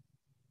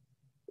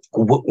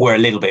were a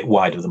little bit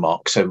wide of the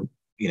mark. So,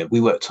 you know,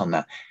 we worked on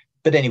that.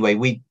 But anyway,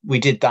 we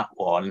did that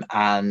one,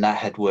 and that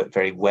had worked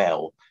very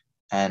well.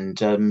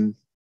 And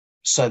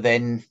so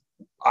then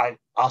I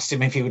asked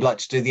him if he would like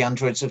to do the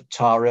Androids of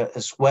Tara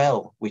as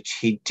well, which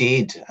he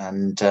did.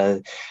 And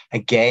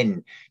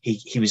again,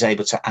 he was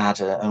able to add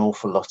an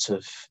awful lot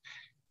of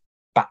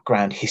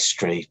background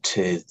history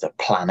to the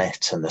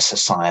planet and the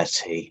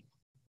society.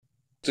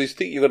 Do you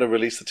think you're going to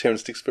release the Terran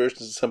Sticks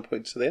versions at some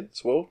point to then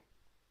as well?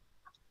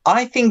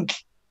 I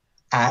think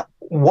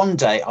one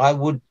day I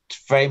would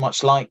very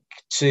much like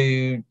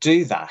to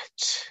do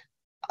that,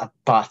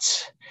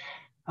 but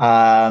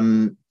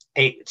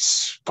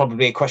it's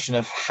probably a question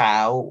of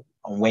how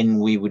and when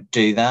we would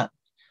do that.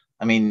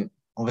 I mean,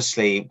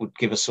 obviously, it would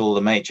give us all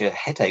a major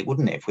headache,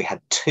 wouldn't it, if we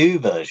had two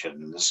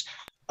versions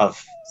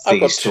of these I've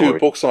got stories. 2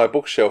 books on my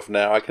bookshelf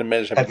now. I can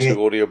manage having 2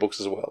 audiobooks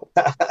as well.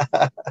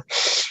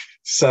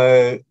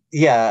 So,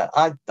 yeah,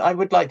 I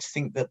would like to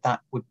think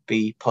that would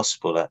be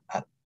possible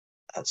at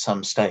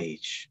some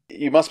stage.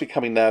 You must be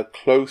coming now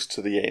close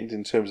to the end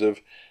in terms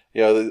of,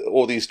 you know,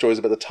 all these stories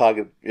about the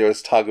Target, you know,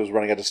 as Target was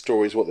running out of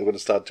stories, what they're going to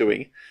start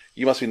doing.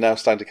 You must be now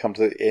starting to come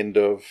to the end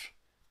of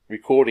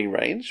recording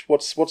range.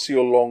 What's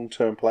your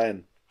long-term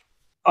plan?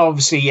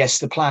 Obviously, yes,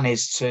 the plan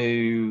is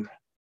to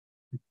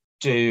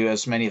do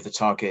as many of the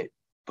Target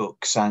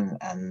books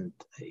and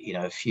you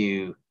know, a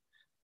few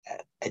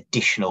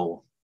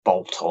additional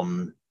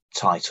bolt-on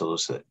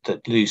titles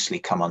that loosely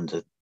come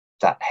under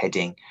that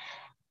heading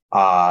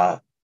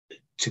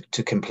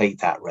to complete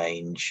that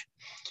range.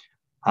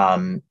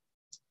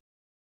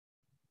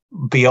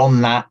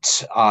 Beyond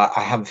that,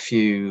 I have a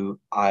few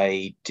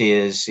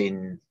ideas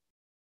in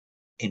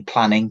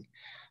planning,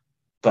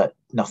 but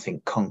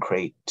nothing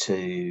concrete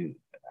to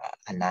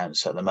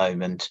announce at the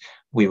moment.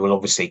 We will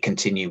obviously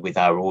continue with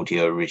our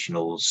audio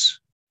originals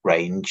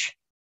range,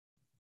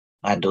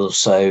 and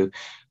also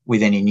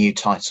with any new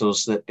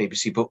titles that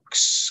BBC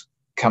Books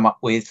come up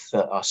with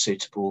that are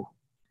suitable.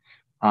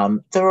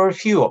 There are a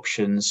few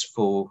options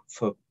for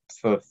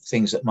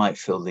things that might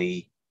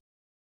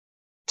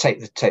take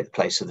the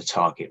place of the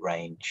Target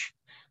range,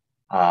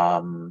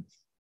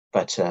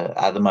 but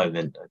at the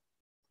moment,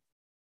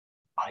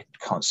 I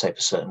can't say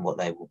for certain what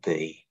they will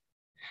be.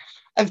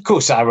 And of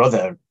course, our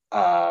other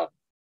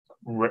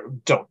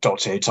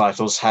Doctor Who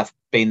titles have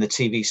been the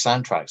TV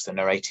soundtracks, the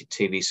narrated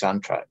TV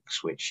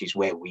soundtracks, which is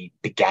where we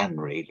began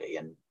really,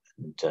 and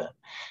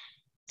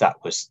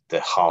that was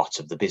the heart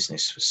of the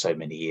business for so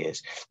many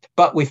years.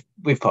 But we've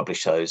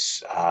published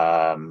those.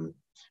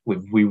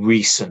 We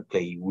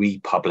recently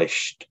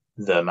republished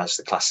them as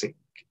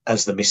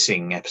the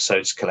Missing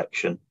Episodes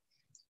collection.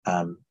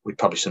 We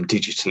published them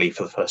digitally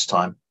for the first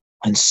time,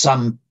 and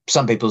some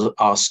people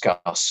ask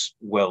us,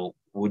 well,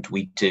 would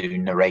we do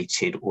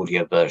narrated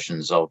audio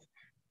versions of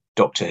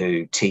Doctor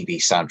Who TV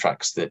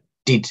soundtracks that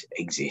did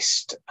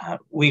exist?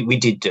 We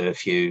did do a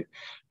few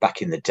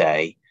back in the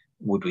day.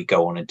 Would we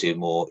go on and do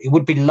more? It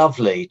would be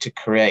lovely to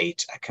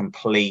create a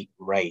complete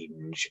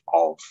range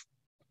of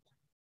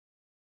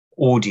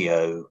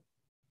audio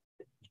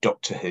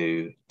Doctor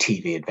Who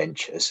TV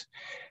adventures.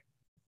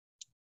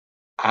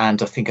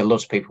 And I think a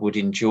lot of people would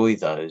enjoy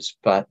those,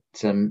 but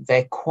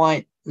they're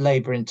quite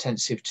labour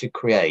intensive to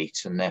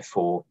create, and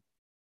therefore,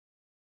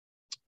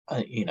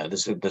 you know,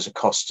 there's a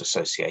cost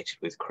associated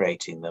with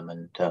creating them.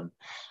 And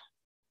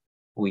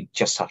we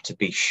just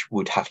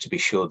would have to be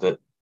sure that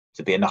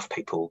there'd be enough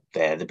people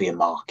there, there'd be a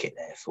market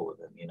there for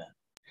them, you know.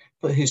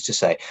 But who's to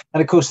say?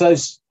 And of course,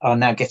 those are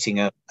now getting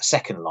a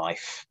second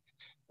life,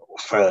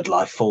 third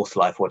life, fourth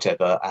life,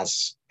 whatever,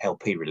 as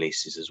LP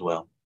releases as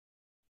well.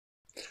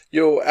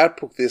 Your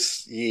output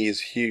this year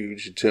is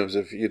huge in terms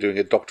of you're doing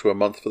a Doctor a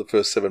month for the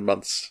first 7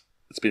 months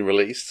it's been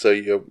released. So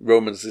your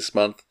Romans this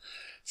month,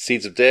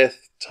 Seeds of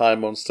Death,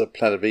 Time Monster,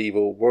 Planet of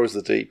Evil, Warriors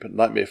of the Deep,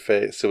 Nightmare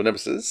Fair, Silver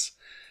Nemesis.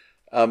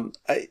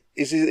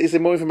 Is there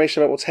more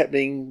information about what's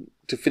happening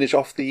to finish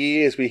off the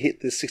year as we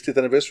hit the 60th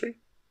anniversary?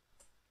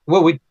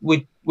 Well,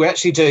 we're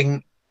actually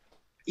doing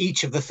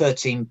each of the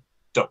 13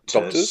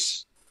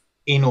 Doctors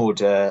in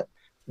order,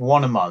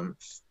 one a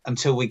month,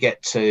 until we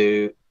get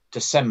to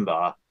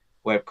December,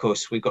 where, of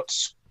course, we've got to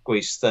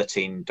squeeze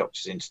 13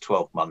 Doctors into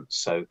 12 months.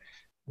 So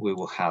we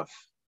will have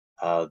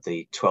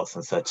the 12th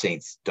and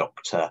 13th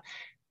Doctor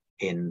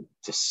in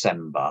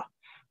December.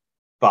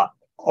 But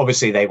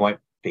obviously they won't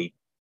be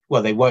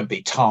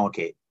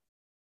Target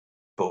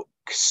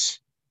books.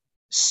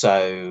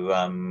 So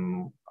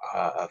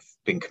I've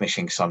been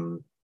commissioning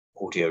some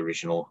audio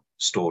original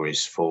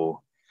stories for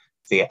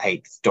the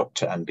 8th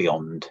Doctor and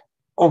beyond.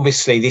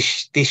 Obviously,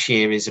 this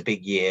year is a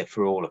big year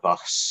for all of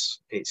us.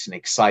 It's an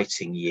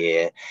exciting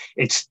year.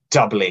 It's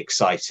doubly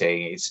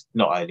exciting. It's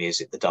not only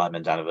is it the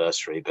Diamond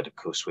anniversary, but of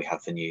course we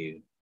have the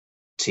new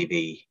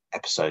TV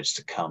episodes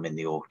to come in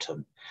the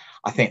autumn.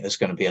 I think there's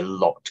going to be a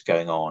lot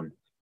going on,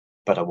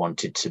 but I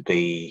wanted to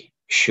be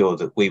sure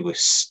that we were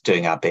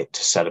doing our bit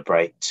to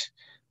celebrate.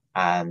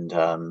 And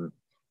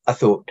I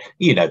thought,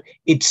 you know,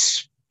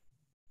 it's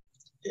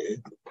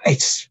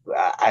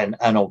an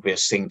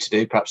obvious thing to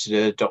do, perhaps to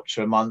do a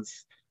Doctor a month,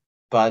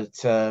 but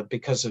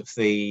because of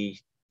the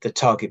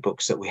Target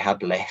books that we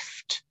had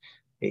left,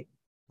 it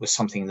was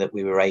something that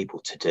we were able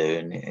to do,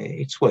 and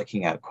it's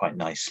working out quite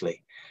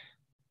nicely.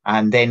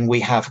 And then we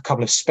have a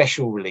couple of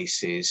special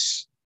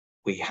releases.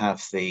 We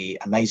have the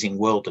Amazing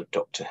World of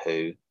Doctor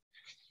Who,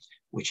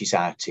 which is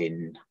out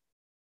in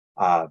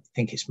I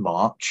think it's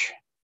March,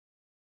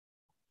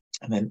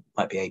 and then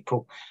might be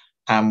April.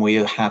 And we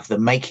have The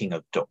Making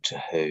of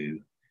Doctor Who,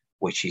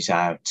 which is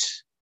out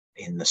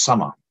in the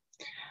summer.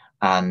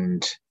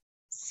 And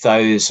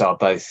those are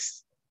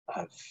both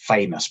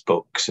famous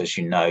books, as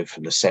you know,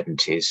 from the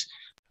 70s.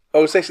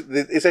 Oh, it's actually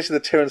the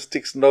Terrance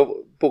Dicks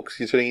novel books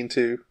you're turning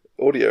into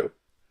audio.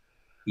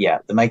 Yeah,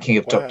 The Making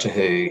of Doctor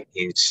Who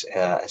is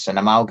it's an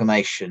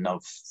amalgamation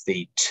of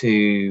the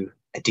 2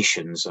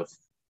 editions of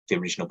the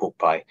original book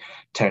by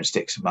Terrance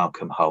Dicks and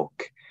Malcolm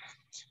Hulke.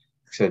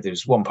 So there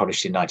was one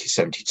published in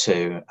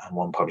 1972 and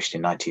one published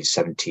in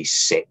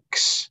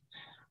 1976.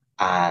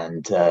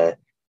 And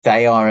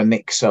they are a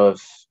mix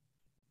of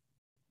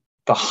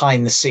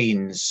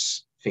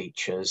behind-the-scenes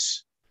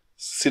features.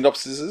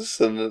 Synopsises,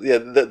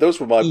 and those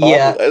were my Bible.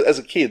 Yeah. As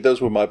a kid,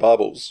 those were my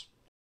Bibles.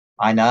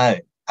 I know.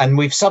 And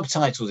we've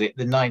subtitled it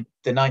the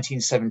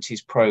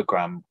 1970s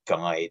Programme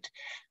Guide,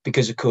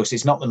 because, of course,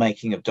 it's not the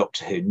making of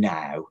Doctor Who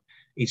now.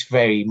 It's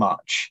very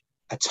much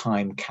a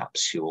time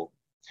capsule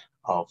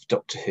of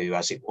Doctor Who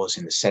as it was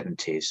in the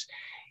 70s.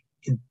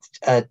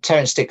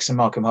 Terrance Dicks and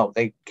Malcolm Hulke,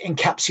 they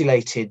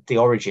encapsulated the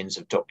origins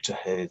of Doctor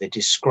Who. They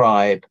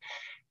describe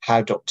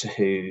how Doctor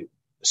Who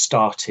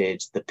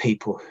started, the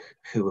people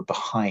who were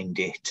behind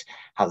it,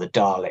 how the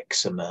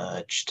Daleks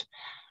emerged,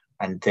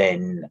 and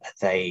then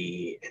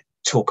they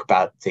talk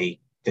about the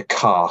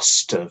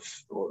cast of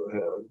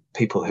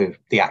people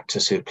the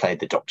actors who played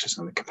the Doctors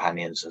and the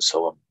Companions and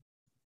so on.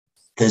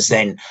 There's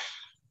then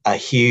a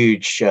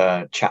huge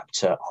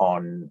chapter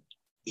on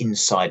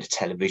inside a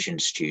television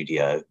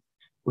studio,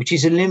 which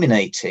is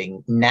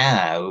illuminating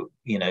now,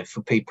 you know,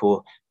 for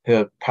people who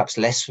are perhaps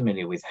less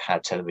familiar with how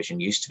television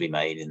used to be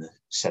made in the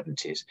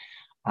 70s.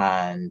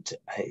 And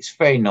it's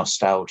very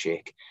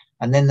nostalgic.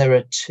 And then there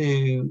are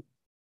 2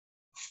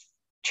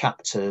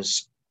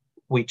 chapters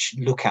which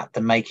look at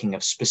the making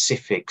of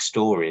specific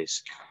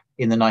stories.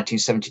 In the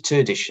 1972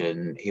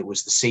 edition, it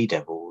was the Sea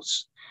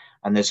Devils.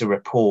 And there's a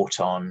report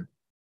on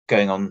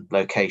going on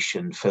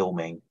location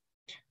filming.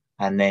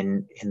 And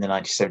then in the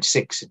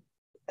 1976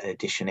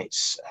 edition,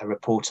 it's a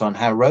report on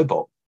how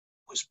Robot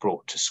was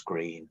brought to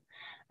screen.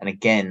 And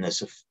again,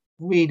 there's a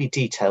really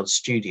detailed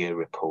studio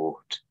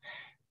report.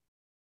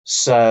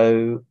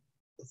 So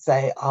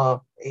they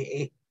are,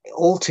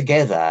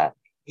 altogether,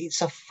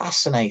 it's a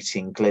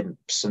fascinating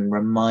glimpse and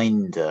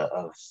reminder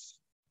of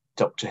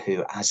Doctor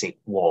Who as it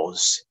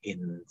was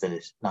in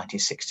the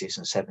 1960s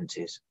and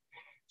 70s.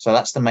 So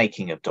that's the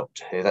making of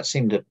Doctor Who. That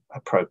seemed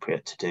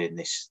appropriate to do in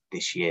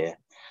this year.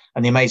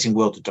 And The Amazing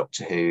World of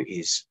Doctor Who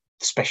is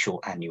the special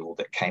annual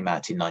that came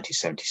out in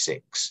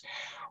 1976,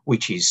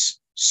 which is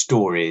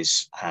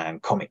stories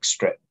and comic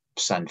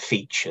strips and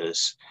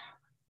features.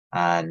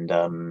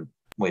 And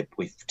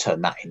we've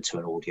turned that into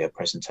an audio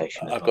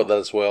presentation. I've got that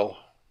as well.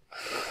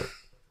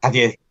 Have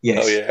you?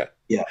 Yes. Oh, yeah.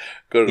 Yeah.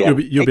 Good. Yeah.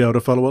 You'll be able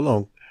to follow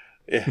along.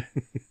 Yeah.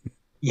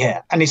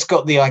 Yeah. And it's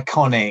got the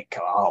iconic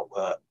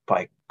artwork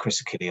by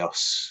Chris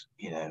Achilleos,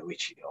 you know,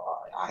 which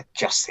I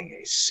just think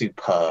is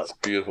superb. It's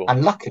beautiful.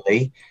 And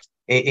luckily,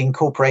 it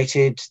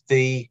incorporated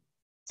the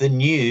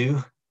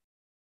new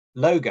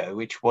logo,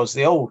 which was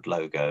the old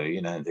logo,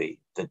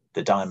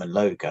 the diamond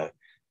logo.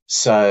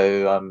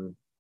 So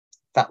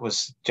that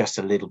was just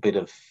a little bit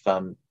of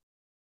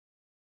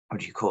what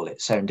do you call it?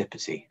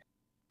 Serendipity.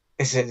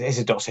 It's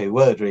a Doctor Who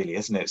word, really,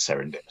 isn't it?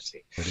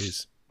 Serendipity. It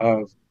is.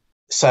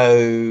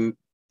 So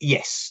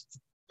yes,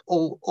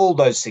 all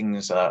those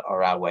things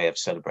are our way of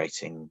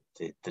celebrating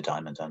the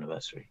diamond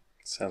anniversary.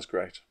 Sounds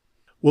great.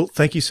 Well,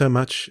 thank you so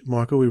much,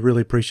 Michael. We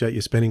really appreciate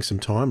you spending some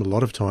time, a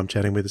lot of time,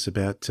 chatting with us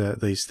about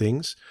these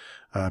things,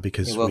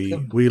 because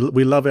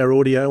we love our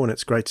audio, and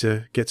it's great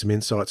to get some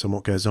insights on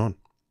what goes on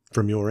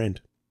from your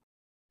end.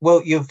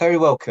 Well, you're very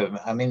welcome.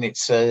 I mean,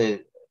 it's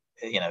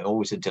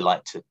always a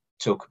delight to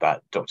talk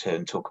about Doctor Who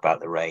and talk about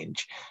the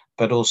range,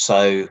 but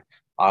also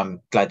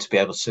I'm glad to be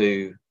able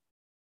to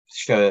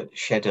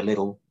shed a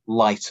little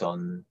light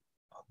on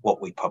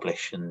what we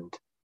publish and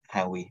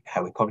how we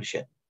publish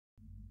it.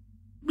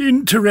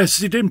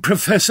 Interested in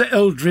Professor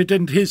Eldred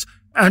and his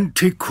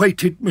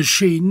antiquated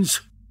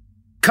machines?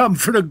 Come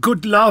for a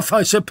good laugh,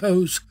 I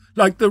suppose,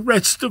 like the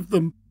rest of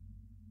them.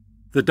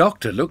 The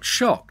Doctor looked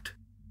shocked.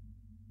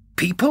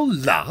 People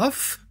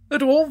laugh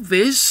at all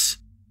this?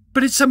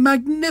 But it's a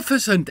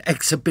magnificent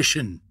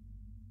exhibition.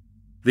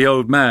 The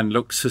old man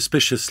looked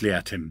suspiciously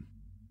at him.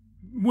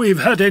 We've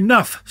had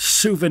enough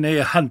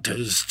souvenir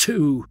hunters,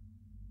 too.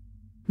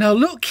 Now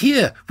look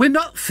here, we're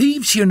not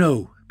thieves, you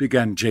know,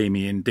 began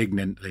Jamie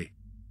indignantly.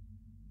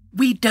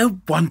 We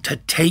don't want to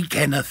take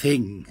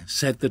anything,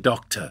 said the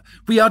Doctor.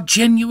 We are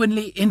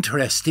genuinely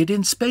interested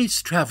in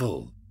space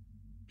travel.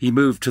 He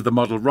moved to the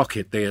model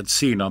rocket they had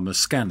seen on the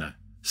scanner,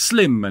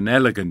 slim and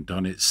elegant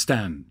on its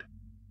stand.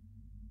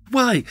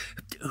 Why,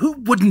 who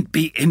wouldn't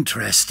be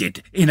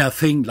interested in a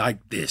thing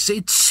like this?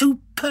 It's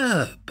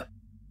superb.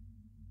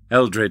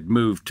 Eldred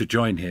moved to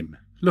join him,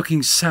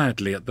 looking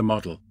sadly at the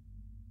model.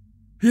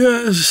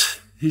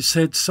 Yes, he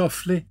said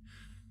softly.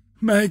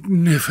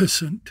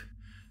 Magnificent.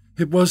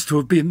 It was to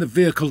have been the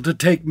vehicle to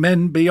take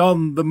men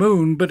beyond the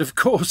moon, but of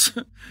course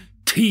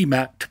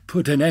TMAT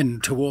put an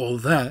end to all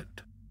that.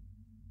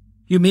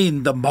 You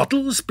mean the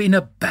model's been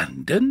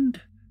abandoned?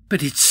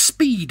 But its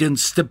speed and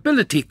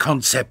stability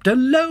concept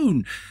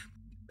alone.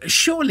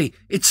 Surely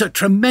it's a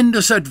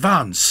tremendous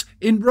advance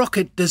in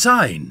rocket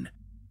design.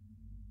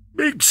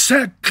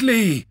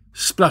 Exactly,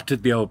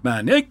 spluttered the old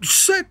man.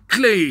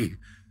 Exactly.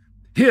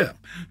 Here,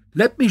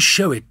 let me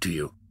show it to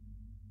you.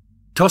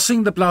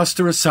 Tossing the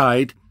blaster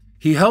aside,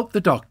 he helped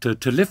the Doctor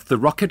to lift the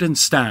rocket and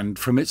stand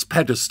from its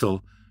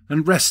pedestal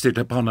and rest it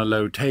upon a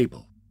low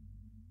table.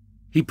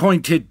 He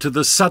pointed to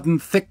the sudden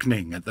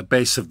thickening at the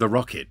base of the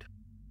rocket.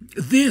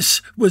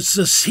 This was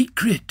the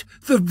secret,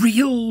 the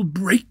real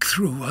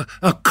breakthrough,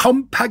 a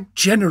compact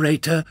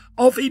generator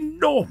of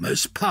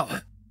enormous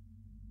power.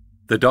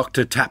 The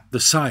Doctor tapped the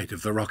side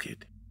of the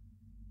rocket.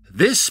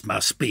 This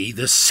must be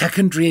the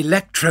secondary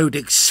electrode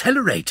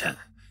accelerator.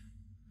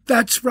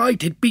 That's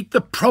right, it beat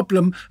the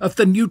problem of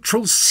the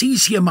neutral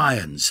cesium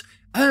ions,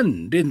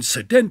 and,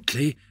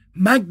 incidentally,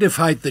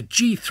 magnified the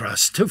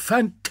G-thrust to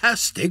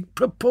fantastic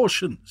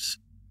proportions.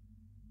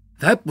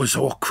 That was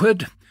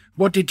awkward.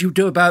 What did you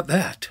do about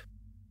that?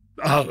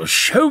 I'll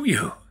show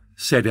you,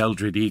 said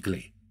Eldred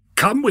eagerly.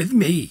 Come with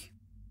me.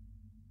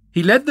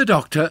 He led the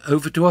Doctor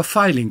over to a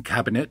filing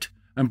cabinet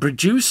and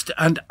produced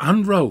and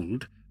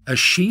unrolled a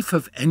sheaf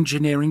of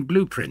engineering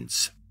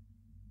blueprints.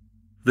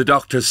 The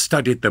Doctor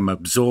studied them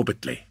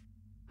absorbedly.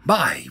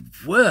 My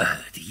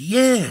word,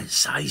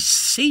 yes, I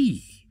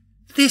see.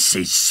 This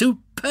is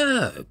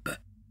superb.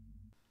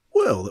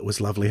 Well, it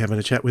was lovely having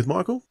a chat with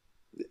Michael.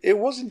 It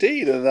was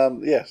indeed,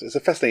 and yes, it's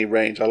a fascinating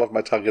range. I love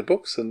my Target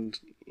books, and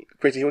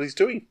great to hear what he's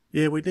doing.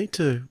 Yeah, we need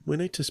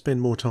to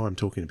spend more time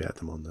talking about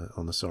them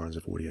on the Sirens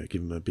of Audio.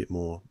 Give them a bit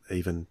more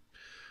even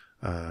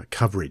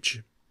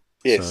coverage.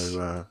 Yes.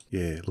 So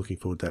looking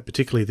forward to that.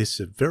 Particularly this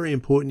very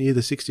important year,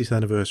 the 60th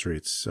anniversary.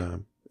 It's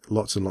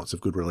lots and lots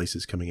of good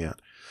releases coming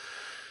out.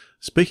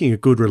 Speaking of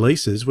good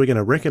releases, we're going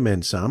to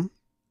recommend some.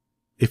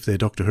 If they're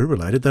Doctor Who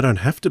related, they don't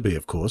have to be,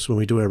 of course, when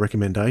we do our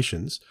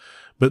recommendations.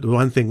 But the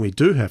one thing we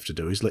do have to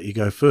do is let you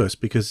go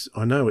first, because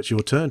I know it's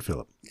your turn,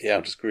 Philip. Yeah,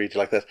 I'm just greedy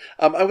like that.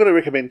 I'm going to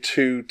recommend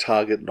 2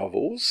 Target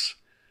novels,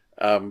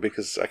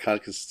 because I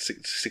can't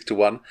stick to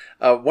one.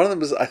 One of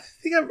them is,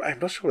 I'm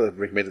not sure whether I've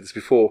recommended this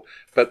before,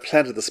 but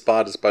Planet of the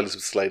Spiders by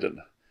Elizabeth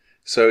Sladen.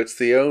 So it's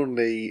the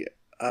only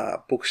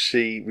book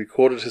she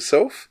recorded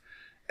herself,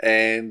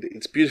 and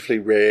it's beautifully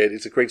read.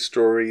 It's a great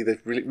story.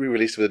 They've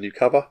re-released it with a new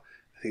cover.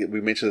 I think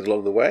we mentioned it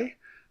along the way,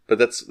 but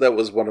that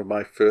was one of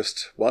my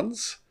first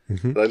ones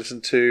that I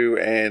listened to,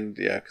 and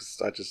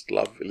because I just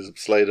love Elizabeth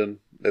Sladen.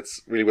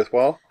 That's really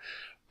worthwhile.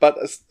 But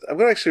I'm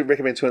going to actually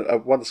recommend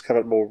one that's come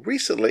out more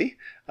recently,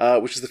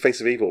 which is The Face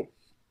of Evil,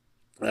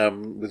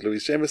 with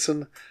Louise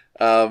Jameson.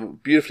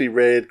 Beautifully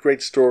read,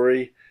 great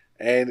story,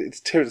 and it's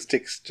Terrence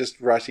Dicks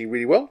just writing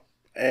really well.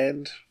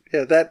 And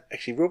that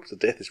actually Robot to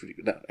Death is really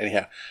good. No,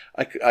 anyhow,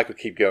 I could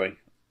keep going.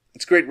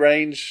 It's great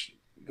range,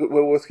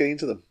 well worth getting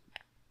into them.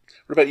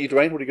 What about you,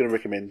 Dwayne? What are you going to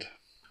recommend?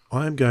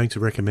 I'm going to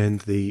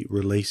recommend the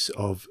release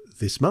of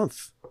this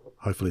month,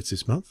 hopefully it's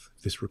this month,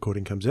 if this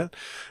recording comes out,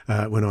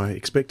 when I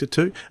expect it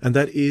to, and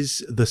that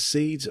is The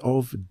Seeds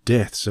of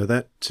Death. So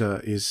that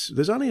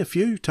there's only a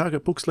few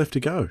Target books left to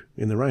go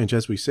in the range,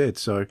 as we said.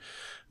 So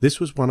this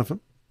was one of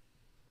them.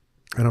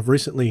 And I've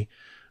recently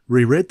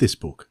reread this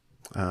book,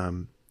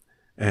 and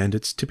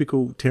it's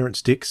typical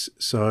Terrance Dicks.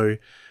 So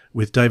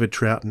with David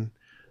Troughton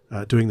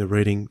doing the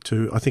reading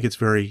too, I think it's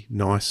very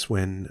nice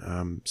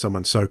when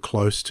someone so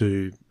close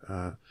to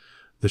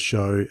the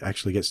show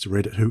actually gets to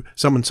read it.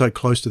 Someone so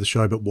close to the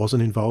show but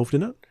wasn't involved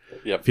in it.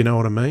 Yep. If you know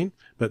what I mean.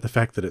 But the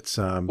fact that it's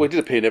well, he did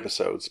appear in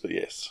episodes, but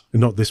yes,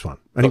 not this one,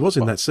 and he was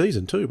in that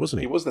season too,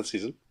 wasn't he? He was in that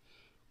season.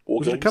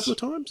 Was it a couple of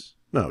times?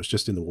 No, it was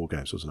just in the War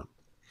Games, wasn't it?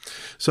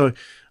 So,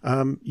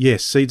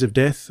 yes, Seeds of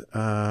Death.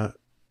 They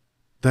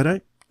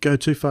don't go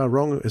too far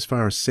wrong as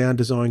far as sound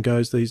design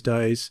goes these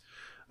days.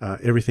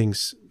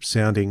 Everything's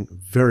sounding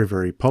very,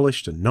 very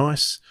polished and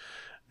nice.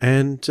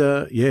 And,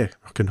 I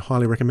can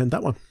highly recommend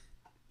that one.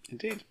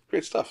 Indeed.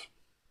 Great stuff.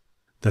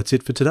 That's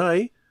it for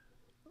today.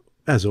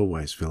 As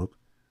always, Philip,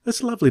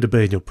 it's lovely to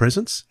be in your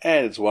presence.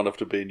 And it's wonderful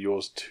to be in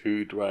yours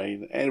too,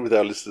 Dwayne, and with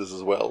our listeners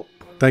as well.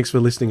 Thanks for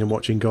listening and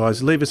watching,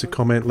 guys. Leave us a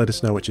comment, let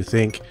us know what you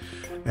think,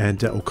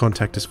 and or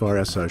contact us via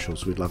our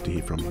socials. We'd love to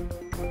hear from you.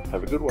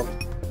 Have a good one.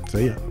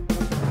 See ya.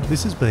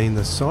 This has been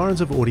the Sirens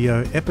of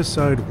Audio,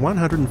 episode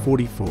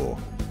 144,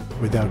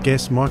 with our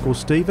guest Michael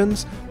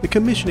Stevens, the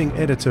commissioning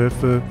editor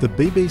for the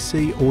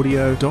BBC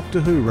Audio Doctor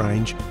Who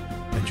range,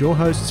 and your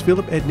hosts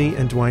Philip Edney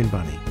and Dwayne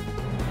Bunny.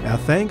 Our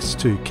thanks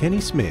to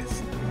Kenny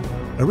Smith.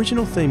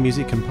 Original theme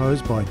music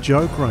composed by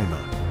Joe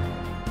Kramer.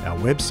 Our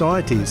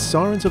website is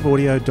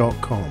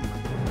sirensofaudio.com.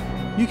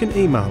 You can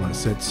email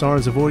us at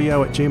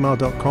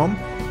sirensofaudio@gmail.com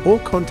or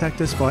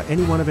contact us via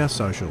any one of our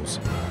socials.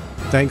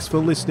 Thanks for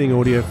listening,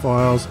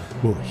 audiophiles.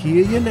 We'll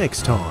hear you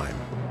next time.